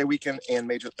Memorial Day weekend and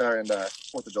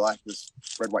 4th of July. This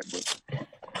red, white, and blue.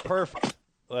 Perfect.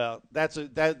 Well, that's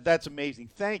amazing.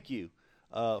 Thank you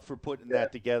for putting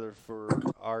that together for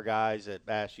our guys at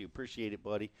Bass U. Appreciate it,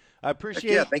 buddy. I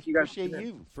appreciate thank you guys. Appreciate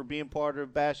you for being part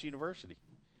of Bass University.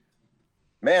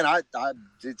 Man, I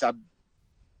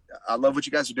love what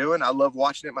you guys are doing. I love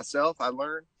watching it myself. I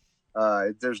learn.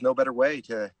 There's no better way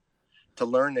to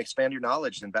learn and expand your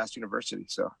knowledge than Bass University.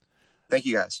 So thank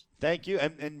you guys. Thank you.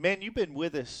 And man, you've been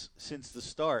with us since the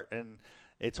start, and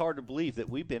it's hard to believe that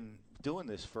we've been doing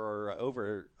this for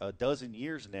over a dozen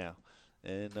years now.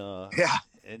 And and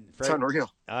Fred, it's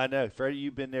unreal. I know, Freddie,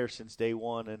 you've been there since day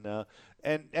one,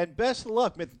 and best of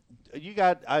luck, man.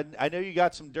 I know you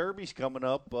got some derbies coming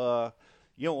up.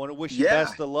 You don't want to wish you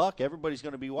best of luck. Everybody's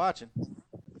going to be watching.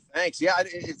 Thanks. Yeah,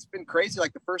 it's been crazy.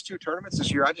 Like the first 2 tournaments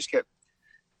this year,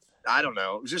 I don't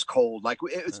know. It was just cold. Like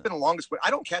it's been the longest. I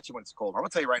don't catch it when it's cold. I'm gonna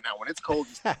tell you right now, when it's cold,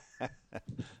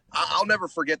 I'll never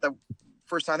forget the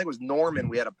first time. I think it was Norman.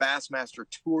 We had a Bassmaster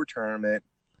Tour tournament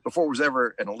before it was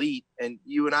ever an elite, and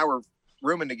you and I were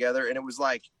rooming together, and it was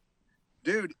like,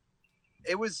 dude,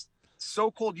 it was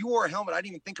so cold. You wore a helmet. I didn't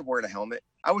even think of wearing a helmet.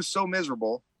 I was so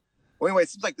miserable. Well, anyway, it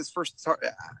seems like this first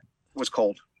was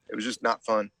cold. It was just not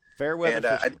fun. Fair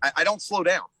weather. And I don't slow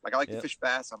down. Like I like to fish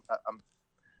fast. I'm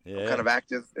kind of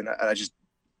active, and I just,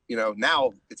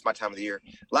 now it's my time of the year.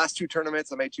 Last 2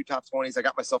 tournaments, I made 2 top 20s. I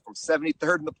got myself from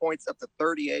 73rd in the points up to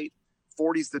 38.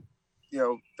 40's the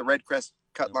red crest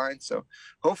cut line. So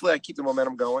hopefully I keep the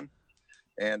momentum going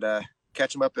and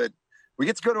catch them up we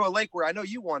get to go to a lake where I know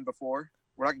you won before.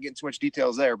 We're not gonna get into too much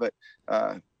details there, but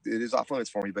it is off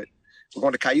limits for me. But we're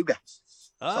going to Cayuga.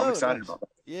 So I'm excited about that.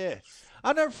 Yeah.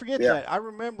 I'll never forget that. I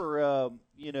remember,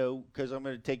 because I'm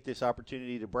going to take this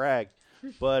opportunity to brag,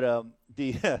 but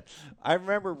I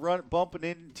remember bumping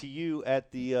into you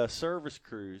at the service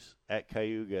cruise at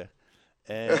Cayuga.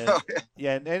 And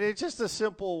and it's just a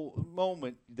simple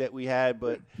moment that we had.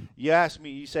 But you asked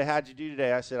me, you said, "How'd you do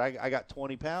today?" I said, "I got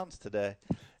 20 pounds today."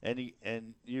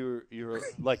 And you were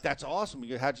like, "That's awesome."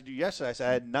 How'd you do yesterday? I said,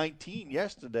 "I had 19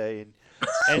 yesterday."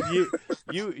 And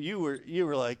you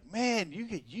were like, "Man,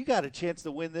 you got a chance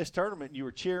to win this tournament." And you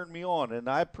were cheering me on, and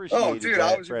I appreciate it. Oh, dude,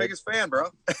 I was your biggest fan, bro.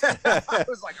 I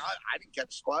was like, I didn't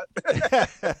catch squat.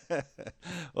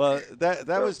 Well,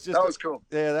 that was cool.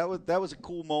 Yeah, that was a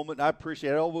cool moment. I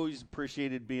appreciate it. I always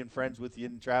appreciated being friends with you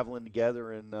and traveling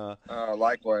together. And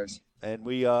likewise. And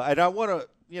we I want to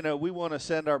we want to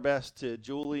send our best to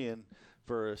Julie and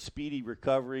for a speedy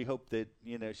recovery. Hope that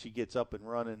she gets up and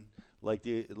running like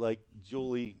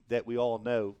Julie that we all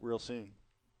know real soon.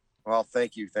 Well,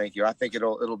 thank you. I think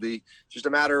it'll be just a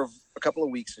matter of a couple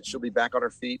of weeks, and she'll be back on her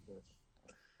feet.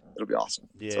 It'll be awesome.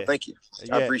 Yeah. So thank you.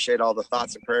 I appreciate all the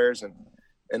thoughts and prayers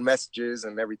and messages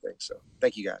and everything. So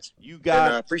thank you guys. You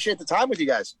got appreciate the time with you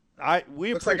guys.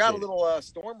 We Looks like I got a little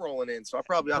storm rolling in, so I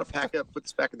probably ought to pack up, put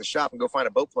this back in the shop, and go find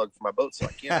a boat plug for my boat so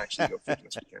I can actually go fishing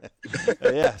this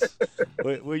weekend. Yes.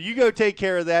 Well, you go take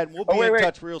care of that, and we'll be in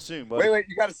touch real soon, buddy. Wait,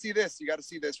 you got to see this. You got to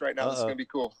see this right now. This is going to be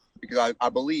cool because I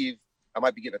believe I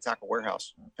might be getting a Tackle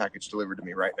Warehouse package delivered to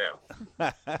me right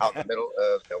now out in the middle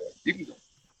of nowhere. You can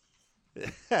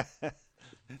go.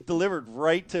 Delivered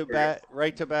right to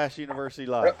Bass University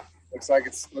Live. Yep. Looks like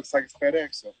it's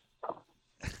FedEx. So.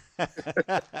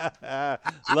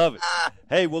 Love it.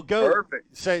 Hey, we'll go.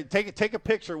 Perfect. Say take a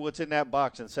picture of what's in that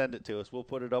box and send it to us. We'll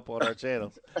put it up on our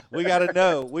channel. We got to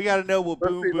know. We got to know what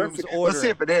Boom Boom's ordering. Let's see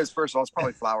if it is. First of all, it's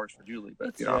probably flowers for Julie,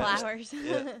 but flowers.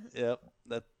 Yep.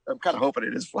 I'm kind of hoping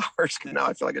it is flowers. Now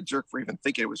I feel like a jerk for even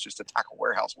thinking it was just a Tackle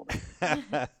Warehouse one.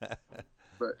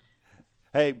 But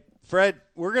hey, Fred,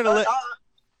 we're gonna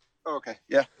okay,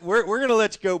 yeah, we're gonna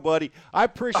let you go, buddy. I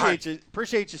appreciate you.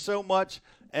 Appreciate you so much.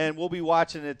 And we'll be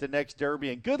watching at the next Derby.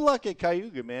 And good luck at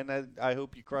Cayuga, man. I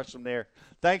hope you crush them there.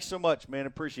 Thanks so much, man.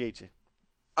 Appreciate you.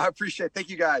 I appreciate it. Thank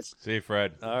you, guys. See you,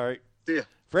 Fred. All right. See ya.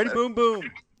 Freddie Boom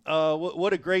Boom.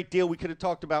 What a great deal. We could have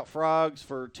talked about frogs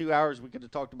for 2 hours. We could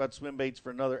have talked about swim baits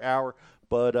for another hour.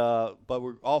 But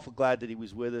we're awful glad that he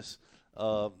was with us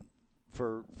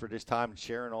for this time and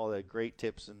sharing all the great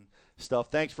tips and stuff.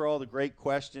 Thanks for all the great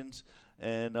questions.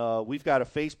 And we've got a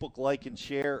Facebook like and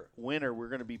share winner we're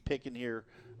going to be picking here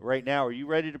right now. Are you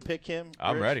ready to pick him,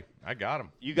 I'm Rich? ready. I got him.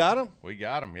 You got him? We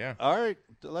got him, yeah. All right.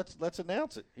 Let's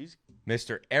announce it. He's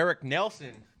Mr. Eric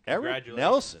Nelson. Eric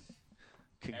Nelson.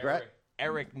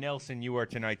 Eric Nelson, you are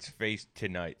tonight's face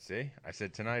tonight. See? I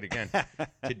said tonight again.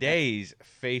 Today's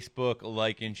Facebook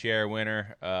like and share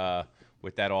winner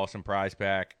with that awesome prize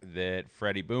pack that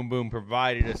Freddie Boom Boom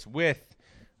provided us with.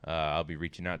 I'll be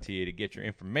reaching out to you to get your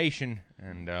information,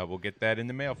 and we'll get that in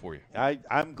the mail for you.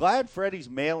 I'm glad Freddie's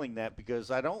mailing that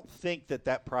because I don't think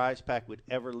that prize pack would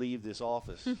ever leave this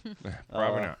office.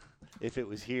 Probably not. If it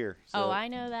was here. So. Oh, I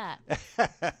know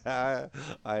that.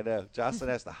 I know. Jocelyn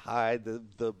has to hide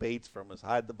the baits from us,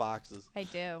 hide the boxes. I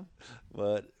do.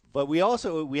 But we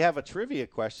have a trivia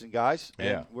question, guys. And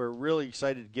yeah. We're really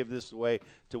excited to give this away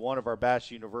to one of our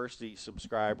Bass University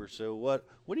subscribers. So what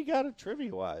do you got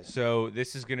trivia-wise? So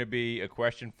this is going to be a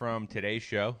question from today's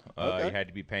show. Okay. You had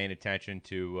to be paying attention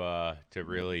to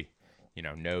really,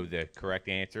 know the correct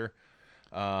answer.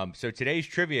 So today's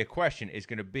trivia question is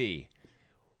going to be,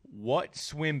 what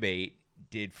swim bait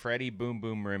did Freddie Boom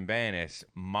Boom Rimbanis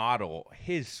model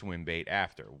his swim bait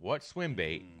after? What swim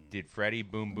bait did Freddie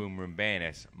Boom Boom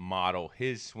Rimbanis model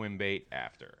his swim bait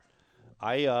after?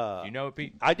 You know it,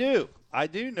 Pete? I do. I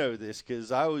do know this because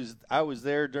I was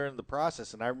there during the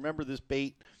process, and I remember this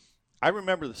bait. I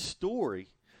remember the story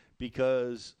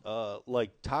because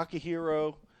like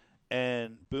Takahiro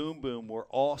and Boom Boom were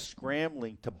all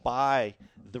scrambling to buy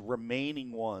the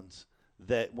remaining ones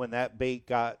that when that bait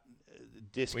got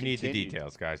discontinued. We need the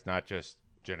details, guys, not just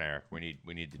generic. We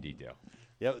need the detail.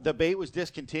 Yeah, the bait was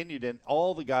discontinued, and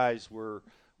all the guys were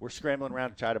scrambling around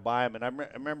to try to buy them. And I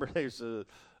remember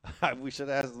we should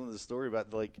ask them the story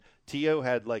about like T.O.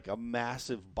 had like a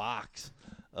massive box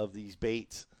of these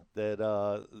baits that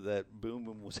Boom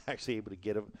Boom was actually able to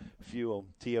get a few of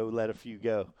them. T.O. let a few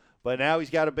go, but now he's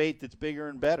got a bait that's bigger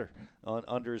and better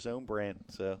under his own brand.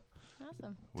 So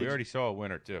awesome. We already saw a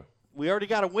winner too. We already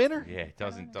got a winner? Yeah, it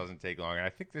doesn't take long. And I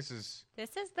think this is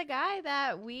the guy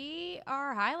that we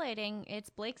are highlighting. It's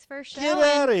Blake's first show. Get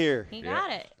out of here. He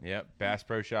got it. Yep, Bass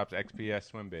Pro Shops XPS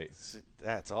swim bait.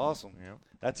 That's awesome. Yep.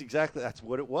 That's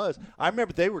what it was. I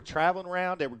remember they were traveling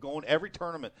around. They were going every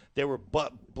tournament. They were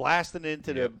blasting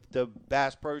into the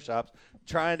Bass Pro Shops,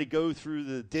 trying to go through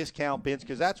the discount bins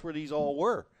because that's where these all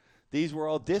were. These were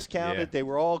all discounted. Yeah. They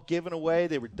were all given away.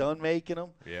 They were done making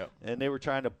them. Yep. And they were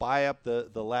trying to buy up the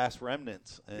last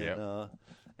remnants. And Yep.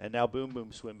 And now Boom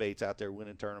Boom swim baits out there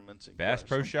winning tournaments. Bass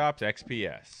Pro Shops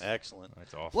XPS. Excellent.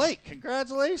 That's awesome. Blake,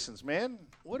 congratulations, man.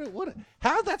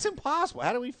 How that's impossible.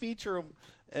 How do we feature him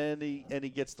and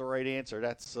he gets the right answer?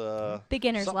 That's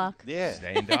beginner's luck. Yeah.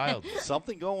 Staying dialed.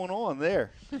 Something going on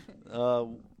there.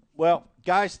 Well,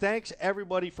 guys, thanks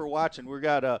everybody for watching. We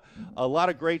got a lot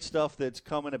of great stuff that's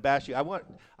coming to Bass U.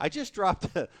 I just dropped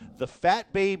the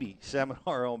Fat Baby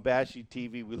seminar on Bass U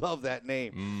TV. We love that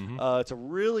name. Mm-hmm. It's a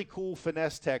really cool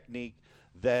finesse technique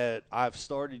that I've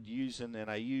started using,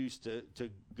 and I used to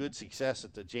good success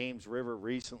at the James River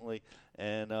recently,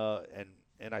 and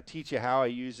and I teach you how I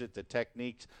use it, the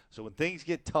techniques. So when things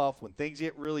get tough, when things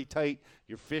get really tight,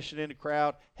 you're fishing in a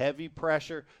crowd, heavy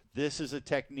pressure, this is a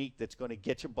technique that's going to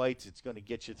get you bites. It's going to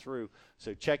get you through.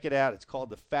 So check it out. It's called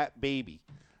the Fat Baby,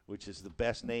 which is the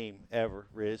best name ever,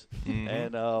 Riz.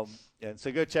 And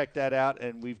so go check that out.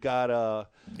 And we've got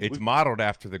it's modeled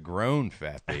after the grown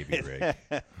Fat Baby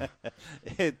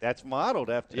rig. That's modeled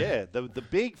after the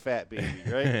big Fat Baby,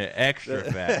 right? Extra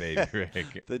Fat Baby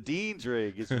rig. The Dean's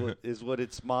rig is what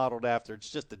it's modeled after. It's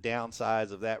just the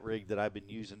downsize of that rig that I've been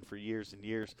using for years and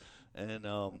years. And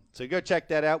so go check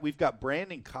that out. We've got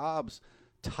Brandon Cobb's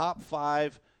top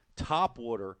 5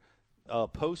 topwater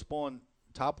post-spawn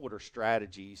topwater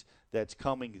strategies that's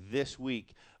coming this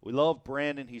week. We love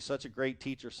Brandon. He's such a great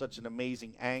teacher, such an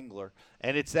amazing angler.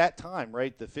 And it's that time,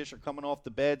 right? The fish are coming off the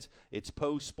beds. It's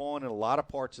post-spawn in a lot of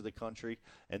parts of the country.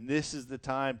 And this is the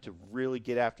time to really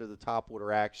get after the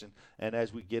topwater action. And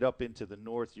as we get up into the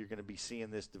north, you're going to be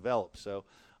seeing this develop. So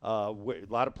a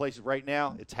lot of places right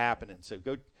now, it's happening. So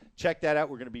go check that out.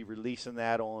 We're going to be releasing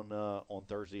that on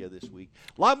Thursday of this week.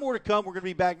 A lot more to come. We're going to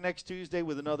be back next Tuesday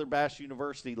with another Bass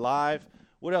University Live.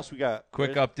 What else we got?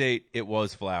 Quick update. It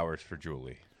was flowers for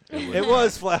Julie. It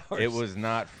was flowers. It was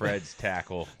not Fred's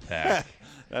tackle pack.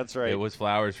 That's right. It was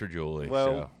flowers for Julie.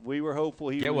 Well, we were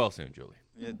hopeful get well soon,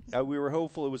 Julie. We were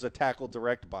hopeful it was a Tackle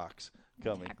Direct box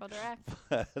coming. Tackle Direct.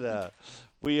 But,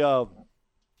 we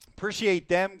appreciate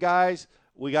them, guys.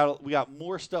 We got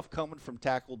more stuff coming from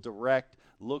Tackle Direct.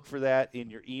 Look for that in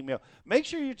your email. Make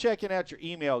sure you're checking out your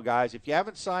email, guys. If you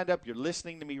haven't signed up, you're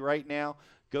listening to me right now.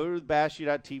 Go to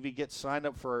BassU.TV, get signed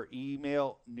up for our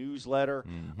email newsletter.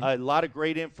 A lot of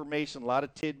great information, a lot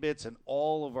of tidbits, and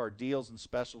all of our deals and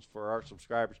specials for our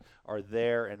subscribers are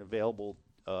there and available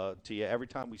to you every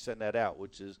time we send that out,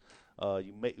 which is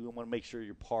you want to make sure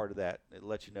you're part of that. It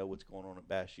lets you know what's going on at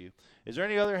Bass U. Is there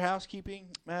any other housekeeping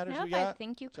matters we got? I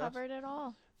think you covered it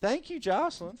all. Thank you,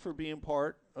 Jocelyn, for being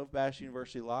part of Bass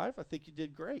University Live. I think you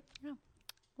did great. Oh.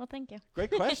 Well, thank you.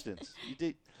 Great questions. You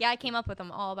did. Yeah, I came up with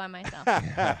them all by myself.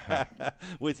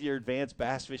 With your advanced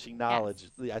bass fishing knowledge.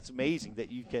 Yes. It's amazing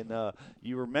that you can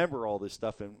you remember all this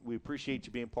stuff, and we appreciate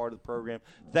you being part of the program.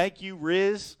 Thank you,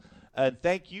 Riz, and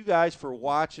thank you guys for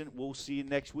watching. We'll see you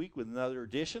next week with another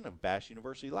edition of Bass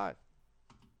University Live.